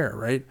big hair,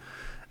 right?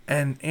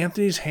 And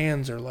Anthony's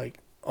hands are like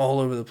all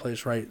over the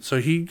place, right?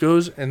 So he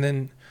goes and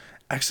then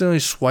accidentally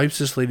swipes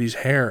this lady's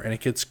hair, and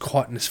it gets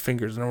caught in his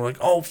fingers, and we're like,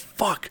 oh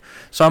fuck!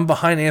 So I'm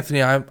behind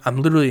Anthony. I'm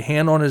literally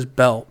hand on his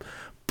belt,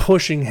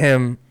 pushing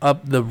him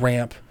up the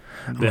ramp.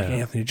 I'm like,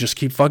 Anthony, just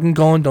keep fucking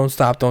going. Don't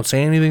stop. Don't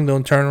say anything.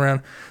 Don't turn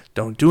around.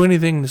 Don't do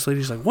anything. And this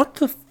lady's like, what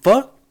the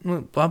fuck?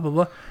 Blah, blah,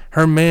 blah.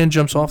 Her man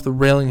jumps off the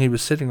railing he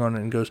was sitting on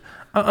and goes,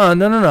 no.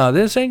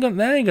 That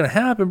ain't gonna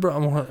happen,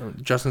 bro.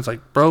 Justin's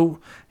like, bro,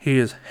 he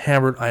is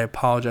hammered. I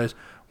apologize.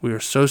 We are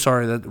so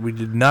sorry that we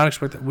did not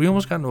expect that. We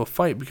almost got into a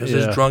fight because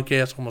his drunk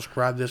ass almost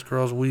grabbed this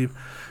girl's weave.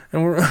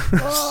 And we're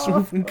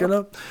swooping it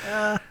up.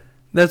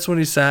 That's when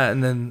he sat,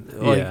 and then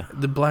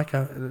the black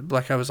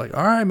guy was like,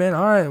 all right, man,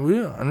 all right,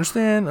 we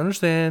understand.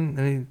 And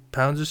he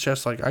pounds his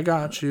chest like, I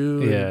got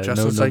you. Yeah, and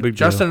Justin's no like, big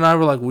Justin and I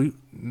were like,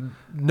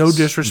 no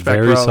disrespect,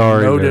 very bro.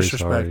 sorry, no very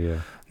disrespect. sorry, yeah.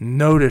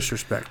 No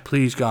disrespect.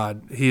 Please,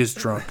 God, he is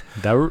drunk.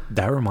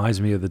 That reminds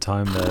me of the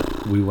time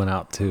that we went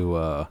out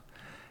to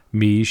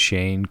me,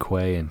 Shane,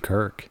 Quay, and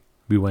Kirk.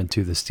 We went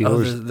to the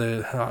Steelers.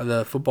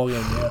 The football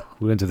game, yeah.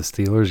 We went to the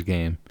Steelers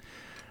game,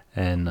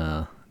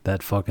 and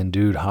that fucking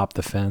dude hopped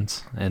the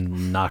fence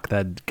and knocked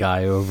that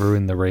guy over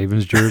in the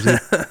Ravens jersey.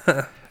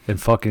 And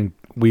fucking,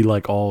 we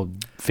like all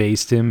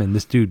faced him, and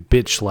this dude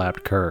bitch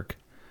slapped Kirk.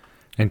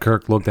 And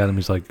Kirk looked at him,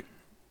 he's like,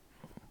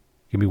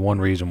 give me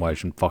one reason why I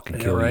shouldn't fucking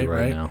kill you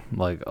right now.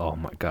 Like, oh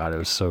my God, it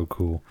was so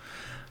cool.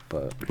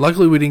 But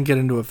luckily we didn't get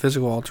into a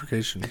physical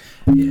altercation.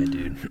 yeah,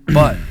 dude.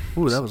 But,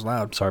 ooh, that was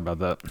loud. Sorry about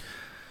that.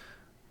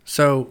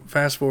 So,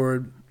 fast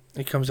forward,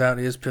 he comes out,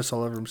 he has piss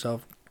all over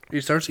himself. He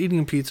starts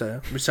eating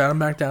pizza. We sat him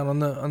back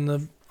down on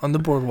the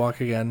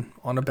boardwalk again,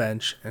 on a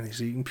bench, and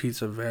he's eating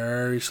pizza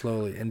very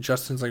slowly. And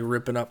Justin's like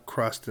ripping up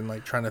crust and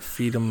like trying to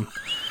feed him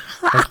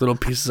like little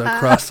pieces of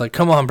crust. Like,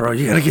 come on, bro,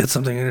 you gotta get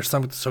something in your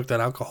stomach to soak that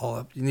alcohol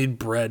up. You need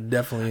bread,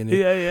 definitely.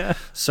 Yeah.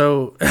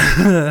 So,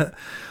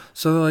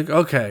 so they're like,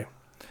 okay,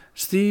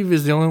 Steve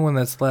is the only one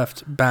that's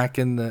left back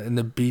in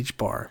the beach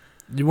bar.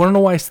 You want to know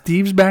why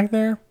Steve's back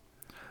there?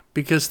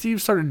 Because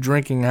Steve started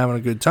drinking and having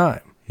a good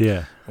time.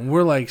 Yeah. And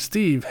we're like,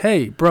 Steve,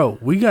 hey, bro,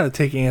 we got to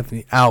take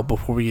Anthony out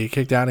before we get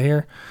kicked out of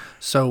here.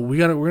 So we're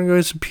going to go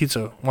get some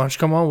pizza. Why don't you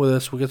come on with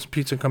us? We'll get some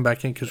pizza and come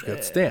back in because we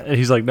got Stan. And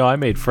he's like, no, I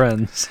made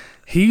friends.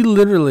 He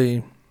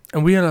literally,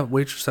 and we had a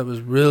waitress that was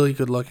really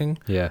good looking.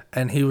 Yeah.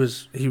 And he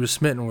was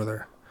smitten with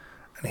her.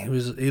 And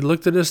he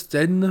looked at us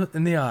dead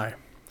in the eye.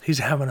 He's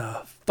having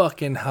a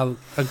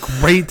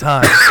great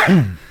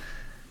time.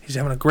 He's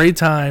having a great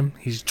time.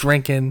 He's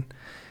drinking.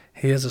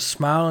 He has a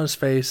smile on his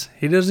face.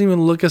 He doesn't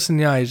even look us in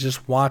the eye. He's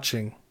just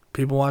watching.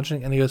 People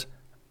watching. And he goes,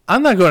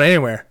 I'm not going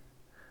anywhere.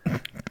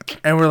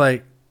 And we're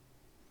like,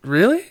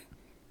 really?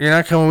 You're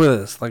not coming with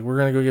us? Like, we're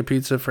going to go get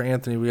pizza for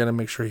Anthony. We got to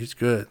make sure he's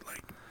good.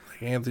 Like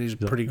Anthony's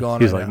pretty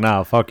gone He's right like, now.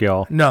 nah, fuck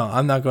y'all. No,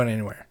 I'm not going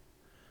anywhere.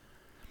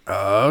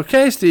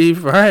 Okay,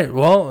 Steve. All right.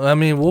 Well, I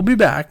mean, we'll be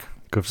back.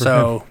 Good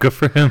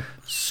for him.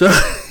 So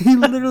he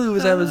literally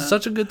was having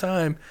such a good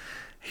time.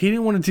 He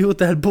didn't want to deal with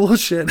that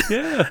bullshit.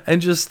 Yeah.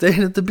 And just stayed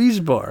at the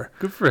beach bar.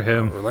 Good for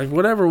him. We're like,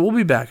 whatever, we'll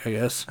be back, I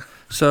guess.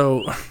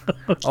 So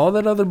all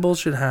that other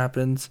bullshit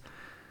happens.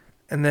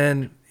 And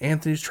then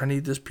Anthony's trying to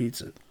eat this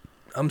pizza.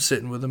 I'm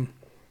sitting with him.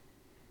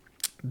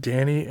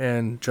 Danny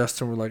and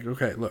Justin were like,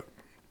 okay, look,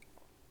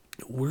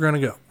 we're going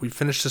to go. We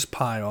finished this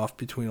pie off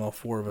between all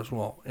four of us.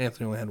 Well,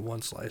 Anthony only had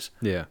one slice.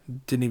 Yeah.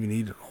 Didn't even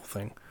eat the whole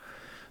thing.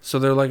 So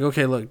they're like,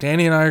 okay, look,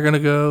 Danny and I are going to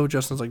go.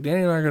 Justin's like,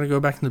 Danny and I are going to go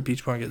back to the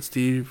beach bar and get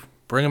Steve.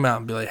 Bring him out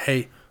and be like,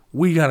 hey,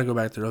 we got to go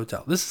back to the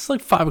hotel. This is like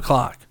 5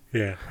 o'clock.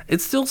 Yeah.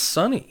 It's still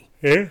sunny.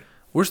 Yeah.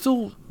 We're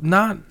still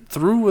not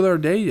through with our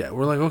day yet.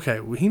 We're like, okay,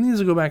 well, he needs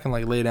to go back and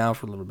like lay down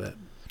for a little bit.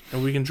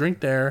 And we can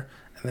drink there,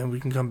 and then we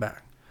can come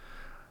back.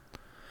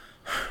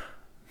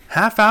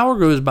 Half hour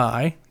goes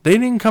by. They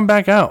didn't come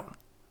back out.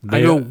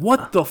 I go,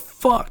 what the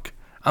fuck?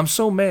 I'm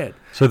so mad.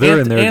 So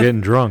they're in there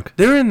getting drunk.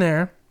 They're in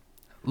there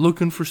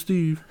looking for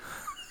Steve.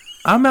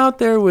 I'm out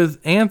there with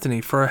Anthony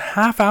for a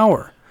half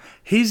hour.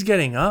 He's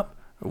getting up,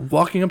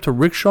 walking up to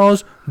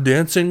rickshaws,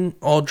 dancing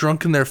all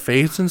drunk in their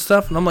face and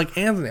stuff. And I'm like,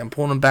 Anthony, I'm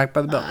pulling him back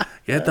by the belt.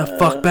 Get the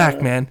fuck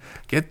back, man.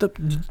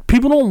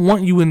 People don't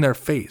want you in their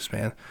face,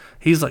 man.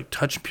 He's like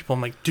touching people.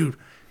 I'm like, dude,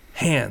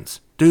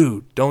 hands.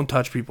 Dude, don't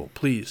touch people.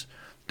 Please,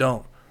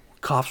 don't.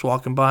 Cops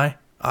walking by.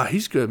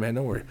 He's good, man.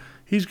 Don't worry.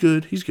 He's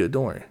good. He's good.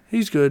 Don't worry.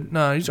 He's good.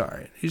 No, he's all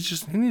right. He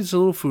needs a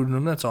little food in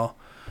him. That's all.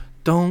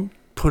 Don't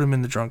put him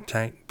in the drunk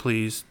tank,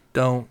 please.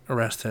 Don't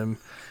arrest him.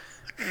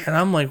 And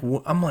I'm like,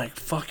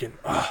 fucking,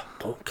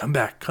 come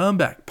back,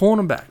 pulling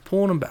him back.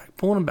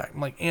 I'm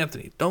like,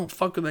 Anthony, don't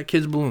fuck with that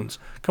kid's balloons.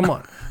 Come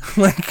on.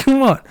 Like,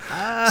 come on.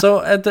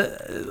 So at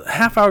the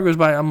half hour goes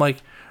by, I'm like,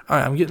 all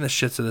right, I'm getting the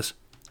shits of this.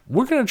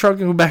 We're going to truck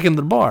and go back into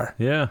the bar.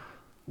 Yeah.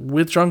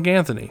 With drunk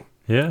Anthony.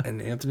 Yeah.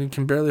 And Anthony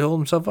can barely hold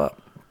himself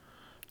up.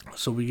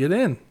 So we get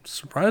in,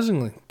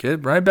 surprisingly.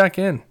 Get right back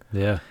in.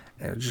 Yeah.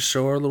 And just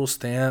show our little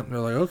stamp. They're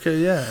like, okay,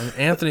 yeah. And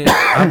Anthony,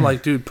 I'm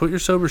like, dude, put your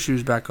sober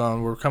shoes back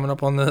on. We're coming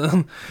up on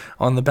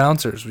the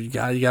bouncers. You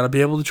got to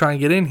be able to try and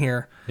get in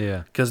here.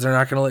 Yeah. Because they're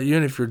not going to let you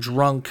in if you're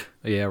drunk.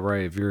 Yeah,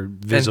 right. If you're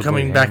visibly and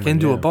coming back hammered,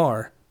 into a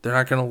bar, they're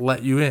not going to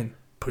let you in.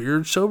 Put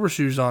your sober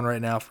shoes on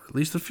right now for at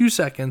least a few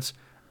seconds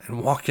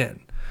and walk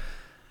in.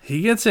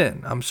 He gets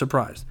in. I'm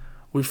surprised.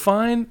 We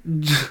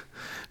find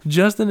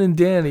Justin and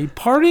Danny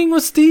partying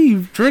with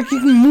Steve,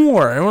 drinking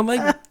more. And we're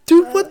like,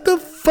 dude, what the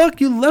fuck?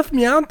 You left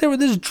me out there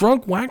with this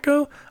drunk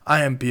wacko?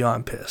 I am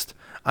beyond pissed.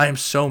 I am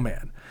so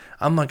mad.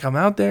 I'm like, I'm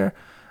out there.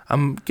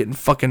 I'm getting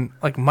fucking,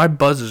 like, my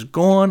buzz is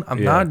gone.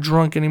 I'm not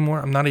drunk anymore.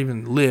 I'm not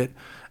even lit.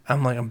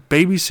 I'm like, I'm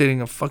babysitting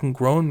a fucking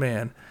grown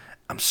man.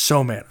 I'm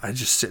so mad. I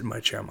just sit in my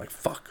chair. I'm like,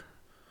 fuck.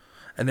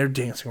 And they're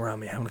dancing around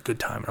me, having a good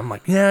time. And I'm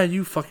like, yeah,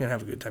 you fucking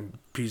have a good time,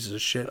 pieces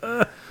of shit.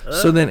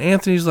 So then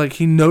Anthony's like,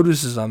 he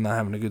notices I'm not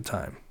having a good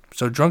time.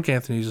 So drunk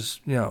Anthony's,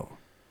 you know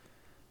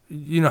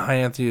how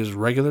Anthony is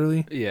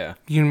regularly? Yeah.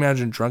 You can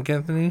imagine drunk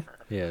Anthony?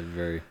 Yeah,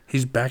 very.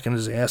 He's backing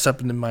his ass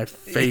up into my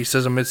face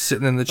as I'm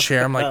sitting in the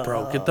chair. I'm like,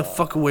 bro, get the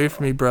fuck away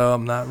from me, bro.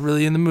 I'm not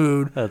really in the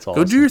mood. That's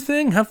awesome. Go do your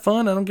thing. Have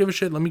fun. I don't give a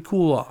shit. Let me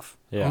cool off.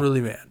 Yeah. I'm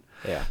really mad.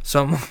 Yeah.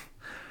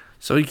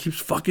 So he keeps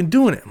fucking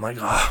doing it. I'm like,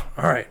 oh,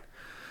 all right.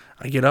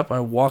 I get up, I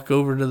walk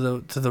over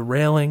to the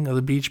railing of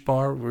the beach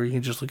bar where you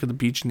can just look at the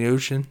beach and the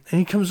ocean. And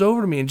he comes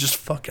over to me and just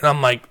fucking,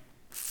 I'm like,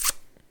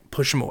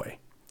 push him away.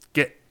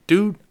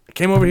 Dude, I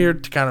came over here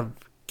to kind of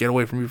get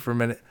away from you for a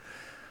minute.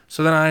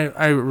 So then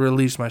I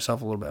release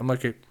myself a little bit. I'm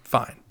like, okay,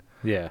 fine.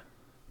 Yeah.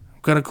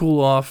 I'm going to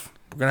cool off.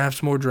 We're going to have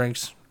some more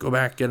drinks. Go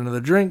back, get another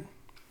drink.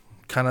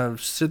 Kind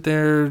of sit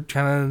there,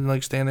 kind of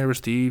like stand there with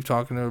Steve,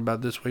 talking to him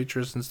about this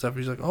waitress and stuff.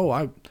 He's like, oh,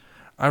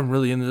 I'm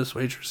really into this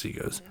waitress, he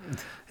goes.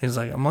 He's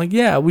like, I'm like,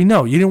 yeah, we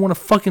know. You didn't want to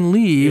fucking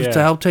leave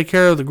to help take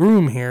care of the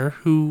groom here,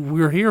 who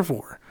we were here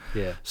for.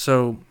 Yeah.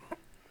 So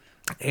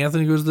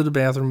Anthony goes to the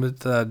bathroom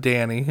with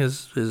Danny,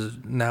 his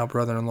now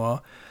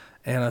brother-in-law,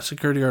 and a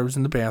security guard was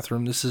in the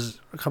bathroom. This is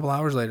a couple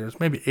hours later.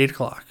 It's maybe 8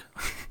 o'clock.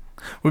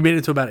 We made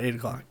it to about 8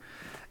 o'clock.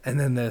 And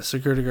then the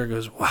security guard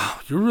goes, wow,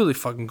 you're really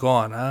fucking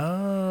gone.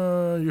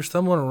 You're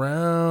stumbling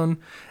around.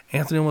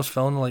 Anthony almost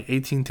fell into like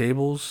 18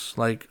 tables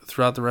like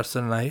throughout the rest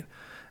of the night.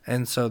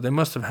 And so they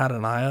must have had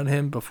an eye on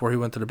him before he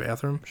went to the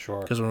bathroom.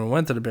 Sure. Because when we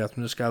went to the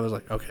bathroom, this guy was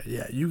like, okay,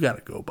 yeah, you got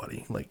to go,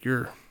 buddy. Like,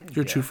 you're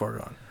too far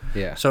gone.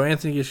 Yeah. So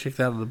Anthony gets kicked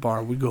out of the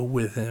bar. We go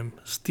with him.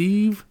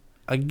 Steve,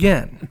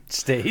 again.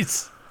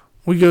 Stays.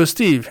 We go,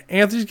 Steve,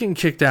 Anthony's getting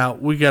kicked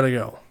out. We got to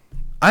go.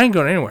 I ain't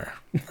going anywhere.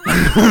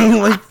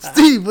 Like,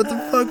 Steve, what the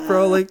fuck,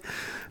 bro? Like,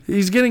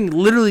 he's getting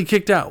literally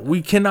kicked out.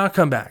 We cannot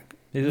come back.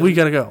 We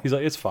got to go. He's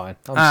like, it's fine.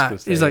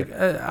 He's like,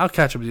 I'll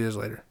catch up with you guys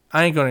later.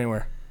 I ain't going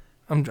anywhere.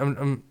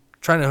 I'm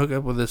trying to hook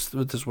up with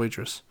this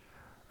waitress.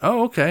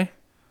 Oh, okay.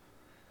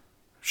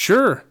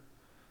 Sure.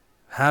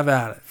 Have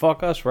at it.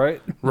 Fuck us,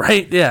 right?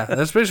 Right, yeah.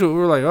 That's basically what we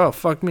were like, oh,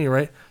 fuck me,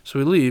 right? So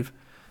we leave.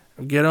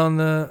 We get to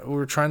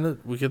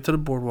the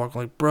boardwalk.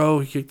 I'm like, bro,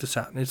 he kicked us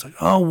out. And he's like,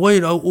 oh,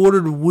 wait, I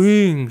ordered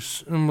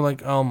wings. And we're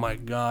like, oh, my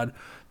God.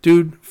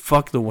 Dude,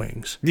 fuck the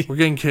wings. We're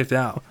getting kicked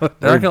out. They're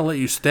not going to let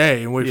you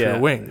stay and wait for your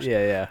wings.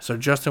 Yeah, yeah. So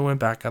Justin went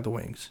back, got the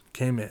wings,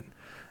 came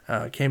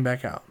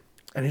back out.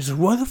 And he said,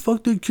 why the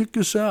fuck did you kick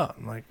us out?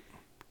 I'm like,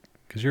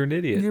 because you're an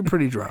idiot. You're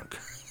pretty drunk.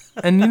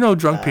 And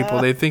drunk people,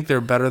 they think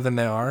they're better than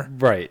they are.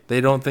 Right.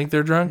 They don't think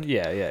they're drunk.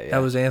 Yeah. That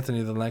was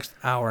Anthony the next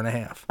hour and a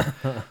half.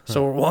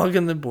 So we're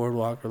walking the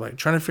boardwalk. We're like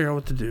trying to figure out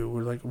what to do.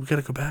 We're like, we got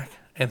to go back.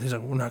 Anthony's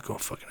like, we're not going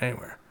fucking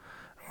anywhere.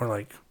 We're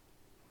like,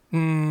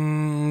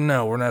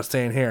 no, we're not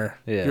staying here.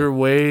 Yeah. You're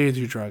way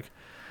too drunk.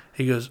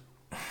 He goes,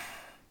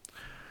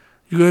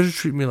 you guys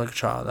treat me like a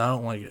child. I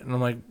don't like it. And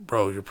I'm like,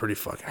 bro, you're pretty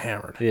fucking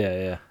hammered.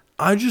 Yeah.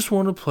 I just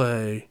want to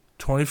play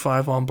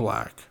 25 on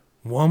black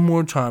one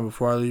more time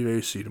before I leave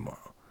AC tomorrow.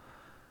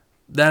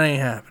 That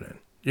ain't happening.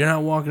 You're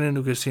not walking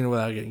into a casino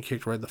without getting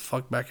kicked right the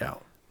fuck back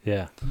out.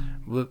 Yeah.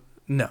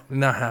 No,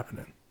 not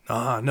happening.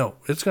 No,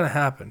 it's going to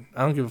happen.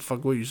 I don't give a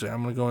fuck what you say.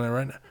 I'm going to go in there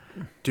right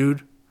now.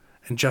 Dude,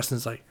 and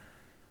Justin's like,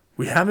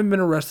 we haven't been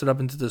arrested up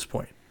until this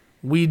point.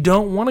 We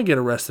don't want to get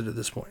arrested at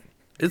this point.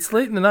 It's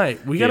late in the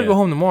night. We got to go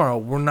home tomorrow.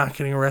 We're not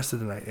getting arrested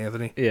tonight,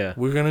 Anthony. Yeah.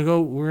 We're going to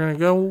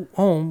go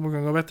home. We're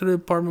going to go back to the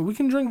apartment. We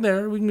can drink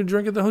there. We can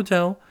drink at the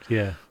hotel.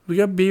 Yeah. We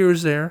got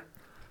beers there.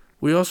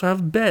 We also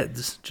have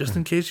beds, just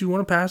in case you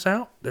want to pass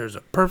out. There's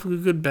a perfectly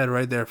good bed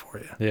right there for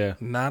you. Yeah.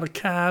 Not a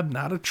cab,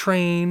 not a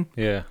train.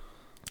 Yeah.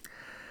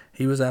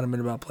 He was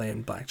adamant about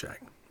playing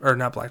blackjack. Or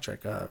not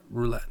blackjack,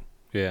 roulette.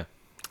 Yeah.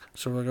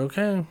 So we're like,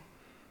 okay.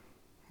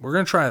 we're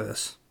going to try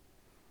this,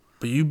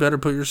 but you better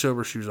put your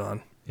silver shoes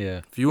on.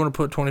 Yeah. If you want to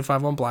put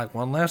 25 on black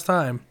one last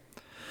time,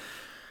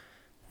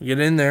 we get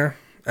in there.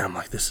 And I'm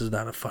like, this is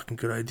not a fucking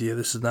good idea.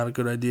 This is not a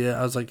good idea.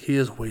 I was like, he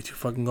is way too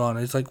fucking gone.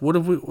 And he's like, what are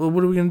we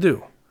going to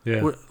do?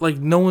 Yeah. Like,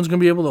 no one's going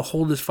to be able to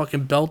hold his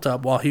fucking belt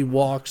up while he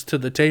walks to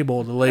the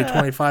table to lay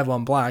 25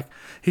 on black.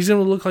 He's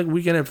going to look like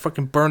Weekend at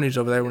fucking Bernie's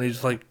over there when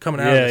he's, like,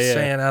 coming out of the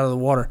sand, out of the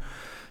water.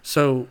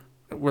 So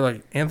we're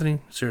like, Anthony,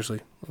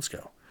 seriously, let's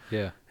go.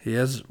 Yeah. He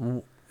has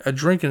a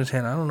drink in his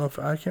hand. I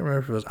can't remember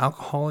if it was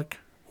alcoholic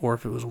or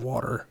if it was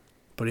water,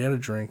 but he had a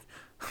drink.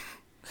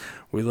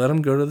 We let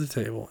him go to the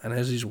table, and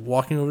as he's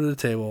walking over to the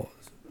table,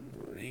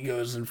 he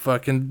goes and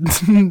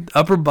fucking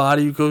upper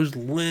body goes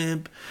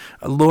limp,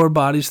 lower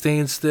body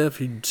staying stiff.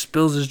 He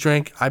spills his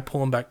drink. I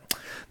pull him back.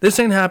 This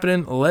ain't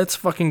happening. Let's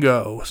fucking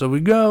go. So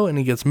we go, and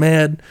he gets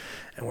mad,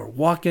 and we're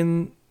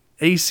walking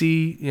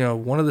AC,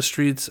 one of the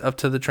streets up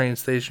to the train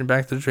station,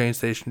 back to the train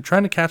station,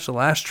 trying to catch the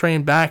last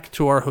train back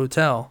to our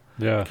hotel.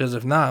 Yeah. Because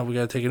if not, we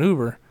got to take an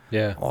Uber.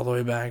 Yeah. All the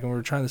way back, and we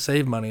were trying to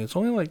save money. It's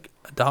only like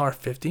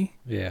 $1.50.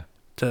 Yeah.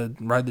 To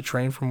ride the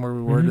train from where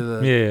we were to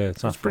the... Yeah,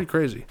 it's pretty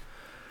crazy.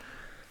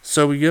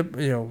 So we get,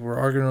 we're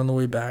arguing on the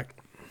way back.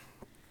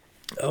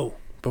 Oh,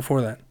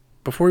 before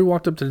he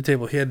walked up to the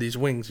table, he had these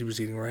wings he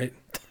was eating, right?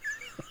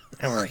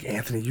 And we're like,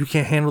 Anthony, you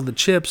can't handle the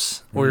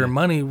chips or your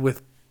money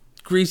with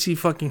greasy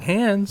fucking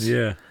hands.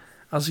 Yeah.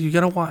 I was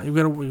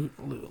like,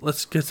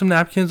 let's get some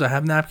napkins. I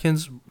have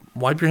napkins.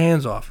 Wipe your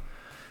hands off.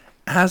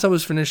 As I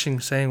was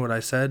finishing saying what I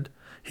said,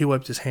 he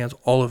wiped his hands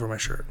all over my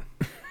shirt.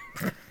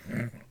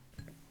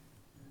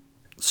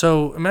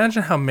 So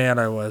imagine how mad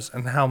I was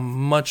and how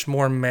much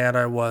more mad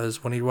I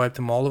was when he wiped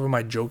them all over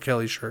my Joe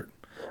Kelly shirt.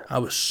 I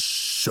was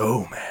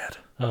so mad.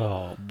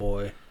 Oh,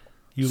 boy.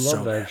 You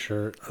love that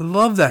shirt. I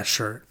love that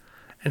shirt.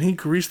 And he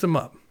greased them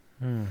up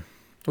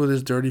with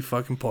his dirty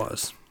fucking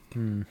paws.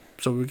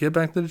 So we get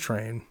back to the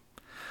train.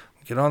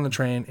 We get on the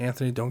train.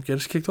 Anthony, don't get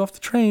us kicked off the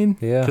train.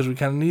 Yeah. Because we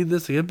kind of need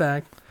this to get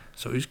back.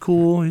 So he's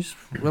cool. He's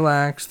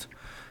relaxed.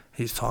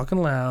 He's talking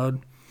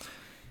loud.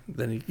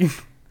 Then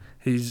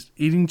he's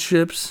eating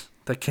chips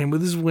that came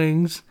with his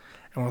wings,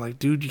 and we're like,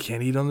 dude, you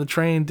can't eat on the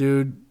train,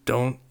 dude.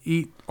 Don't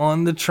eat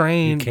on the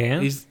train. You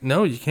can't?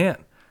 No, you can't.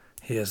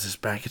 He has this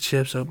bag of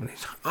chips open.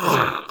 He's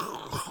like,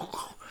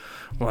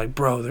 we're like,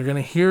 bro, they're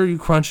gonna hear you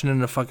crunching in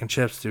the fucking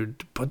chips,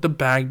 dude. Put the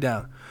bag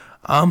down.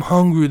 I'm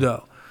hungry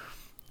though.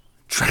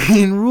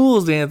 Train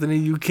rules, Anthony.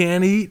 You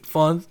can't eat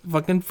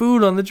fucking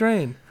food on the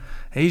train.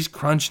 And he's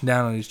crunching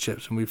down on these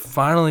chips, and we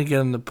finally get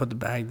him to put the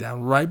bag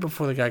down right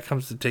before the guy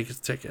comes to take his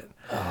ticket.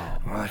 Oh.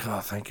 We're like, oh,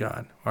 thank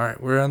God. All right,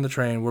 we're on the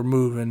train. We're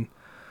moving.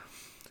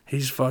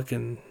 He's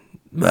fucking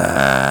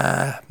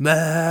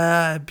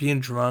being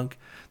drunk.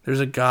 There's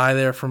a guy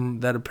there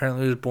that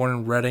apparently was born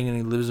in Reading, and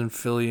he lives in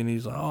Philly, and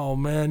he's like, oh,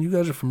 man, you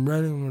guys are from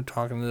Reading. And we're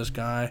talking to this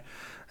guy,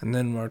 and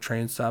then our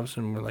train stops,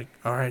 and we're like,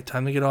 all right,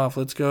 time to get off.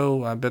 Let's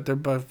go. I bet they're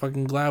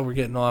fucking glad we're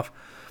getting off.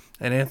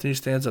 And Anthony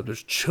stands up.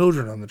 There's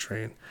children on the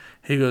train.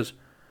 He goes,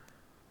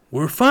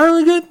 we're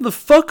finally getting the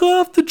fuck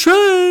off the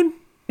train.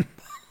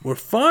 We're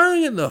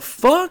finally getting the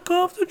fuck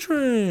off the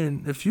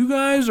train. If you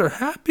guys are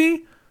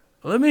happy,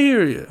 let me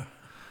hear you.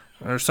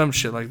 Or some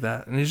shit like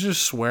that. And he's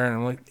just swearing.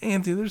 I'm like,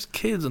 Anthony, there's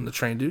kids on the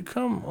train, dude.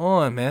 Come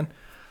on, man.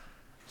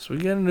 So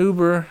we get an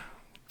Uber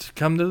to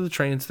come to the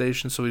train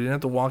station so we didn't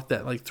have to walk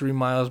that like 3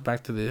 miles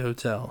back to the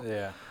hotel.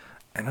 Yeah.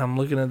 And I'm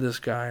looking at this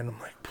guy and I'm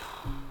like,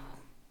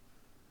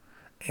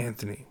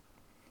 Anthony,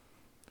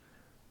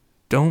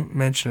 don't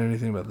mention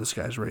anything about this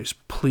guy's race.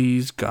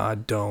 Please,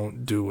 God,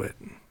 don't do it.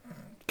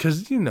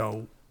 Because,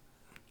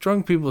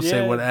 drunk people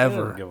say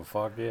whatever. I don't give a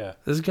fuck, yeah.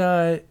 This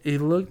guy,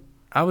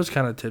 I was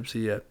kind of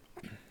tipsy at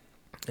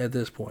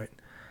this point.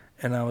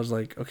 And I was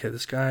like, okay,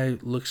 this guy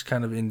looks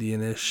kind of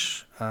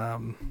Indian-ish.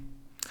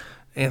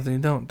 Anthony,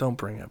 don't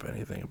bring up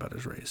anything about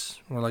his race.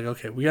 We're like,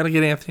 okay, we got to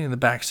get Anthony in the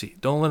back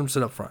seat. Don't let him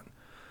sit up front.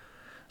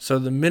 So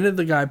the minute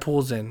the guy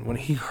pulls in, when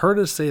he heard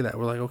us say that,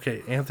 we're like,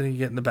 okay, Anthony,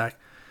 get in the back.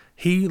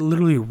 He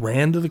literally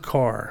ran to the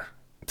car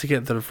to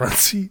get to the front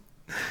seat,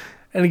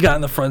 and he got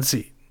in the front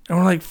seat. And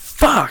we're like,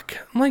 fuck.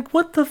 I'm like,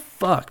 what the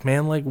fuck,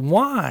 man? Like,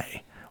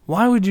 why?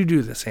 Why would you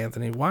do this,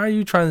 Anthony? Why are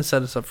you trying to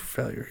set us up for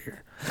failure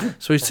here?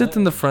 So he sits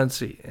in the front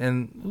seat,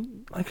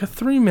 and like a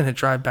 3-minute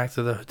drive back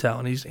to the hotel,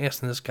 and he's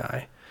asking this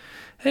guy,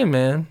 hey,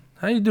 man,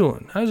 how you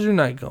doing? How's your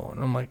night going?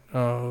 I'm like,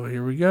 oh,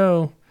 here we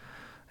go.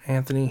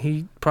 Anthony,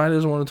 he probably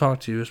doesn't want to talk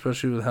to you,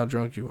 especially with how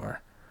drunk you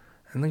are.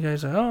 And the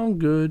guy's like, oh, I'm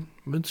good.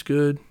 It's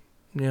good.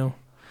 And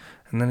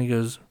then he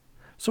goes,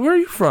 so where are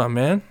you from,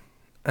 man?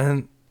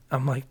 And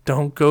I'm like,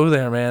 don't go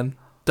there, man.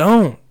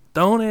 Don't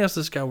ask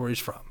this guy where he's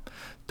from.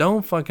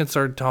 Don't fucking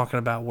start talking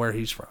about where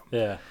he's from.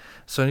 Yeah.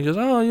 So he goes,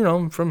 oh,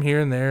 I'm from here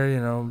and there,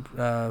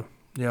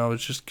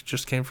 it's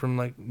just came from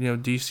like,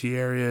 DC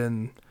area.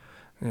 And,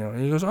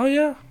 and he goes, oh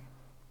yeah.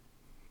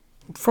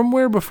 From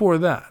where before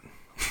that?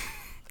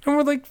 And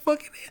we're like,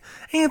 fucking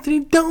Anthony,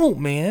 don't,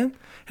 man. And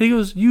he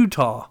goes,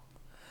 Utah.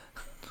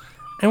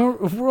 And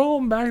we're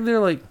all back there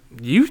like,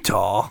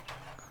 Utah?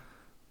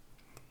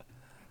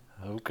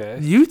 Okay.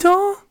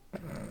 Utah?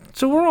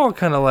 So we're all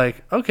kind of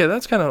like, okay,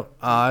 that's kind of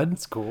odd.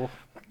 That's cool.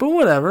 But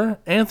whatever.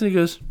 Anthony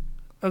goes,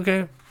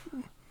 okay.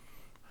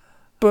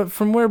 But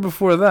from where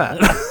before that?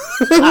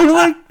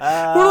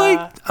 we're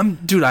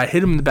like, dude, I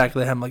hit him in the back of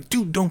the head. I'm like,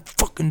 dude, don't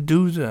fucking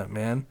do that,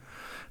 man.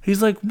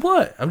 He's like,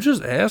 what? I'm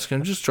just asking.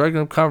 I'm just striking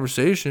up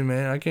conversation,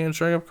 man. I can't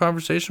strike up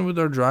conversation with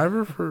our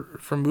driver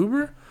from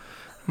Uber?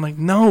 I'm like,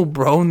 no,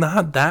 bro,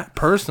 not that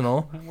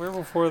personal. Where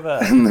before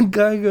that? And the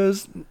guy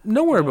goes,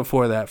 nowhere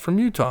before that. From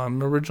Utah.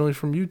 I'm originally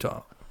from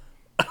Utah.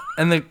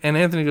 And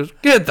Anthony goes,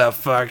 get the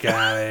fuck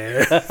out of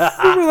here.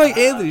 We were like,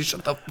 Anthony,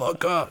 shut the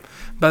fuck up.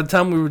 By the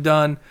time we were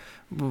done,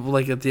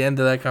 like at the end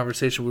of that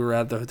conversation, we were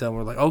at the hotel.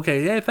 We're like,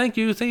 okay, yeah, thank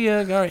you. See ya.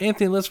 All right,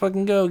 Anthony, let's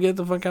fucking go. Get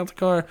the fuck out the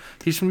car.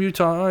 He's from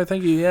Utah. All right,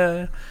 thank you.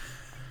 Yeah.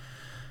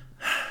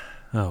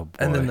 Oh, boy.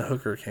 And then the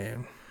hooker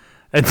came.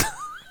 And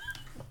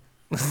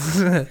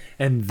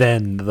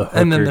then the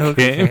hooker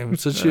came.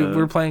 So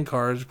we're playing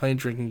cards, playing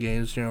drinking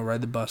games,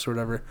 ride the bus or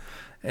whatever.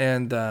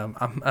 And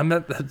I'm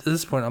at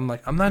this point, I'm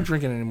like, I'm not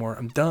drinking anymore.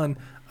 I'm done.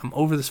 I'm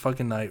over this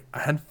fucking night.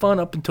 I had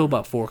fun up until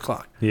about 4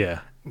 o'clock.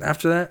 Yeah.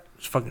 After that,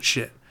 it's fucking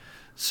shit.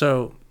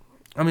 So,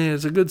 I mean,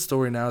 it's a good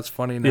story now. It's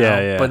funny now.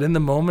 Yeah. But in the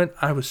moment,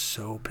 I was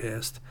so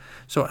pissed.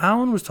 So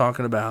Alan was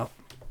talking about,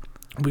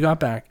 we got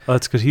back. Oh,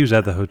 that's because he was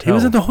at the hotel. He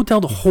was at the hotel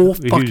the whole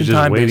fucking he was just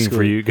time, waiting basically.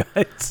 for you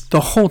guys.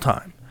 The whole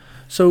time.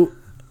 So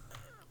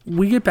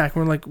we get back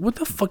and we're like, what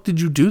the fuck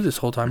did you do this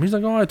whole time? He's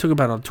like, I took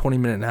about a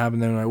 20-minute nap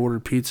and then I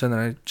ordered pizza and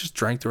then I just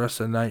drank the rest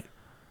of the night.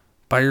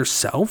 By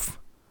yourself?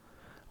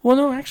 Well,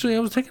 no, actually, I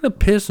was taking a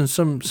piss and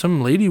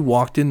some lady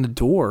walked in the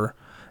door.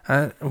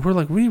 And we're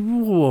like,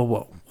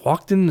 whoa.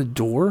 Walked in the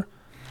door?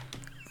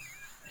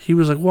 He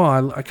was like,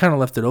 well, I kind of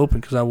left it open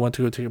because I wanted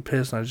to go take a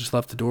piss and I just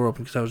left the door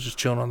open because I was just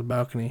chilling on the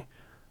balcony.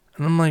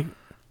 And I'm like,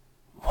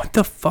 what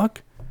the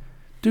fuck?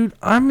 Dude,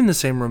 I'm in the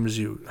same room as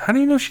you. How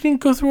do you know she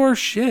didn't go through our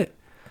shit?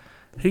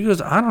 He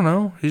goes, I don't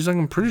know. He's like,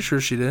 I'm pretty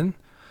sure she didn't.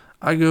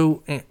 I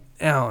go,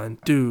 Alan,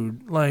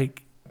 dude,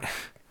 like,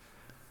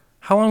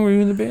 how long were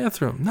you in the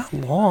bathroom? Not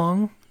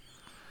long.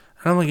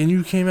 And I'm like, and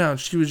you came out and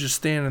she was just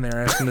standing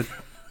there asking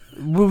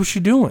what was she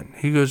doing?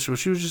 He goes, well,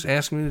 she was just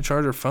asking me to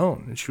charge her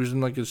phone. And she was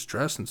in like his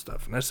dress and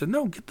stuff. And I said,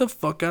 no, get the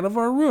fuck out of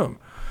our room.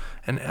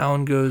 And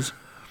Alan goes,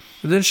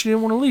 but then she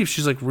didn't want to leave.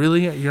 She's like,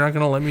 really? You're not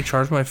going to let me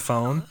charge my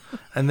phone?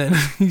 And then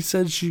he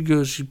said she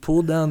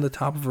pulled down the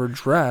top of her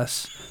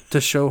dress to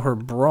show her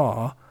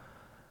bra.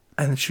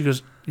 And she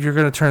goes, you're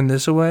going to turn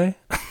this away?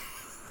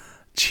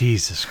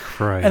 Jesus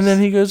Christ. And then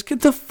he goes,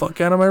 get the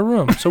fuck out of my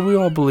room. So we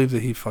all believe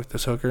that he fucked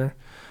this hooker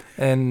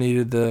and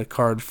needed the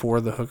card for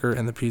the hooker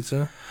and the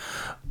pizza.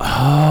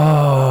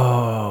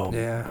 Oh.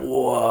 Yeah.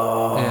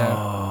 Whoa.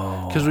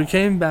 Yeah. Because we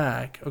came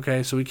back.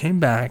 Okay, so we came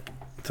back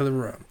to the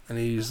room. And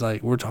he's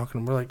like, we're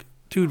like,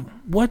 dude,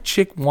 what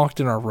chick walked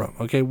in our room?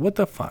 Okay, what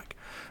the fuck?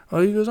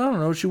 Oh, he goes, I don't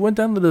know. She went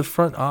down to the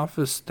front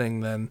office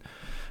thing then.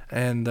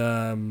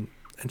 And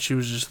she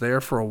was just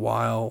there for a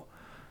while.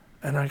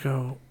 And I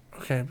go,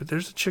 okay, but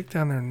there's a chick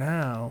down there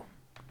now.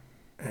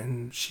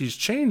 And she's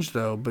changed,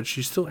 though, but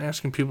she's still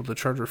asking people to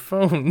charge her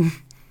phone.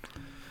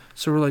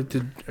 So we're like,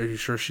 are you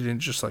sure she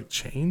didn't just, like,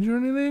 change or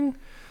anything?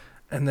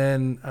 And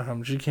then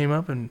she came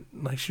up and,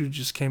 like,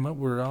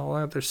 we're all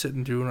out there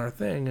sitting doing our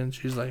thing. And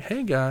she's like,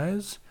 hey,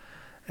 guys.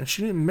 And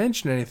she didn't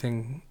mention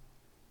anything.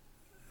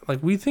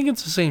 Like, we think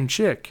it's the same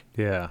chick.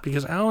 Yeah.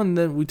 Because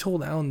we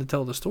told Alan to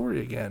tell the story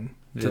again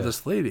to Yeah.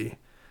 this lady.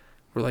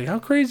 We're like, how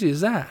crazy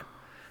is that?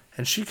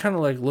 And she kind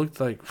of, like, looked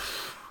like,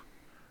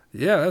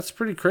 yeah, that's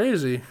pretty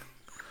crazy.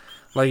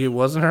 Like, it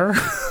wasn't her.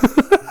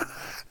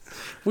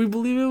 We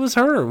believe it was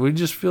her. We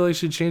just feel like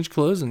she changed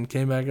clothes and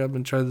came back up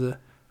and tried to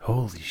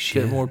Holy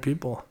shit. get more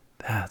people.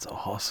 That's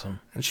awesome.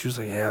 And she was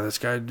like, yeah, this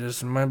guy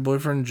just, my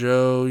boyfriend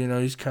Joe,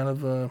 he's kind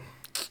of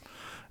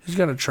he's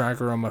got a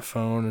tracker on my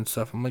phone and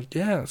stuff. I'm like,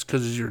 yeah, it's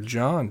because you're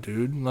John,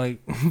 dude. Like,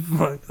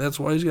 that's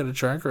why he's got a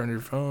tracker on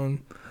your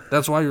phone.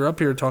 That's why you're up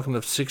here talking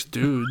to 6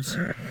 dudes.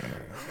 Like,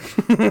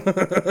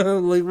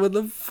 what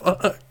the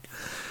fuck?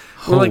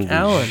 We're like,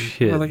 Alan.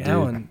 Shit, we're like, dude.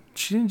 Alan,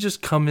 she didn't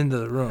just come into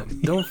the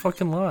room. Don't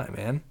fucking lie,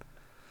 man.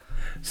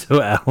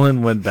 So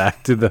Alan went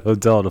back to the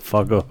hotel to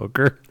fuck a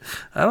hooker?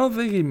 I don't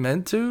think he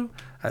meant to.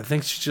 I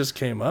think she just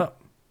came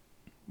up.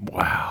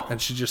 Wow. And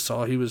she just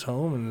saw he was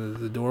home and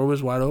the door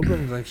was wide open.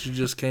 And like, she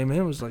just came in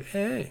and was like,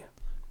 hey.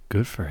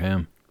 Good for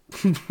him.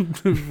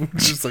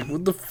 Just like,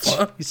 what the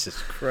fuck? Jesus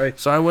Christ.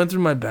 So I went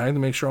through my bag to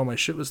make sure all my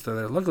shit was still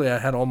there. Luckily, I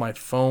had all my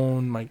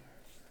phone, my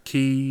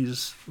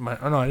keys. I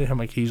didn't have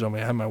my keys on me.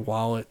 I had my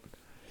wallet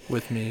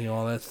with me,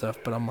 all that stuff.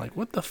 But I'm like,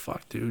 what the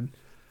fuck, dude?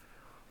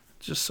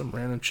 Just some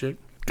random chick.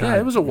 God. Yeah,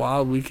 it was a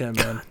wild weekend,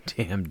 man.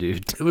 Damn,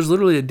 dude. It was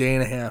literally a day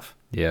and a half.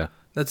 Yeah.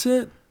 That's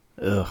it.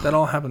 Ugh. That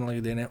all happened in like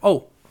a day and a half.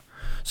 Oh,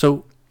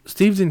 so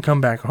Steve didn't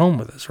come back home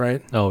with us,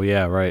 right? Oh,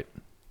 yeah, right.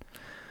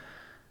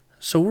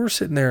 So we're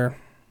sitting there,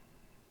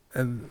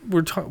 and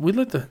we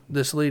let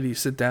this lady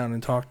sit down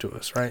and talk to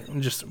us, right?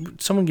 And just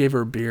someone gave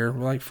her a beer.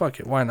 We're like, fuck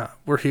it, why not?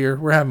 We're here,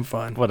 we're having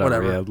fun,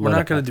 whatever. Yeah, we're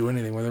not gonna do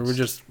anything with her.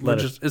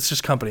 It's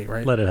just company,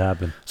 right? Let it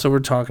happen. So we're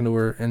talking to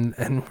her, and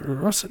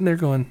we're all sitting there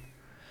going,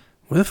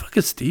 where the fuck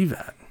is Steve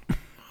at?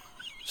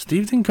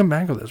 Steve didn't come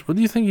back with us. What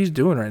do you think he's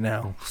doing right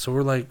now? So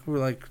we're like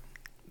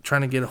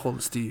trying to get a hold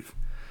of Steve.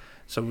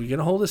 So we get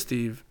a hold of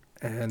Steve,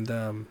 and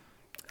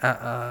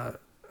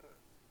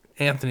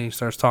Anthony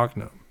starts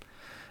talking to him.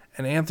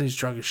 And Anthony's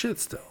drunk as shit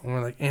still. And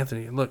we're like,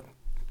 Anthony, look,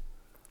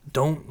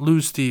 don't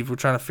lose Steve. We're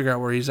trying to figure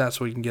out where he's at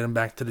so we can get him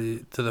back to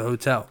the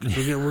hotel. 'Cause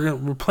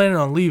we're planning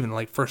on leaving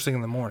like first thing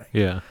in the morning.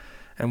 Yeah.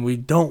 And we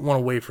don't want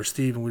to wait for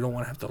Steve, and we don't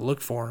want to have to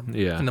look for him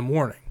in the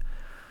morning.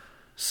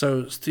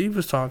 So Steve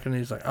was talking, and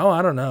he's like, oh,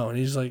 I don't know. And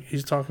he's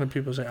talking to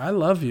people saying, I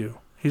love you.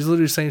 He's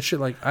literally saying shit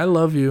like, I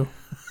love you.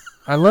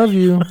 I love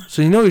you.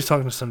 So he's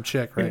talking to some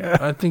chick, right? Yeah.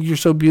 I think you're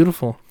so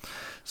beautiful.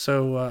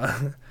 So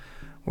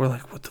we're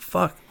like, what the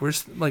fuck?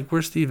 Where's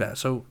Steve at?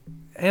 So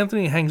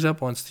Anthony hangs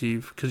up on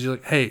Steve because he's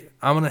like, hey,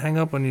 I'm going to hang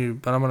up on you,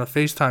 but I'm going to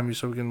FaceTime you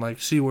so we can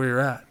like see where you're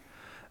at.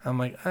 I'm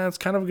like, that's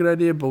kind of a good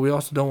idea, but we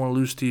also don't want to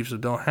lose Steve, so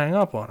don't hang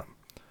up on him.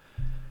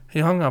 He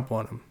hung up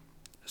on him.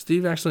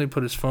 Steve accidentally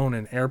put his phone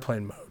in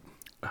airplane mode.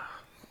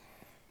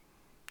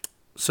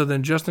 So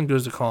then Justin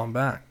goes to call him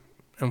back,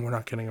 and we're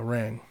not getting a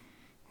ring.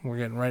 We're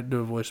getting right to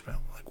a voicemail.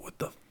 We're like, what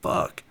the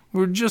fuck?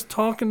 We were just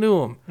talking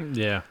to him.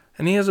 Yeah.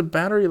 And he has a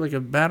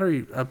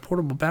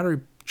portable battery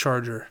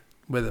charger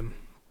with him.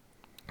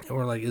 And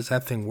we're like, is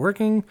that thing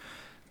working?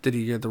 Did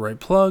he get the right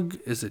plug?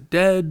 Is it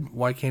dead?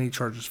 Why can't he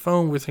charge his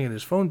phone? We're thinking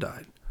his phone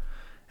died.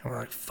 And we're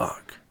like,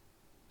 fuck.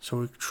 So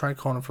we tried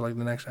calling him for like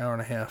the next hour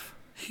and a half.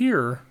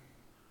 Here,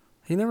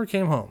 he never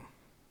came home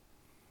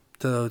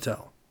to the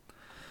hotel.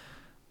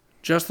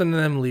 Justin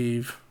and them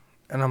leave,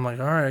 and I'm like,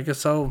 all right, I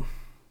guess I'll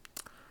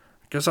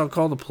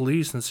call the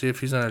police and see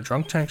if he's in a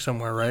drunk tank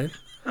somewhere, right?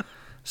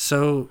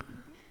 So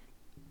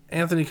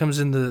Anthony comes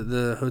into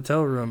the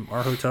hotel room,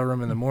 our hotel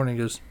room in the morning,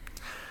 and goes,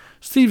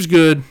 Steve's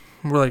good.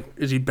 We're like,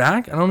 is he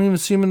back? I don't even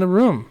see him in the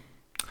room.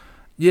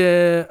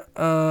 Yeah,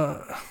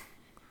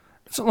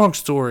 it's a long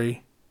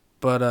story,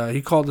 but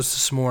he called us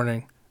this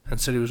morning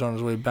and said he was on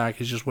his way back.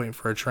 He's just waiting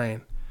for a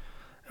train.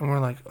 And we're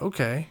like,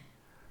 okay.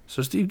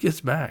 So Steve gets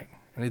back.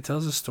 And he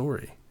tells a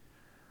story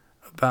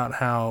about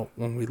how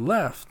when we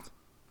left,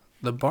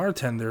 the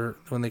bartender,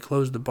 when they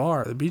closed the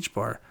bar, the beach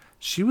bar,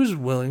 she was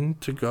willing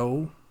to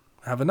go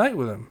have a night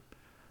with him.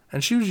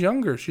 And she was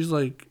younger. She's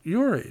like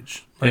your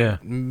age.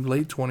 Like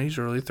late 20s,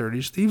 early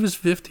 30s. Steve is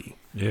 50.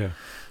 Yeah.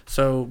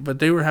 So, but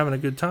they were having a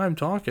good time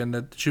talking.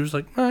 That she was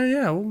like, oh,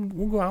 yeah,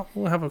 we'll go out.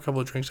 We'll have a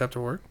couple of drinks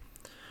after work.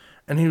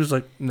 And he was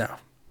like, no.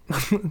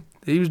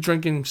 He was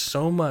drinking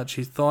so much.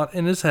 He thought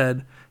in his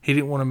head he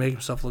didn't want to make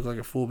himself look like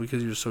a fool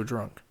because he was so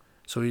drunk.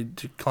 So he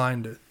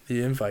declined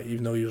the invite,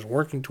 even though he was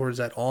working towards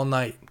that all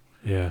night.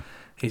 Yeah.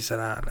 He said,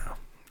 no,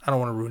 I don't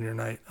want to ruin your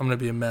night. I'm going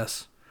to be a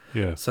mess.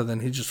 Yeah. So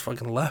then he just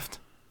fucking left,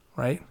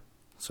 right?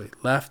 So he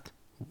left,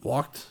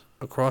 walked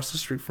across the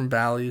street from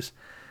Bally's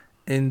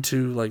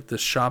into like the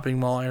shopping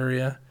mall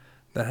area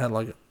that had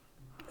like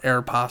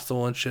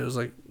Aeropostale and shit. It was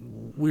like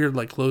weird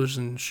like clothes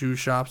and shoe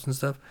shops and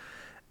stuff.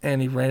 And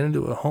he ran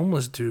into a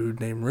homeless dude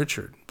named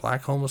Richard,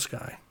 black homeless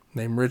guy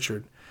named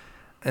Richard.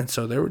 And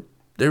so they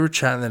were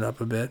chatting it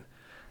up a bit.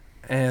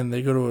 And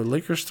they go to a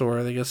liquor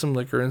store. They get some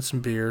liquor and some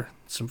beer,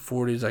 some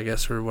 40s, I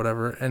guess, or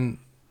whatever. And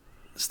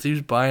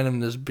Steve's buying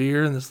them this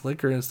beer and this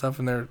liquor and stuff.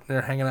 And they're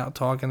hanging out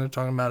talking. They're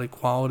talking about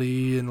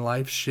equality and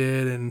life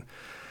shit. And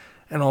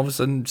all of a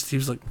sudden,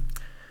 Steve's like,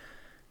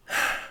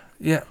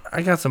 yeah,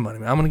 I got some money,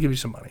 man. I'm going to give you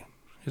some money.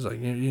 He's like,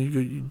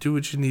 you do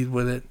what you need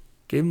with it.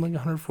 Gave him like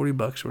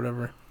 $140 or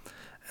whatever.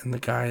 And the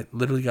guy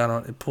literally got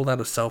on and pulled out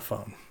a cell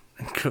phone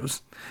and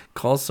goes,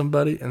 calls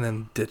somebody, and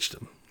then ditched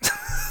him.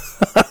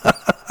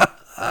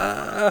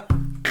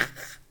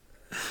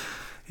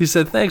 He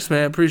said, thanks,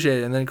 man, appreciate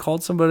it. And then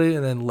called somebody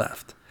and then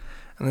left.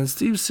 And then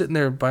Steve's sitting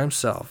there by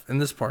himself in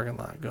this parking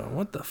lot going,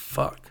 what the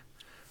fuck?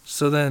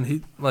 So then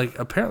he, like,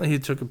 apparently he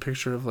took a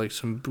picture of, like,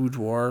 some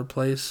boudoir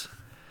place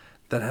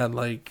that had,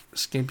 like,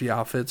 skimpy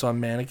outfits on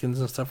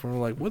mannequins and stuff. And we're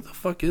like, what the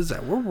fuck is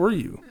that? Where were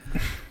you?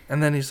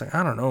 And then he's like,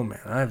 I don't know,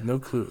 man. I have no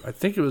clue. I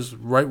think it was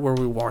right where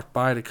we walked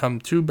by to come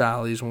to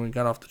Bally's when we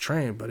got off the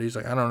train. But he's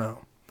like, I don't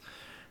know.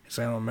 He's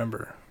like, I don't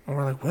remember. And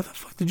we're like, where the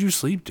fuck did you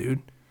sleep,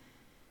 dude?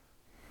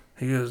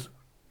 He goes,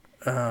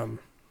 well,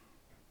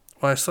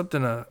 I slept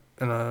in a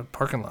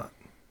parking lot.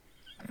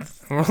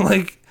 And we're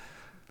like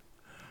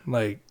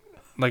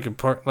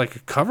a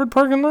covered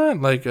parking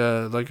lot, like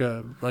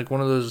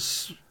one of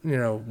those, you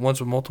know, ones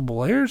with multiple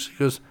layers. He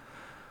goes,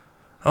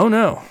 oh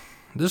no,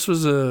 this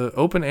was a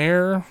open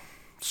air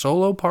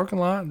solo parking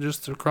lot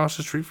just across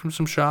the street from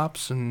some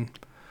shops. And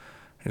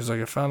he's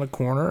like, I found a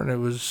corner and it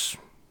was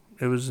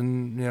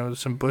in, you know,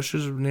 some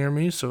bushes near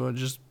me, so I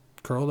just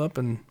curled up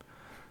and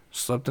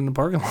slept in the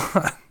parking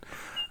lot.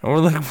 And we're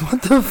like,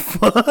 what the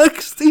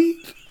fuck,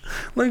 Steve?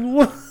 Like,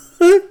 what?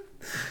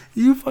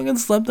 You fucking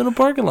slept in a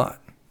parking lot?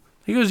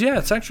 He goes, yeah,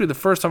 it's actually the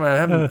first time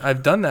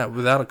I've done that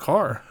without a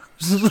car.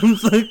 So I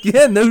was like,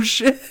 yeah, no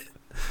shit.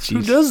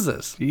 Who does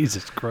this?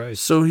 Jesus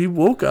Christ. So he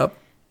woke up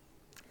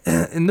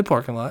in the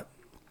parking lot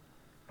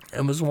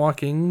and was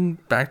walking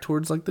back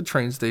towards like the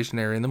train station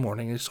area in the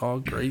morning. He saw a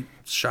great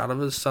shot of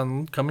his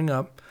sun coming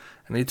up,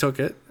 and he took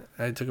it.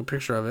 I took a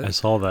picture of it. I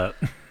saw that.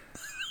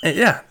 And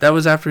yeah, that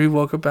was after he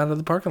woke up out of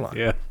the parking lot.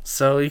 Yeah.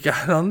 So he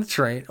got on the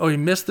train. Oh, he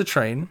missed the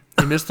train.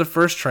 He missed the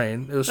first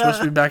train. It was supposed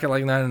to be back at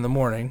like 9 in the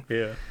morning.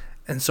 Yeah.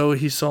 And so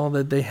he saw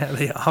that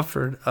they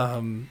offered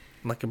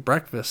like a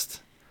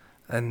breakfast,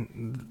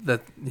 and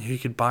that he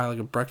could buy like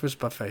a breakfast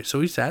buffet. So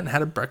he sat and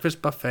had a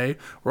breakfast buffet.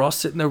 We're all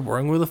sitting there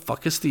worrying, where the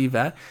fuck is Steve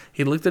at?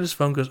 He looked at his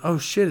phone, goes, oh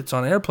shit, it's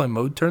on airplane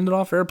mode. Turned it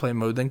off airplane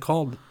mode. Then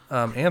called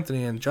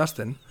Anthony and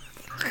Justin.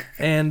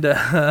 And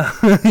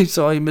he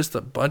saw he missed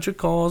a bunch of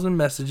calls and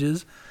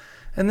messages.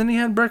 And then he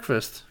had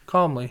breakfast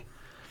calmly.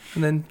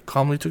 And then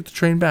calmly took the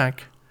train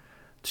back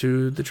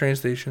to the train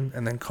station.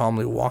 And then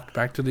calmly walked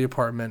back to the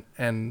apartment.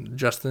 And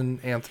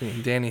Justin, Anthony,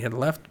 and Danny had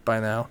left by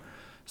now.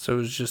 So it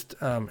was just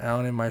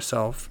Alan and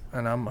myself.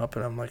 And I'm up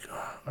and I'm like,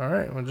 oh, all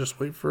right, we'll just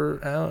wait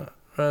for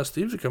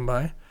Steve to come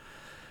by.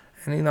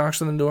 And he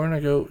knocks on the door and I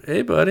go,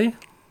 hey, buddy.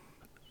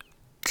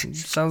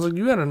 Sounds like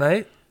you had a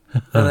night.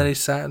 And then he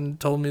sat and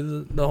told me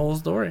the whole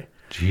story.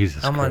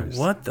 Jesus I'm Christ. like,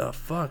 what the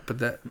fuck? But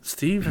that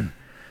Steve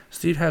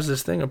has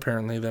this thing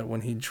apparently that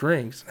when he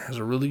drinks and has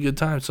a really good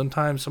time,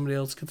 sometimes somebody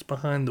else gets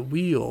behind the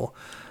wheel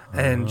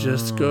and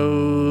just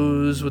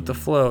goes with the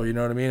flow, you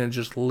know what I mean? And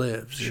just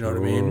lives, you know what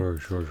I mean?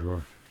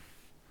 Sure.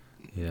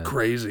 Yeah.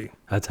 Crazy.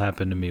 That's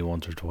happened to me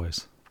once or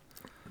twice.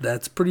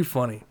 That's pretty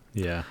funny.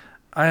 Yeah.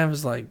 I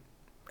was like,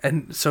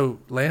 and so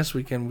last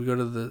weekend we go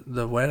to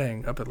the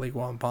wedding up at Lake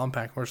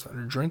Wampaupack. We're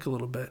starting to drink a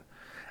little bit.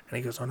 And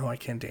he goes, oh, no, I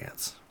can't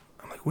dance.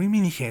 I'm like, what do you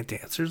mean you can't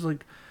dance? There's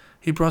like,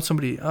 he brought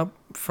somebody up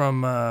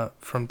from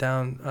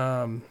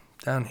down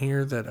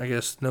here that I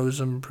guess knows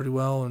him pretty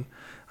well. And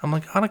I'm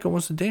like, Annika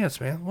wants to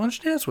dance, man. Why don't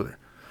you dance with her?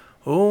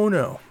 Oh,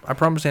 no. I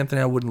promised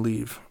Anthony I wouldn't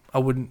leave. I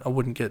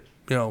wouldn't get,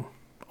 I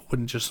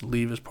wouldn't just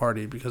leave his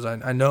party because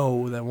I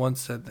know that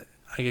once that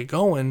I get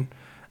going,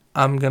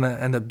 I'm going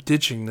to end up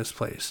ditching this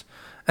place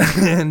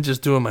and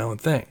just doing my own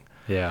thing.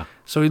 Yeah.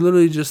 So he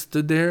literally just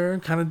stood there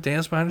and kind of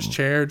danced behind his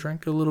chair,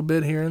 drank a little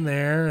bit here and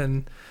there,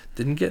 and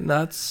didn't get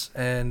nuts.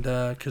 And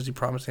because he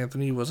promised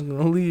Anthony he wasn't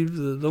going to leave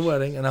the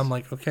wedding. And I'm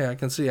like, okay, I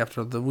can see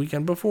after the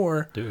weekend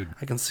before, dude,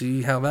 I can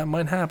see how that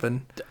might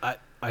happen.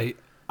 I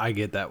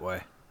get that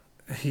way.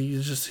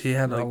 He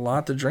had a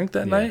lot to drink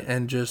that Yeah. night,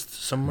 and just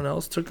someone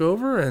else took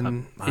over,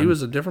 and he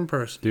was a different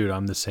person. Dude,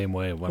 I'm the same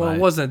way. It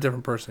wasn't a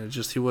different person. It's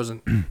just he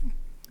wasn't.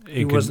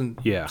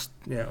 Yeah.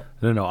 Yeah.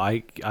 No.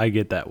 I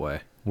get that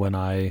way when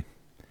I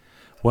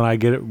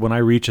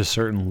reach a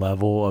certain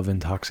level of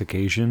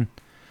intoxication.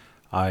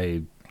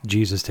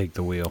 Jesus take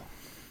the wheel,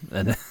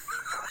 and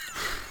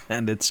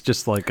and it's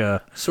just like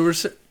So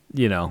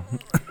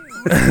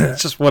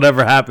it's just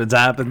whatever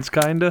happens,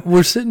 kind of.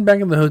 we're sitting back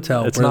in the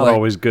hotel. It's We're not like,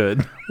 always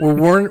good.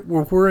 We're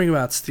worrying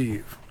about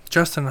Steve.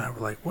 Justin and I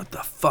were like, what the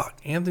fuck?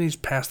 Anthony's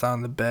passed out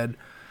on the bed.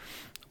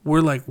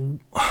 We're like,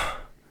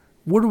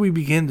 where do we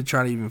begin to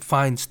try to even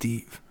find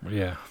Steve?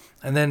 Yeah.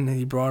 And then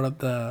he brought up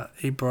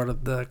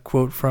the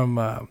quote from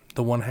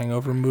the One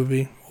Hangover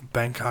movie. Well,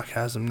 Bangkok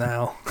has him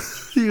now.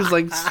 he was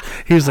like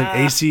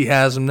AC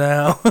has him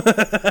now.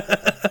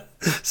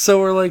 So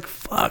we're like,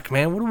 fuck,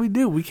 man, what do we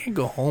do? We can't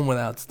go home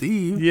without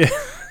Steve. Yeah.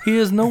 He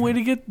has no way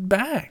to get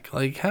back.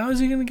 Like, how is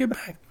he going to get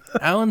back?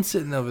 Alan's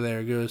sitting over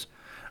there, goes,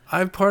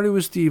 I've partied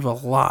with Steve a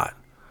lot.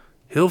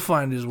 He'll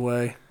find his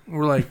way.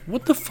 We're like,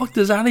 what the fuck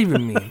does that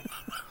even mean?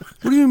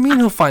 What do you mean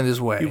he'll find his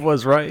way? He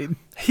was right.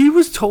 He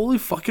was totally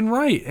fucking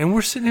right. And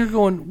we're sitting here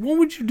going, what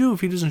would you do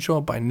if he doesn't show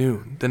up by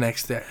noon the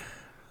next day?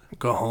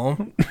 Go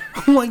home?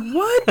 I'm like,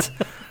 what?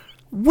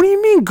 What do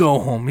you mean go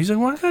home? He's like,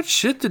 well, I got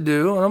shit to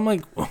do. And I'm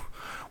like,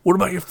 what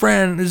about your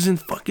friend? Is in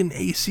fucking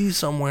AC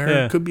somewhere.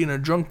 Yeah. Could be in a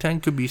drunk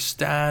tank. Could be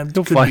stabbed.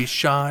 He'll could be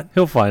shot.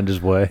 He'll find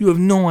his way. You have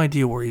no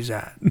idea where he's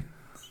at.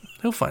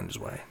 He'll find his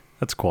way.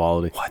 That's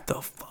quality. What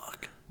the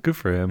fuck? Good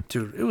for him.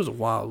 Dude, it was a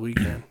wild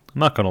weekend. I'm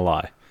not going to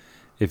lie.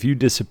 If you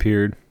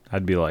disappeared,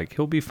 I'd be like,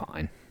 he'll be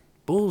fine.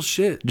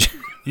 Bullshit.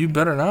 You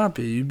better not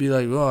be. You'd be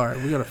like, well, all right,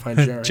 we got to find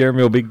Jeremy.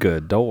 Jeremy will be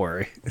good. Don't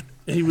worry.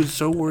 He was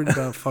so worried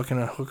about fucking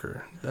a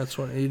hooker. That's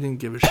why he didn't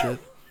give a shit.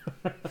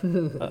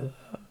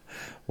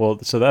 Well,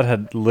 so that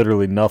had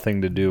literally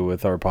nothing to do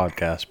with our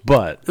podcast,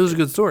 but It was a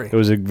good story. it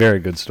was a very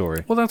good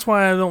story. Well, that's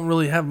why I don't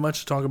really have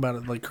much to talk about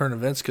it, like current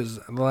events, because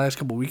the last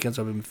couple of weekends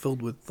I've been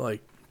filled with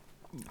like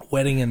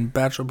wedding and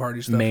bachelor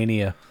party stuff.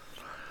 Mania.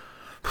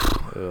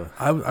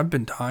 I've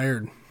been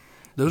tired.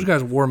 Those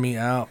guys wore me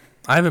out.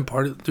 I haven't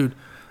partied, dude.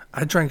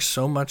 I drank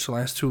so much the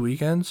last 2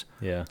 weekends.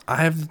 Yeah. I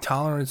have the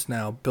tolerance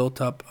now built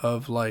up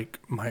of like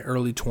my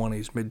early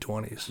 20s, mid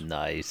 20s.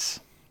 Nice.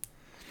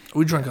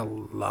 We drank a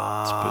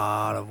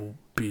lot of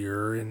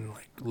beer and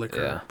like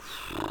liquor. Yeah.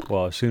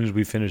 Well, as soon as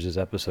we finish this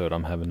episode,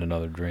 I'm having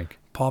another drink.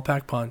 Paw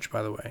Pack Punch,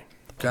 by the way.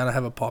 Gotta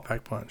have a Paw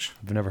Pack Punch.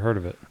 I've never heard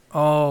of it.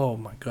 Oh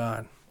my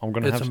god. I'm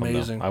going to It's have some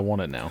amazing. now. I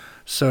want it now.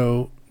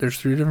 So there's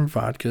 3 different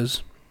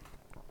vodkas.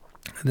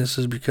 And this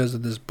is because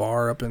of this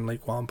bar up in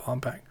Lake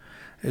Wampaupack.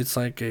 It's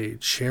like a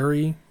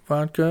cherry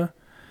vodka,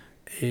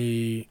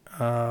 a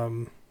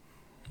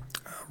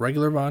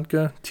regular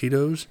vodka,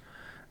 Tito's,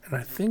 and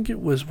I think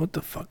it was, what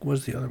the fuck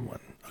was the other one?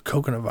 A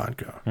coconut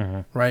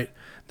vodka, right?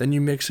 Then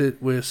you mix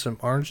it with some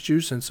orange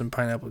juice and some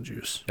pineapple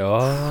juice.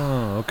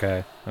 Oh,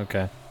 okay.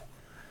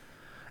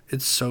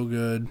 It's so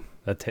good.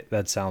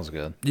 That sounds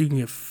good. You can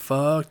get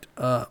fucked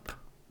up.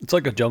 It's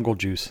like a jungle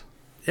juice.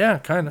 Yeah,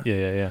 kind of.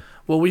 Yeah.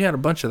 Well, we had a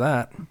bunch of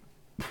that.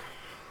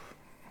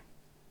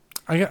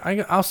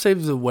 I'll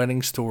save the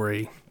wedding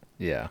story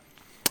Yeah.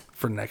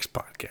 for next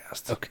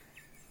podcast.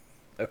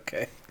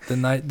 Okay. The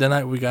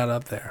night we got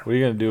up there. What are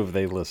you gonna do if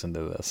they listen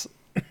to this?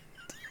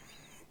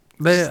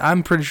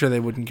 I'm pretty sure they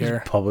wouldn't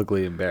care.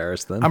 Publicly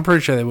embarrass them. I'm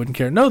pretty sure they wouldn't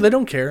care. No, they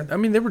don't care. I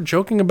mean, they were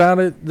joking about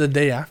it the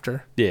day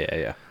after.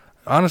 Yeah.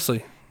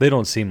 Honestly, They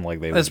don't seem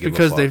like they would give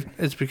a fuck.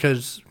 it's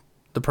because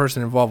the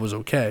person involved was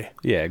okay.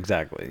 Yeah,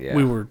 exactly. Yeah.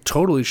 We were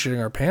totally shitting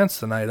our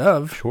pants the night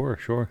of. Sure.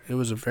 It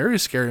was a very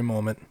scary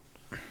moment.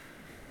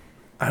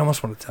 I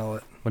almost want to tell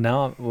it.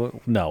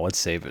 Well, no, let's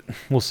save it.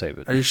 We'll save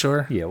it. Are you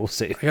sure? Yeah, we'll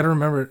save I gotta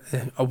remember.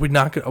 We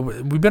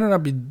better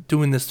not be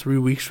doing this 3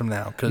 weeks from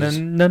now. it. Cause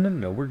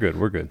No. We're good.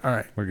 all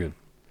right, We're good.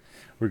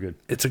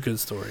 it's a good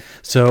story.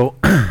 So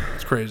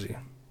It's crazy.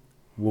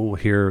 we'll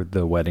hear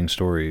the wedding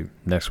story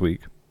next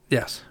week.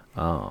 Yes.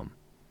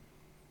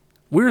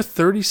 We're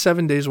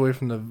 37 days away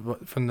from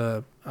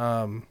the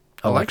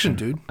election,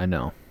 dude. I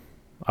know.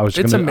 I was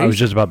It's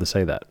just about to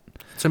say that.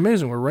 It's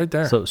amazing. We're right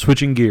there. So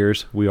switching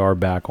gears, we are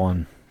back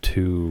on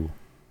to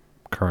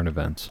current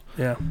events,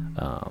 yeah.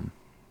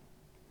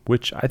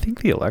 which I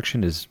think the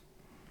election it's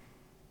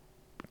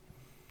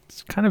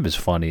kind of as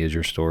funny as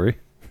your story.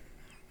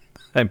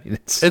 I mean,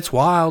 It's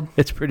wild.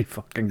 it's pretty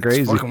fucking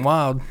crazy. It's fucking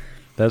wild.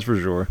 That's for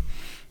sure.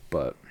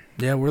 But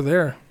Yeah, we're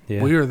there.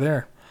 Yeah. We are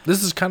there.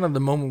 This is kind of the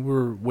moment we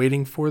were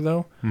waiting for,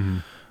 though. Mm-hmm.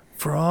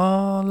 For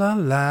all our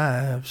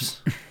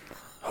lives.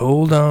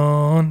 Hold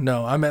on.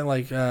 No, I meant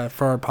like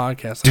for our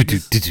podcast.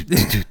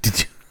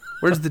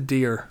 Where's the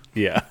deer?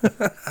 yeah.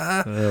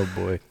 Oh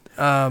boy.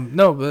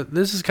 No, but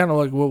this is kind of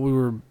like what we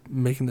were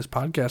making this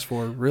podcast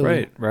for,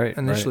 really. Right.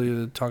 Initially,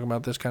 to talk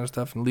about this kind of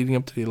stuff and leading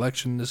up to the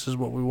election, this is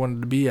what we wanted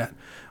to be at.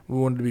 We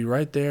wanted to be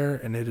right there,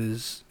 and it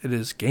is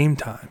game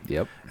time.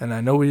 Yep. And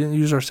I know we didn't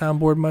use our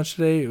soundboard much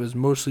today. It was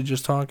mostly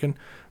just talking,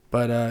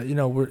 but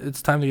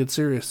it's time to get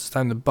serious. It's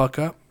time to buck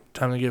up.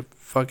 Time to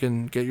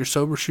get your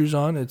sober shoes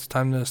on. It's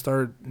time to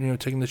start,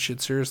 taking this shit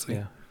seriously.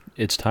 Yeah.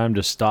 It's time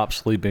to stop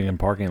sleeping in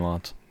parking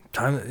lots.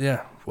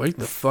 Wake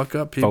the fuck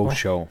up, people. Oh,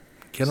 show.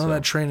 Get on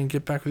that train and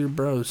get back with your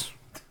bros.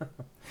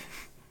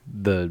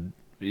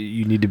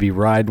 You need to be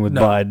riding with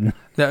Biden.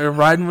 You're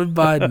riding with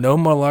Biden. No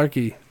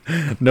malarkey.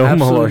 No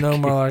Absolutely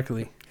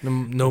malarkey.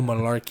 No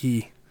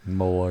malarkey.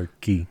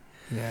 Malarkey.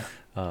 Yeah.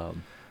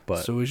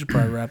 But So we should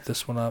probably wrap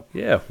this one up.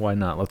 yeah, why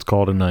not? Let's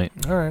call it a night.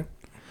 All right.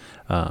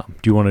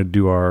 Do you want to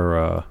do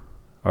our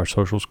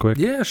socials quick?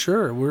 Yeah,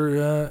 sure.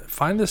 We're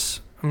find us.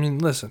 I mean,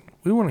 listen.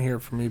 We want to hear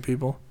from you,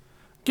 people.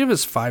 Give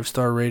us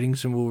 5-star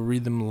ratings, and we'll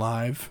read them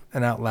live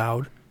and out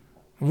loud.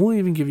 And we'll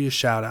even give you a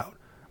shout out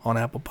on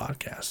Apple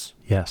Podcasts.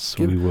 Yes,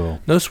 we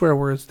will. No swear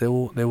words. They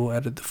will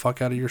edit the fuck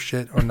out of your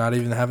shit, or not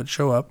even have it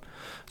show up.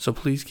 So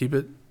please keep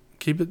it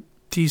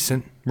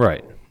decent.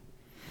 Right.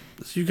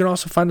 So you can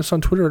also find us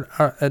on Twitter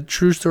at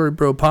True Story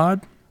Bro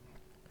Pod.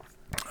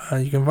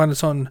 You can find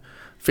us on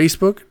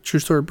Facebook, True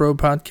Story Bro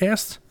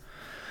Podcast.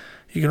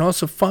 You can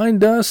also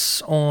find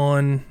us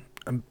on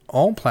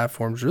all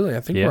platforms, really.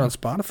 I think we're on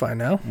Spotify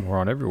now. We're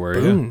on everywhere.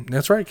 Boom.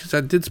 That's right, because I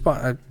did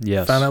I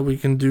found out we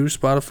can do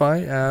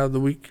Spotify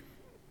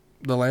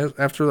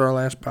after our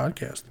last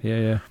podcast.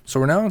 Yeah. So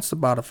we're now on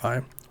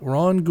Spotify. We're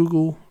on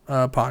Google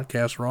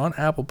Podcasts. We're on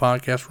Apple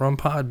Podcasts. We're on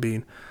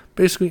Podbean.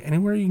 Basically,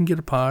 anywhere you can get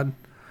a pod,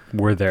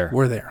 We're there.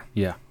 we're there.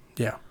 Yeah.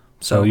 Yeah.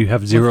 So you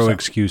have zero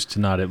excuse to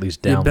not at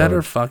least download. You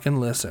better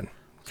fucking listen,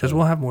 because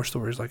we'll have more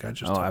stories like I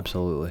just told.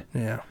 Absolutely.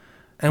 Yeah.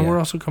 And we're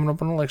also coming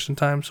up on election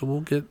time, so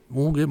we'll get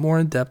more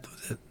in depth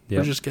with it. Yep.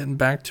 We're just getting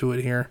back to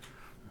it here.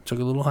 Took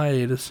a little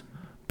hiatus.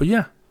 But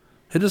yeah,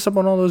 hit us up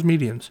on all those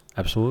mediums.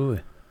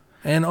 Absolutely.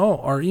 And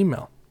our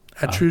email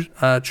at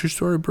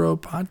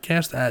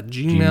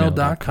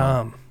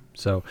truestorybropodcast@gmail.com.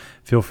 So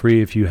feel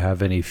free, if you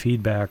have any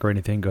feedback or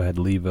anything, go ahead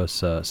and leave us,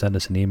 send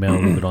us an email,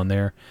 leave it on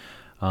there.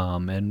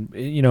 And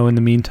in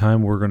the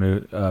meantime, we're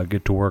going to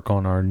get to work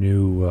on our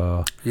new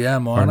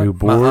new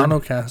board.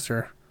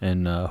 Monocaster.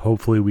 And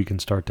hopefully we can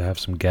start to have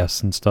some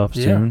guests and stuff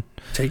soon.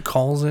 Take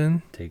calls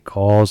in.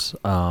 Thanks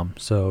for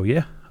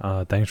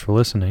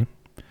listening.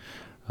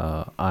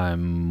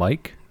 I'm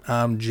Mike.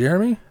 I'm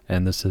Jeremy.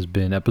 And this has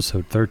been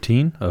episode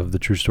 13 of the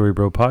True Story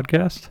Bro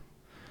podcast.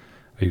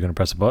 Are you going to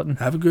press a button?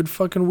 Have a good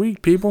fucking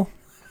week, people.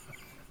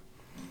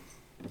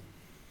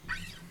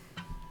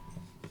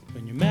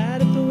 When you're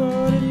mad at the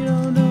world and you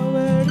don't know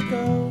where to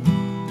go,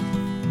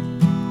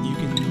 you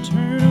can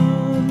turn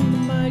on the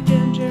Mike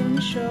and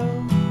Jeremy show.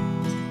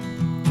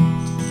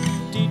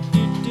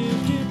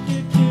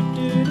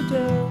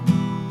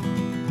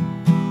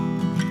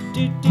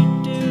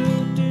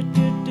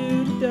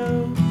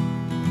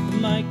 The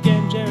Mike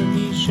and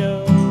Jeremy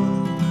show.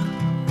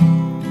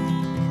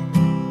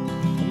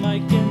 The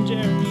Mike and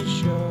Jeremy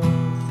show.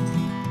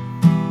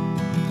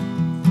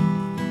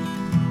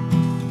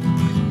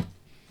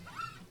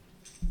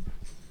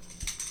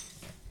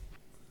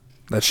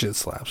 That shit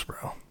slaps,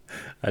 bro.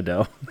 I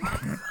know.